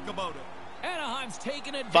time to think about it. Anaheim's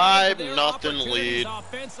taken advantage of their 5-0 lead.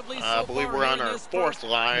 offensively I so believe far we're on here in our this 4th first.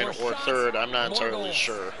 line More or shots, 3rd. I'm not more entirely goals.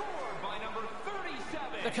 sure.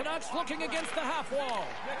 The Canucks looking against the half wall.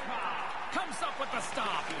 Comes up with the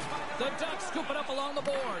stop. The Ducks scoop it up along the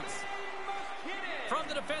boards. From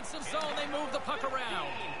the defensive zone, they move the puck around.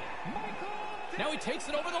 Now he takes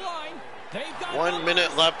it over the line. They've got 1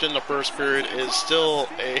 minute left in the first period. Is still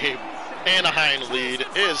a Anaheim lead.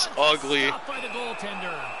 It is ugly. Stopped by the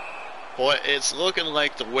goaltender. Boy, it's looking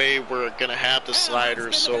like the way we're going to have the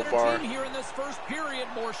sliders so far. Team here in this first period,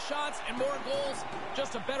 more shots and more goals,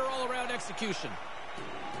 just a better all-around execution.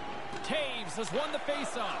 Taves has won the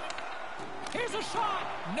faceoff. Here's a shot.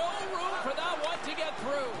 No room for that one to get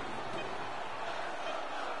through.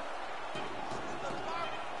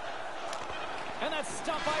 And that's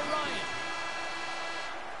stopped by Ryan.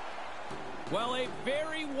 Well, a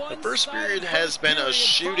very one-sided The first period has been a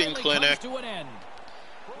shooting clinic.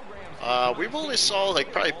 We've only saw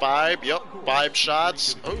like probably 5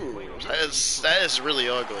 shots. Oh, that is really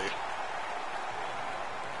ugly.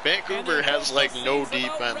 Vancouver has like no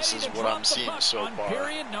defense is what I'm seeing so far.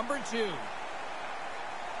 Period number 2.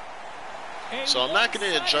 So I'm not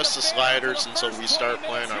going to adjust the sliders until we start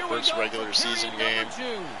playing our first regular season game.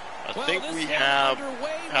 I think we have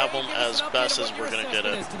them as best as we're going to get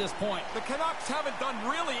it. The Canucks haven't done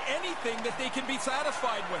really anything that they can be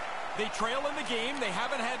satisfied with. They trail in the game. They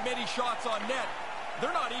haven't had many shots on net.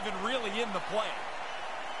 They're not even really in the play.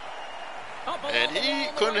 And he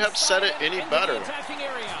couldn't have said it any better.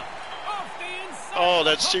 Oh,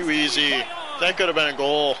 that's too easy. That could have been a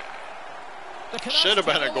goal. Should have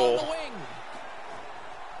been a goal.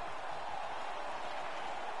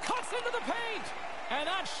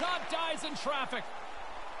 shot dies in traffic.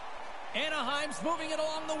 Anaheim's moving it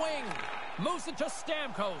along the wing. Moves it to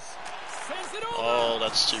Stamkos. Sends it over. Oh,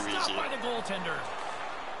 that's too Stopped easy. by the goaltender.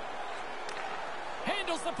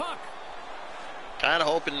 Handles the puck. Kind of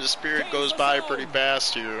hoping the Spirit goes by pretty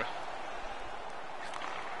fast here.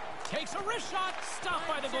 Takes a wrist shot. Stopped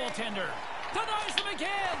by the goaltender. Denies him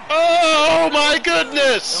again. Oh my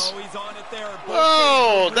goodness! Oh, he's on it there.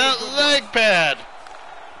 Oh, that leg pad.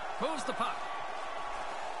 Moves the puck.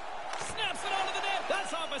 Snaps it onto the net.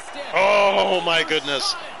 That's off a stick. Oh my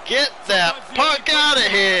goodness! Get that puck out of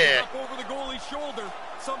here! Up over the goalie's shoulder.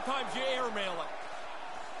 Sometimes you airmail it.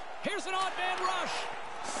 Here's an odd man rush.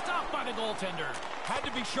 Stopped by the goaltender. Had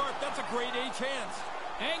to be sharp. That's a grade A chance.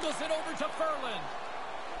 Angles it over to Ferland.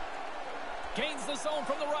 Gains the zone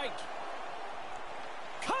from the right.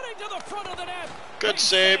 Cutting to the front of the net. Good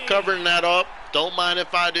save, covering that up. Don't mind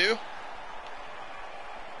if I do.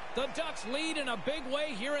 The Ducks lead in a big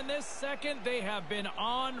way here in this second. They have been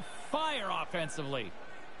on fire offensively.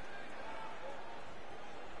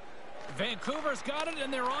 Vancouver's got it,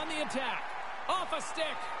 and they're on the attack. Off a stick.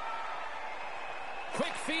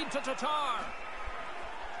 Quick feed to Tatar.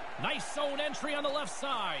 Nice zone entry on the left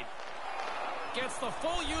side. Gets the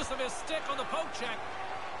full use of his stick on the poke check.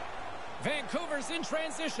 Vancouver's in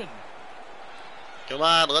transition. Come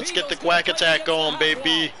on, let's get the Quack attack going,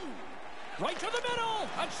 baby. Right to the middle.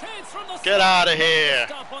 A chance from the Get out of here.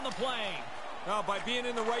 Stop on the play. Now, by being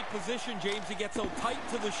in the right position, James, he gets so tight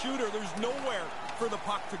to the shooter, there's nowhere for the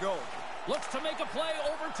puck to go. Looks to make a play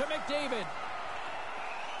over to McDavid.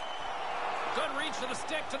 Good reach to the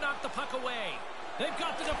stick to knock the puck away. They've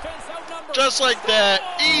got the defense outnumbered. Just like that.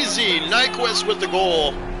 Easy. Nyquist with the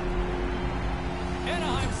goal.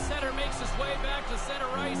 Anaheim center makes his way back to center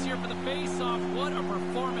ice here for the face-off. What a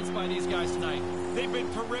performance by these guys tonight. They've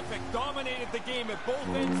been terrific. Dominated the game at both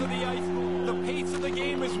ends of the ice. The pace of the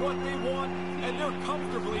game is what they want, and they're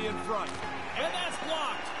comfortably in front. And that's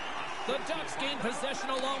blocked. The Ducks gain possession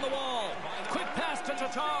along the wall. Quick pass to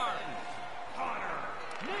Tatar.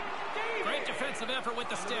 Great defensive effort with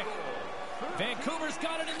the stick. Vancouver's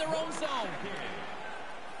got it in their own zone.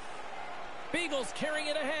 Beagles carrying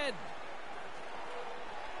it ahead.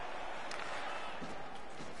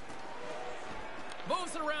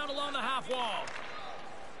 Moves it around along the half wall.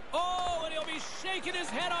 Oh, and he'll be shaking his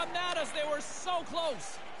head on that as they were so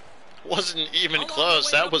close. Wasn't even close.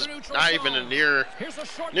 That was not even a near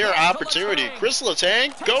opportunity. Chris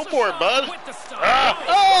Letang, go for it, bud.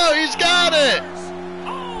 Oh, he's got it.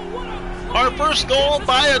 Our first goal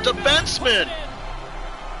by a defenseman.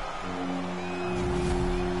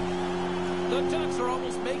 The Ducks are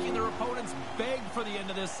almost making their opponents beg for the end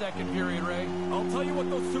of this second period, Ray. I'll tell you what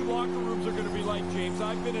those two locker rooms are going to be like, James.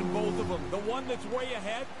 I've been in both of them. The one that's way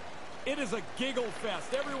ahead, it is a giggle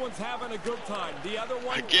fest. Everyone's having a good time. The other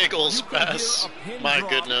one, A giggles you can fest. hear a pin My drop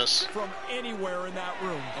goodness. from anywhere in that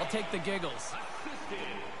room. I'll take the giggles.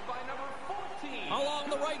 Along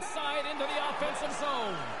the right side into the offensive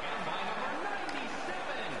zone.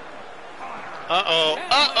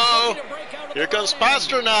 Uh-oh. Here comes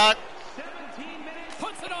Pasternak.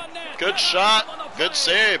 Puts it on net. Good shot. Good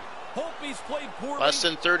save. Holtby's played poorly. Less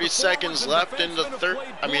than 30 The seconds forwards left and in the defensemen have third, played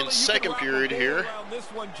I mean, poorly. You second can wrap a period bow here. around this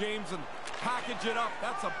one, James, and package it up.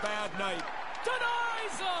 That's a bad night.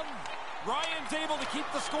 Denies him. Ryan's able to keep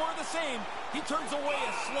the score the same. He turns away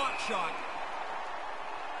a slot shot.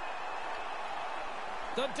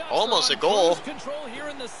 The Ducks Almost are a on goal. cruise control here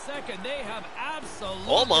in the second. They have absolutely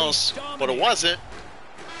Almost, but it dominated. wasn't.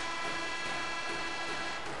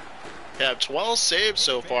 Yeah, 12 saves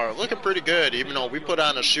so far. Looking pretty good, even though we put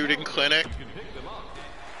on a shooting clinic.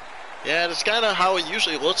 Yeah, that's kind of how it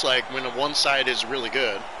usually looks like when one side is really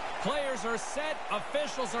good. Players are set.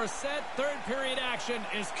 Officials are set. Third period action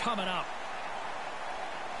is coming up.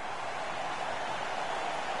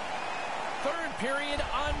 Third period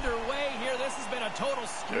underway here. This has been a total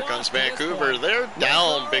squash. Here comes to this Vancouver. point. They're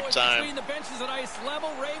down big It's time. between the benches at ice level.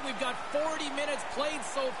 Ray, we've got 40 minutes played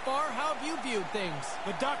so far. How have you viewed things?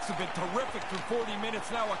 The Ducks have been terrific through 40 minutes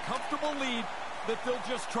now. A comfortable lead that they'll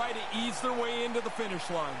just try to ease their way into the finish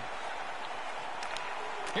line.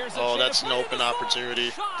 Here's a Oh, chance that's an right open in the zone. opportunity.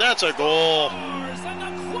 Shot That's a goal. scores, and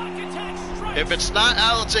the Quack attack strikes. If it's not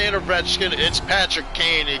Alexander Ovechkin, it's Patrick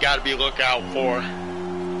Kane you got to be looking out for.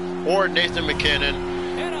 Or Nathan McKinnon.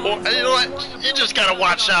 Or, you know what? You just got to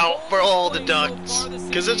watch out for all the Ducks.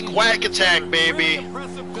 Because it's Quack attack, baby.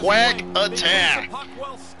 Quack attack.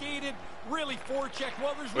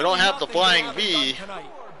 We don't have the flying V. A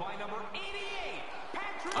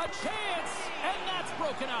chance, and that's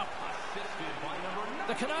broken up.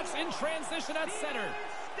 The Canucks in transition at center.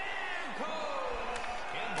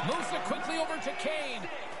 Moves it quickly over to Kane.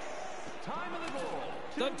 Time of the goal.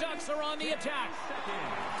 The Ducks are on the attack.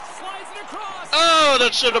 Slides it across. Oh,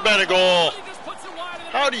 that should have been a goal. He just puts it wide of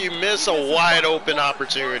the How net. do you miss a wide open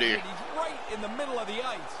opportunity? He's right in the middle of the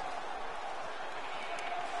ice.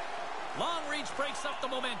 Long reach breaks up the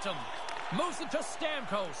momentum. Moves it to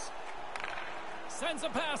Stamkos. Sends a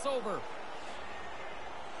pass over.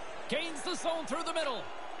 Gains the zone through the middle.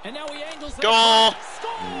 And now he angles it. Goal.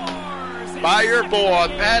 Scores! By His your second boy, of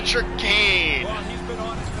the game. Patrick Kane. Well, he's been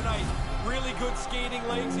on it tonight. Really good skating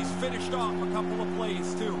legs. He's finished off a couple of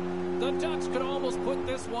plays, too. The Ducks could almost put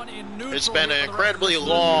this one in neutral. It's been here an for the rest of incredibly the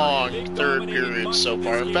long third period so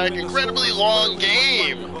far. In fact, incredibly long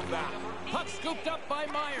game. Puck scooped up by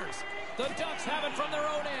Myers. The Ducks have it from their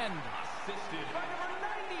own end.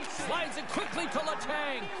 Slides it quickly to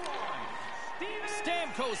Letang.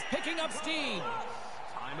 Stamkos picking up steam.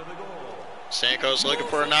 Time of the goal. Stamkos looking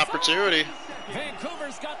for an opportunity.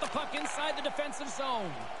 Vancouver's got the puck inside the defensive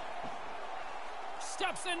zone.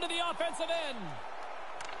 Steps into the offensive end.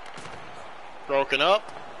 Broken up.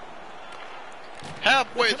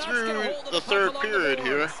 Halfway Canucks get a through hold of the puck third along the period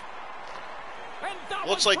here. boards. And that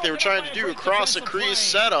Looks one's like they were broken trying up to by do a great cross the defensive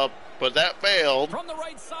crease play. setup, but that failed. From the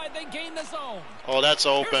right side, they gain the zone. Oh, that's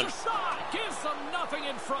open. Here's a shot. Gives them nothing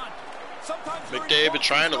in front. Sometimes McDavid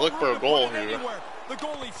trying to look for a goal here. The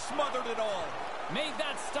goalie smothered it all. Made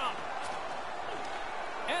that stop.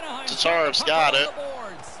 Anaheim Tatar's got it. on the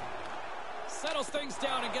boards. Settles things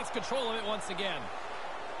down and gets control of it once again.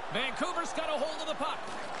 Vancouver's got a hold of the puck.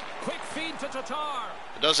 Quick feed to Tatar.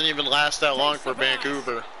 It doesn't even last that long for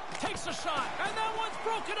Vancouver. Takes a shot, and that one's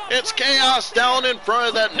broken up. It's Great chaos block down there. in front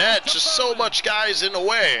of that Puck net. to Just so Furman. much guys in the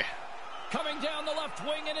way. Coming down the left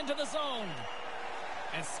wing and into the zone.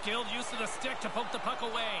 And skilled use of the stick to poke the puck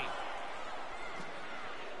away.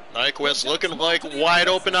 Nyquist looking like wide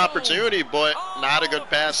open opportunity, but not a good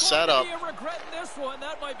pass setup. This one,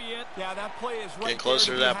 that might be it. Yeah, that play is right. Getting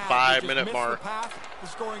closer there to that be had. They just 5-minute miss mark. The pass, the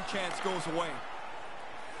scoring chance goes away.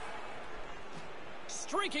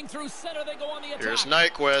 Streaking through center, they go on the attack. Here's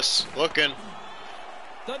Nyquist looking.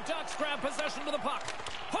 The Ducks grab possession of the puck.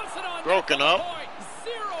 Puts it on. Broken net for the up. point.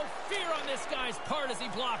 Zero fear on this guy's part as he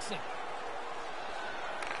blocks it.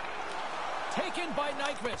 Taken by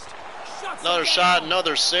Nyquist. Shuts Another it shot, down.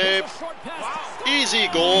 another save. Here's a short pass. Easy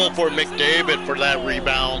goal for McDavid for that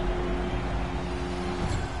rebound.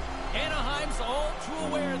 Anaheim's all too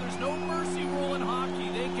aware there's no mercy rule in hockey.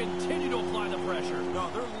 They continue to apply the pressure. No,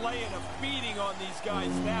 they're laying a beating on these guys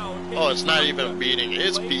now. Oh, it's not even a beating.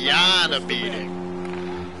 It's beyond a beating.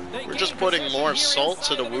 They We're gain just putting possession more here salt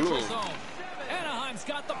to inside the neutral wound. zone. Anaheim's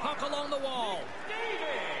got the puck along the wall.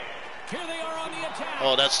 Here they are on the attack.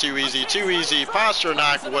 Oh, that's too easy. Too easy.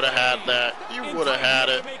 Pasternak would have had that. You would have had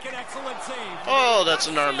it. Make an excellent save. Oh, that's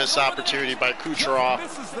another missed opportunity by Kucherov.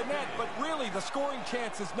 Misses the net, but really the scoring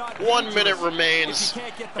chance is not 1 minute dangerous remains, if you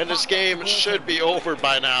can't get the and this puck at the game should be over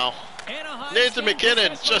by now. Anaheim's Nathan gained McKinnon,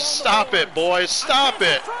 possession just along stop the it, boards. boys. Stop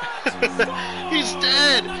it. He's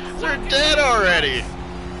dead. They're dead already.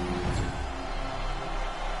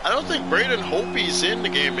 I don't think Braden Hope's in the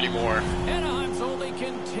game anymore. Anaheim's only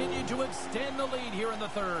continued to extend the lead here in the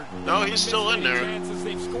third. No, he's still in there. Chances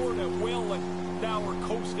they've scored at will, and now we're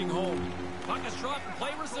coasting home. Puck is dropped and play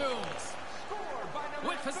resumes.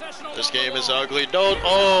 With possession along This the game is wall. ugly. Don't.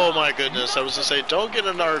 Oh my goodness. I was gonna say, don't get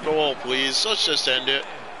another goal, please. Let's just end it.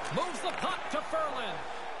 Moves the puck to Ferland.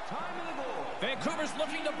 Time of the goal. Vancouver's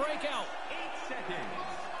looking to break out. 8 seconds.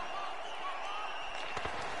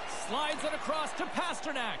 Slides it across to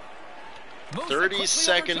Pasternak. Moves it 30 quickly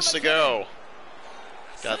seconds over to go.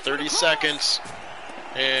 Got 30 seconds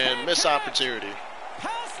and miss opportunity.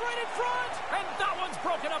 Pass right in front, and that one's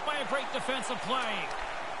broken up by a great defensive play.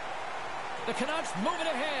 The Canucks move it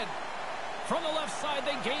ahead. From the left side,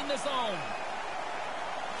 they gain the zone.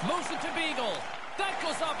 Moves it to Beagle. That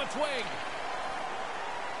goes off a twig.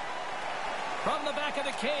 From the back of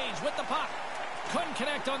the cage with the puck. Couldn't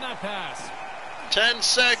connect on that pass. 10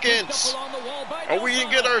 seconds. Up along the wall by Are we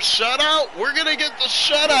gonna get Nelson. our shutout? We're gonna get the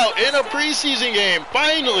shutout in a preseason game,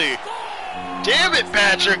 finally. Damn it,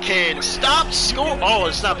 Patrick Kane. Stop scoring. Oh,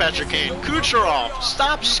 it's not Patrick Kane. Kucherov.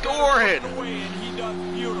 Stop scoring. Away, and he does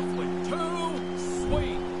beautifully. Too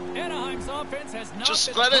sweet. Anaheim's offense has not Just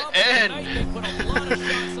been let it problem end. tonight. They put a lot of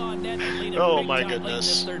shots on net and lead it Oh, big my time late in goodness.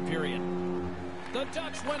 this third period. The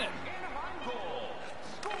Ducks win it. Anaheim goal.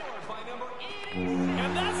 Scored by number 8.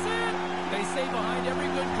 And that's it. They stay behind every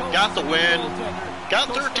good coach. Got the win. Goaltender.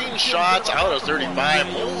 Got 13 shots out of 35.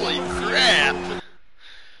 Holy crap.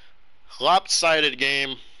 Lopsided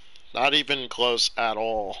game. Not even close at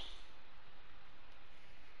all.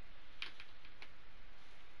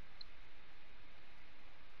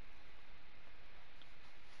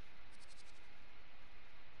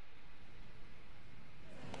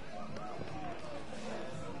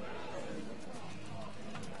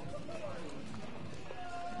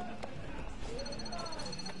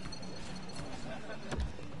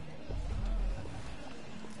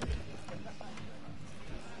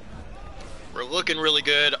 looking really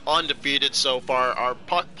good, undefeated so far. Our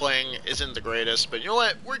puck playing isn't the greatest, but you know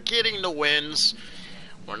what? We're getting the wins.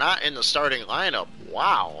 We're not in the starting lineup.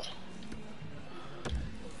 Wow.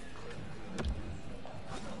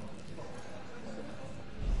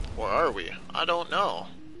 Where are we? I don't know.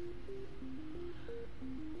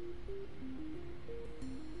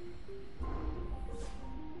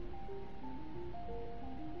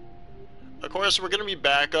 Of course, we're going to be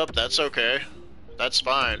back up. That's okay. That's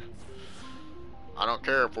fine. I don't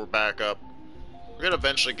care if we're back up. We're going to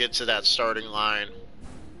eventually get to that starting line.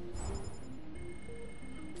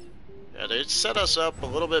 Yeah, they set us up a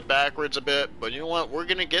little bit backwards a bit, but you know what? We're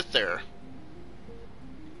going to get there.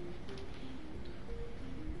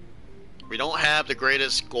 We don't have the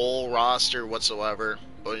greatest goal roster whatsoever,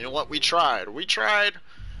 but you know what? We tried. We tried.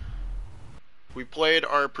 We played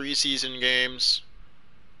our preseason games.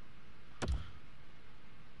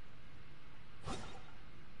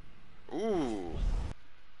 Ooh.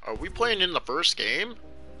 Are we playing in the first game?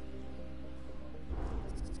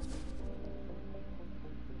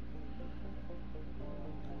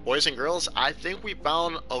 Boys and girls, I think we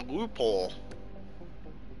found a loophole.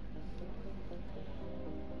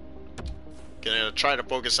 Gonna try to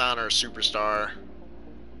focus on our superstar.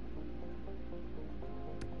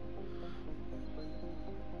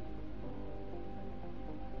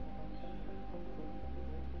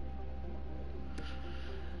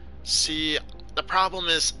 See, the problem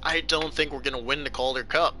is I don't think we're gonna win the Calder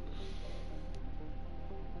Cup.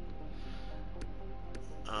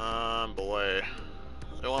 Boy.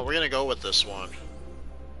 You know what, we're gonna go with this one.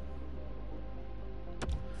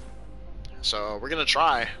 So we're gonna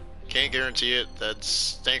try. Can't guarantee it.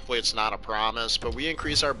 That's thankfully it's not a promise, but we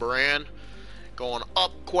increase our brand, going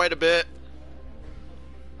up quite a bit.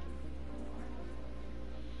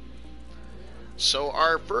 So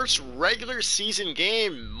our first regular season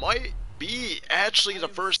game might be actually the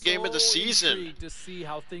first game of the season. To see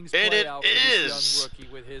how things and play it out for this young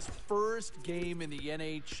rookie with his first game in the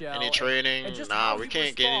NHL. Any training? Nah, we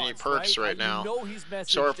can't get any perks right now.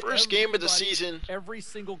 So our first game of the season, every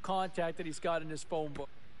single contact that he's got in his phone book,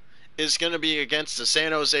 is going to be against the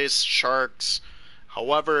San Jose Sharks.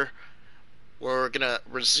 However, we're going to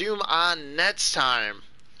resume on next time.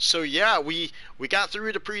 So yeah, we got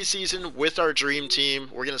through the preseason with our dream team.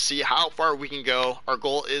 We're going to see how far we can go. Our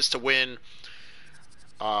goal is to win.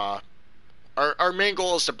 Our main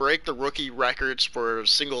goal is to break the rookie records for a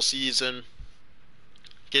single season.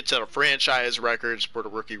 Get to the franchise records for the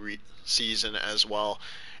rookie season as well.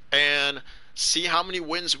 And see how many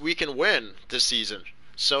wins we can win this season.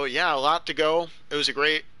 So yeah, a lot to go. It was a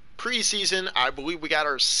great preseason. I believe we got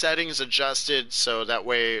our settings adjusted so that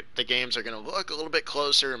way the games are going to look a little bit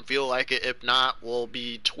closer and feel like it. If not, we'll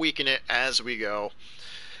be tweaking it as we go.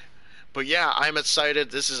 But yeah, I'm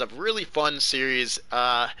excited. This is a really fun series. It's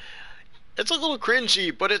a little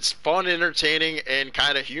cringy, but it's fun, entertaining, and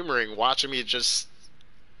kind of humoring watching me just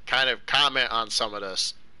kind of comment on some of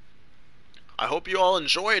this. I hope you all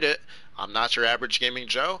enjoyed it. I'm not your average gaming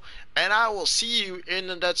Joe, and I will see you in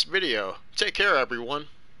the next video. Take care, everyone.